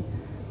one of yours.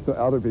 So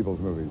other people's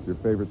movies, your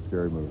favorite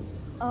scary movies.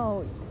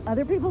 Oh,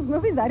 other people's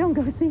movies? I don't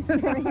go see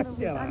scary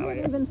movies. I've never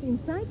even seen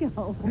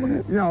Psycho.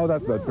 No,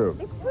 that's not true.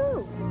 It's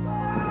true.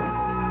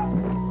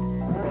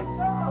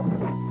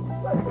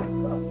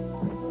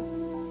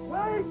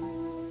 Wait!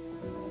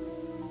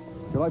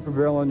 Could I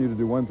prevail on you to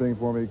do one thing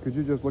for me? Could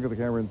you just look at the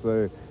camera and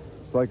say,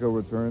 Psycho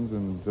returns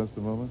in just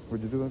a moment?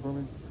 Would you do that for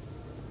me?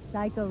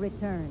 Psycho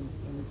returns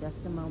in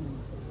just a moment.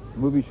 A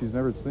movie she's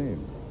never seen.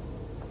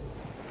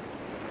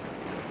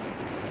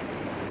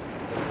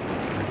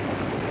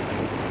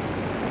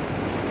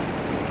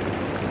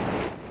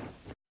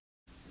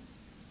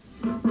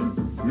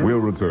 We'll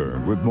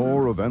return with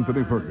more of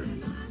Anthony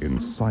Perkins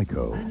in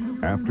Psycho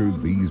after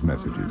these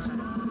messages.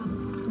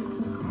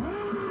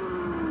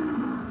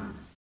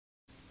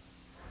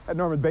 That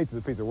Norman Bates is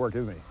a piece of work,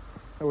 isn't he?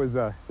 It was,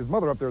 his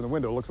mother up there in the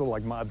window looks a little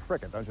like Maud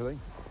Frickett, don't you think?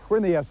 We're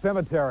in the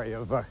cemetery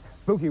of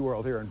Spooky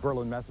World here in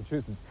Berlin,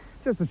 Massachusetts.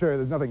 Just to show you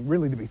there's nothing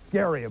really to be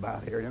scary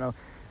about here, you know?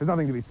 There's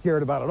nothing to be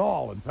scared about at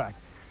all, in fact.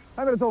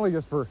 I mean, it's only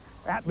just for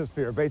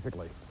atmosphere,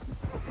 basically.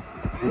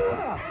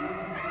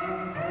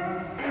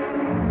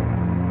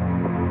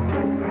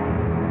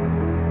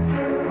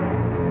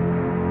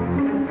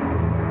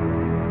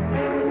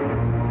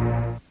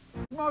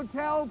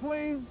 Motel,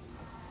 please.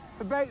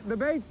 The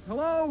Bates,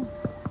 hello?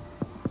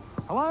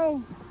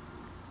 Hello?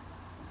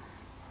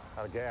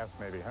 Out of gas,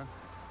 maybe, huh?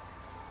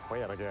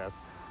 Way out of gas.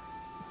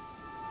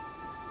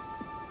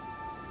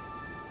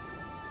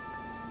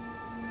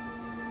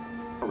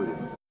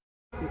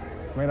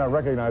 May not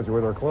recognize her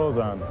with her clothes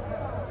on.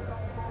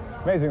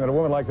 Amazing that a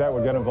woman like that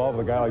would get involved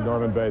with a guy like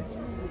Norman Bates.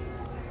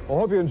 Well,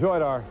 hope you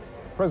enjoyed our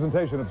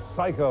presentation of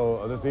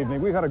Psycho this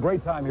evening. We've had a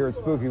great time here at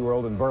Spooky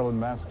World in Berlin,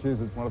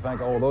 Massachusetts. I want to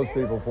thank all of those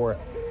people for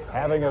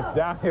having us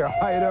down here.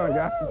 How you doing,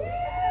 guys?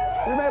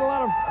 We made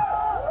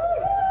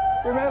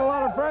a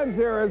lot of friends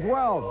here as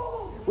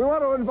well. We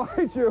want to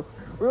invite you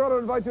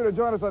to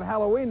join us on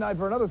Halloween night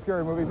for another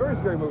scary movie, very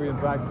scary movie, in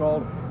fact,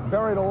 called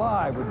Buried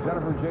Alive with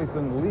Jennifer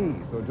Jason Leigh.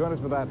 So join us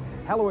for that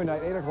Halloween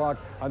night, 8 o'clock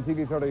on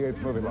TV38's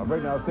Movie Loft.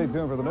 Right now, stay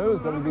tuned for the news.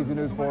 WBC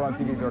News 4 on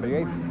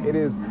TV38. It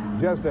is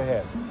just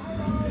ahead.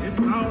 It's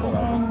now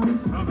long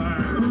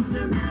summer,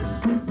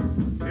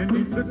 and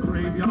it's a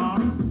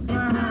graveyard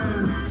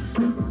flash.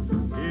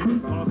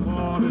 It's a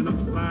thought in a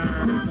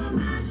flash.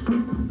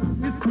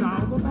 It's now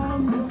the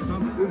long summer.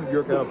 This is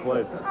your kind of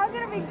place. I'm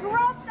going to be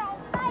grumped all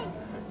night.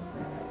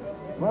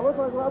 Do I look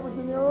like Robert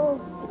De Niro?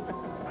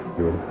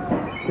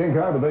 King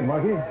Kong, the big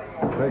monkey,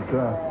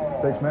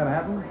 takes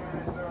Manhattan.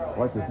 I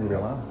like this movie a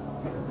lot.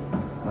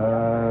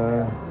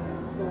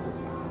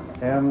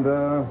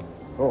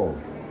 Oh,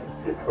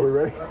 are we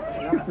ready?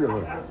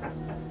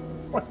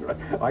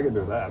 I can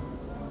do that.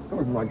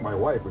 Sounds like my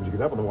wife when she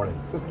gets up in the morning.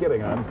 Just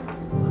kidding, hon.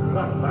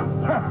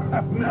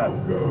 Now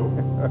go,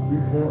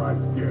 before I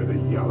scare the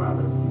hell out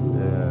of you.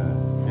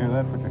 Yeah. Hear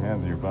that? Put your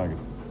hands in your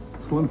pockets.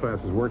 Slim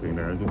Fast is working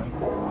there, isn't it?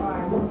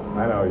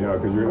 I know, you know,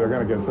 because they're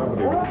going to get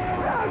somebody.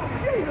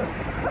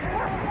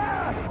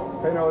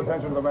 Pay no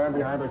attention to the man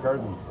behind the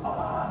curtain.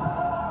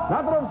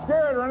 Not that I'm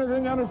scared or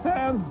anything, you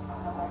understand?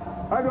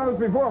 I've done this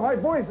before. My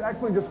voice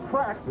actually just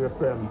cracked this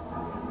then.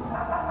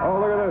 Oh,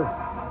 look at this.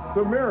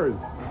 Some mirrors.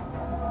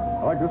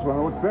 I like this one.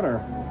 It looks thinner.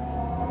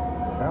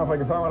 Now if I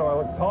can find one, I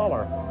look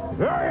taller.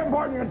 Very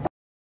important.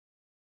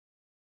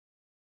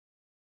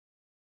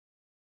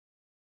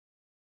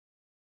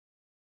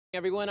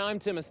 everyone. I'm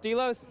Tim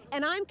Estilos.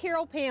 And I'm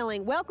Carol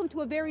Paling. Welcome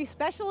to a very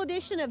special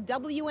edition of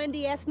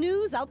WNDS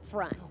News Up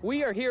Front.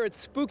 We are here at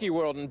Spooky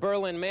World in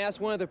Berlin, Mass.,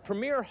 one of the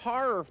premier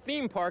horror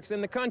theme parks in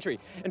the country.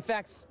 In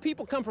fact,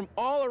 people come from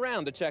all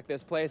around to check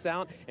this place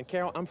out. And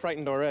Carol, I'm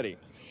frightened already.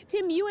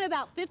 Tim, you and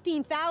about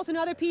 15,000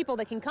 other people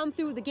that can come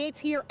through the gates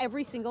here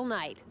every single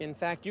night. In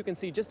fact, you can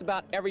see just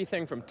about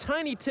everything from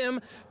Tiny Tim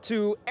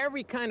to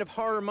every kind of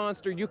horror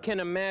monster you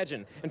can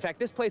imagine. In fact,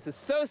 this place is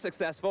so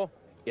successful,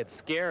 it's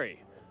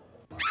scary.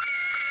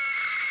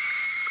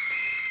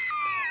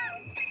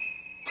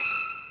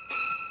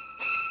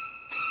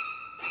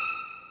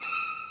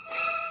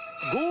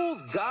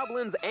 Ghouls,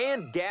 goblins,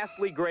 and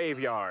ghastly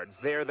graveyards.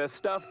 They're the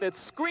stuff that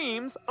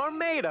screams are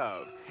made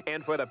of.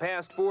 And for the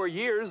past 4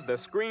 years, the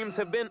screams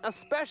have been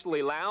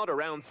especially loud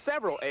around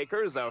several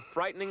acres of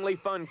frighteningly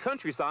fun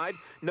countryside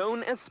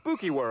known as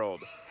Spooky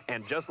World.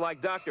 And just like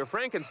Dr.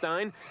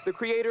 Frankenstein, the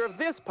creator of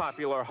this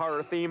popular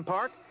horror theme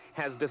park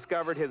has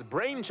discovered his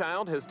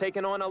brainchild has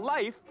taken on a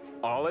life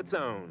all its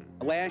own.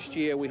 Last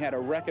year we had a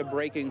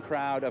record-breaking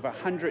crowd of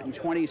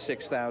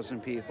 126,000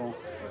 people,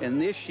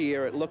 and this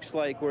year it looks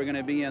like we're going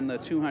to be in the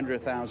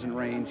 200,000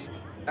 range.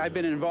 I've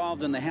been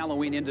involved in the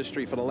Halloween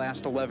industry for the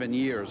last 11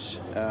 years,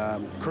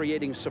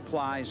 creating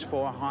supplies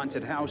for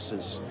haunted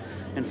houses.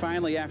 And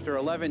finally, after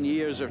 11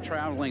 years of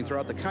traveling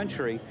throughout the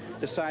country,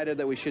 decided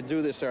that we should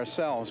do this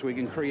ourselves. We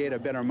can create a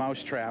better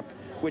mousetrap,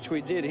 which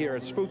we did here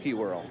at Spooky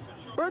World.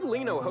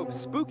 Bertolino hopes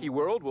Spooky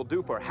World will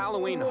do for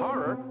Halloween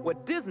horror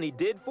what Disney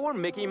did for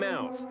Mickey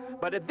Mouse.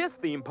 But at this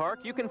theme park,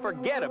 you can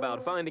forget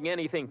about finding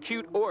anything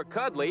cute or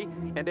cuddly,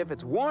 and if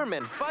it's warm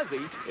and fuzzy,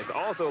 it's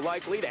also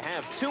likely to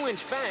have 2-inch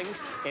fangs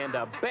and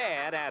a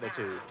bad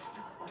attitude.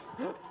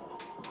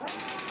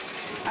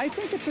 I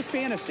think it's a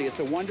fantasy. It's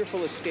a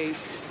wonderful escape.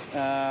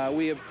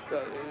 We have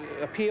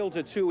appealed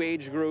to 2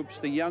 age groups,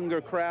 the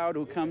younger crowd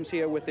who comes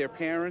here with their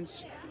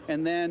parents,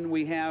 and then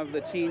we have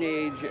the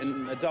teenage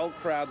and adult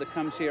crowd that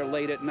comes here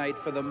late at night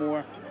for the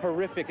more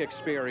horrific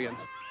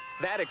experience.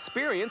 That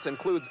experience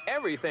includes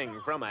everything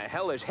from a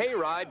hellish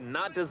hayride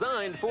not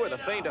designed for the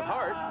faint of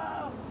heart.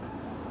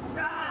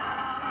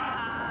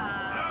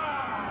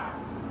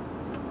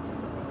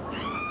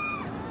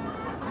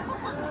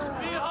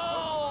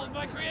 Behold,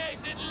 my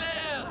creation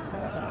lives!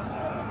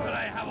 Could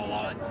I have a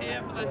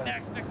volunteer for the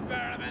next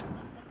experiment?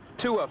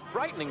 To a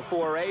frightening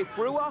foray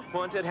through a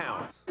haunted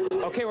house.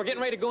 Okay, we're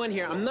getting ready to go in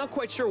here. I'm not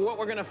quite sure what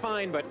we're gonna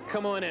find, but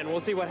come on in, we'll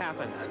see what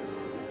happens.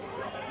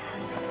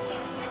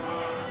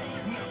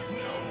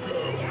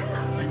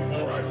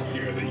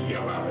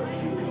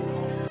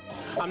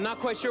 I'm not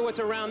quite sure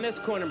what's around this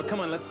corner, but come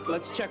on,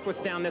 let's check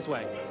what's down this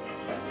way.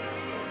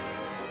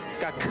 It's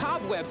got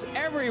cobwebs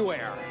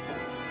everywhere.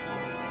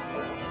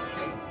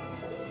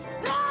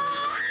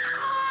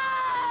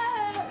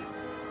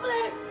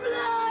 Flesh,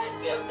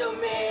 blood, give to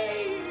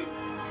me!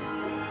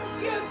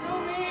 Give to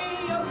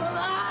me your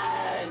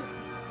blood!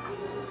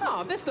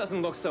 Oh, this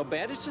doesn't look so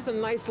bad. It's just a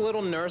nice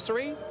little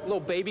nursery, little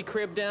baby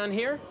crib down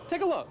here.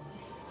 Take a look.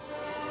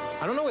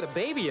 I don't know where the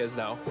baby is,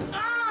 though.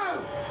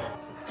 Oh!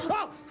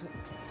 Oh!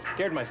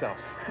 Scared myself.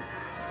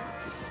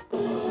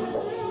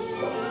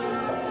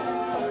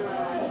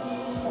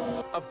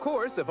 Of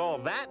course, if all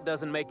that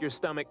doesn't make your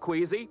stomach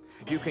queasy,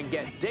 you can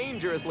get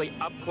dangerously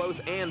up close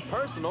and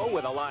personal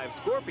with a live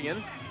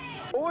scorpion,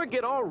 or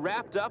get all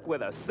wrapped up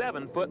with a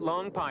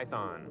 7-foot-long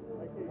python.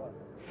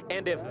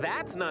 And if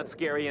that's not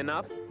scary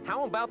enough,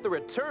 how about the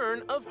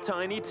return of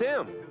Tiny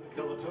Tim?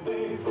 Killer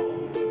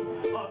tomatoes,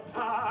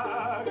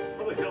 attack!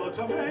 The killer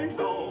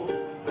tomatoes,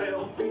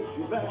 they'll beat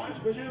you, bash you,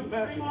 squish you,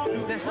 bash you.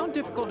 Now, how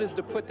difficult is it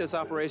to put this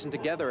operation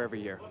together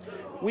every year?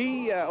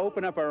 We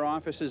open up our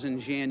offices in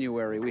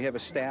January. We have a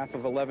staff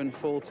of 11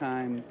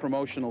 full-time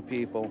promotional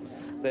people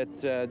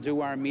that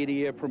do our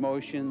media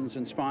promotions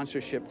and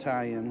sponsorship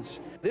tie-ins.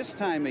 This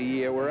time of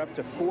year, we're up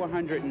to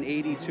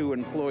 482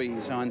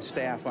 employees on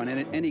staff on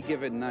any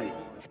given night.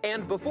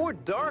 And before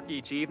dark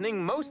each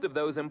evening, most of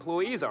those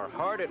employees are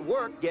hard at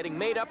work getting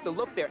made up to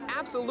look their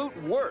absolute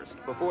worst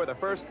before the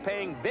first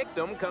paying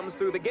victim comes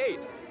through the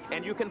gate.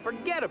 And you can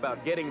forget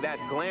about getting that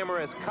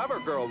glamorous cover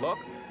girl look,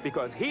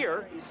 because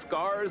here,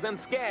 scars and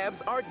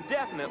scabs are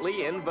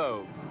definitely in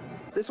vogue.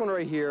 This one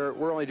right here,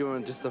 we're only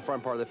doing just the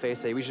front part of the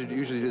face. We should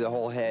usually do the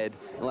whole head,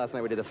 and last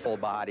night we did the full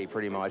body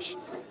pretty much.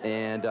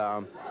 And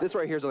this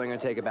right here is only going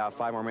to take about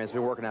 5 more minutes. We've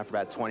been working on it for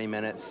about 20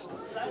 minutes.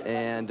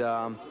 And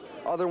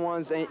other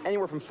ones,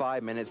 anywhere from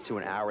 5 minutes to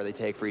an hour they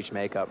take for each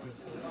makeup.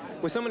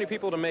 With so many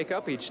people to make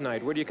up each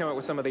night, where do you come up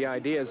with some of the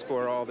ideas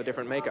for all the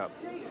different makeup?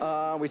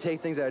 We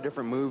take things out of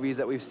different movies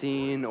that we've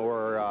seen,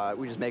 or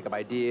we just make up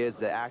ideas.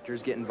 The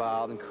actors get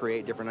involved and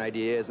create different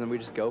ideas, and we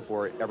just go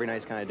for it. Every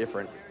night's kind of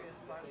different.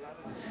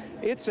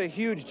 It's a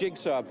huge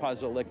jigsaw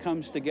puzzle that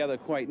comes together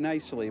quite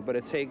nicely, but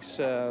it takes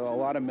a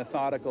lot of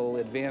methodical,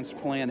 advanced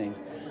planning.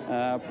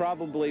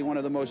 Probably one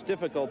of the most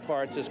difficult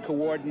parts is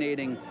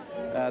coordinating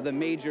the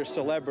major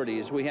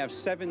celebrities. We have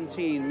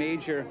 17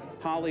 major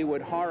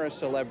Hollywood horror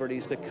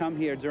celebrities that come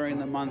here during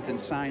the month and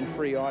sign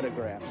free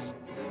autographs.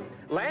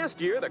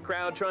 Last year, the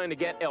crowd trying to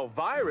get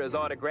Elvira's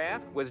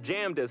autograph was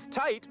jammed as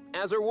tight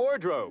as her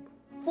wardrobe.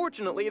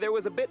 Fortunately, there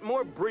was a bit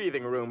more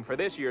breathing room for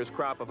this year's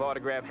crop of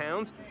autograph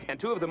hounds, and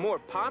two of the more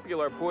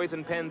popular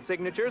Poison Pen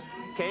signatures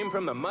came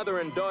from the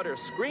mother and daughter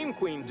Scream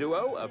Queen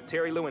duo of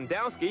Terry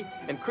Lewandowski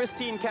and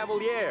Christine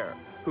Cavaliere,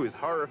 whose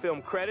horror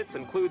film credits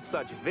include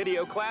such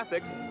video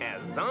classics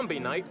as Zombie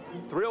Night,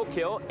 Thrill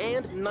Kill,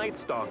 and Night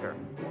Stalker.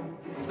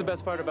 What's the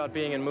best part about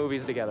being in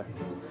movies together?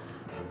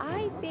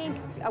 I think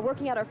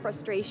working out our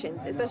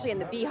frustrations, especially in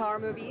the B-horror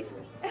movies.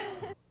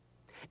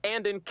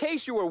 And in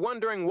case you were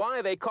wondering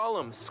why they call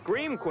them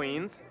Scream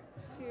Queens,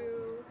 2,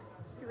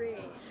 3.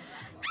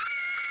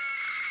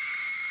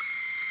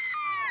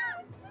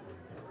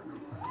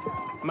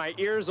 my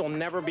ears will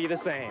never be the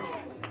same.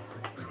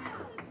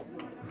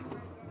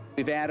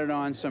 We've added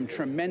on some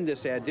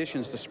tremendous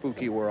additions to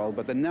Spooky World,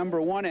 but the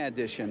 #1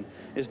 addition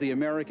is the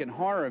American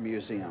Horror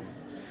Museum.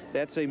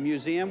 That's a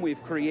museum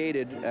we've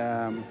created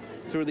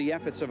through the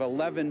efforts of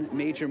 11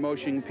 major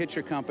motion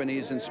picture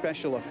companies and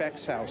special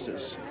effects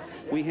houses.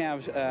 We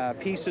have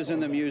pieces in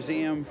the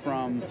museum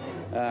from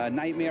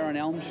Nightmare on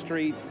Elm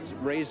Street,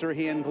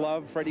 Razorhand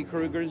Glove, Freddy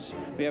Krueger's.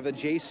 We have the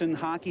Jason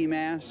hockey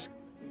mask.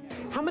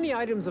 How many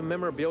items of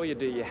memorabilia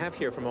do you have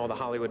here from all the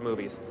Hollywood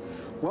movies?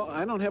 Well,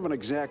 I don't have an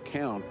exact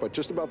count, but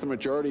just about the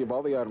majority of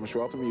all the items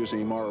throughout the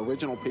museum are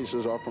original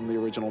pieces are from the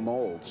original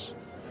molds,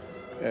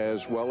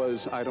 as well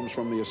as items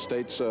from the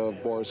estates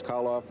of Boris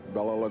Karloff,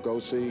 Bela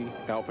Lugosi,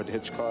 Alfred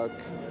Hitchcock.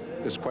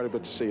 There's quite a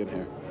bit to see in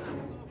here.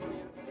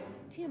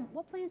 Tim,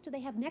 what plans do they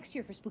have next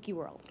year for Spooky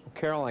World?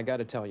 Carol, I got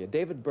to tell you,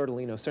 David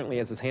Bertolino certainly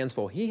has his hands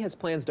full. He has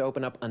plans to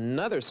open up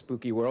another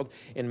Spooky World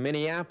in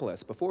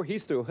Minneapolis. Before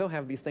he's through, he'll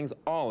have these things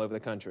all over the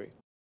country.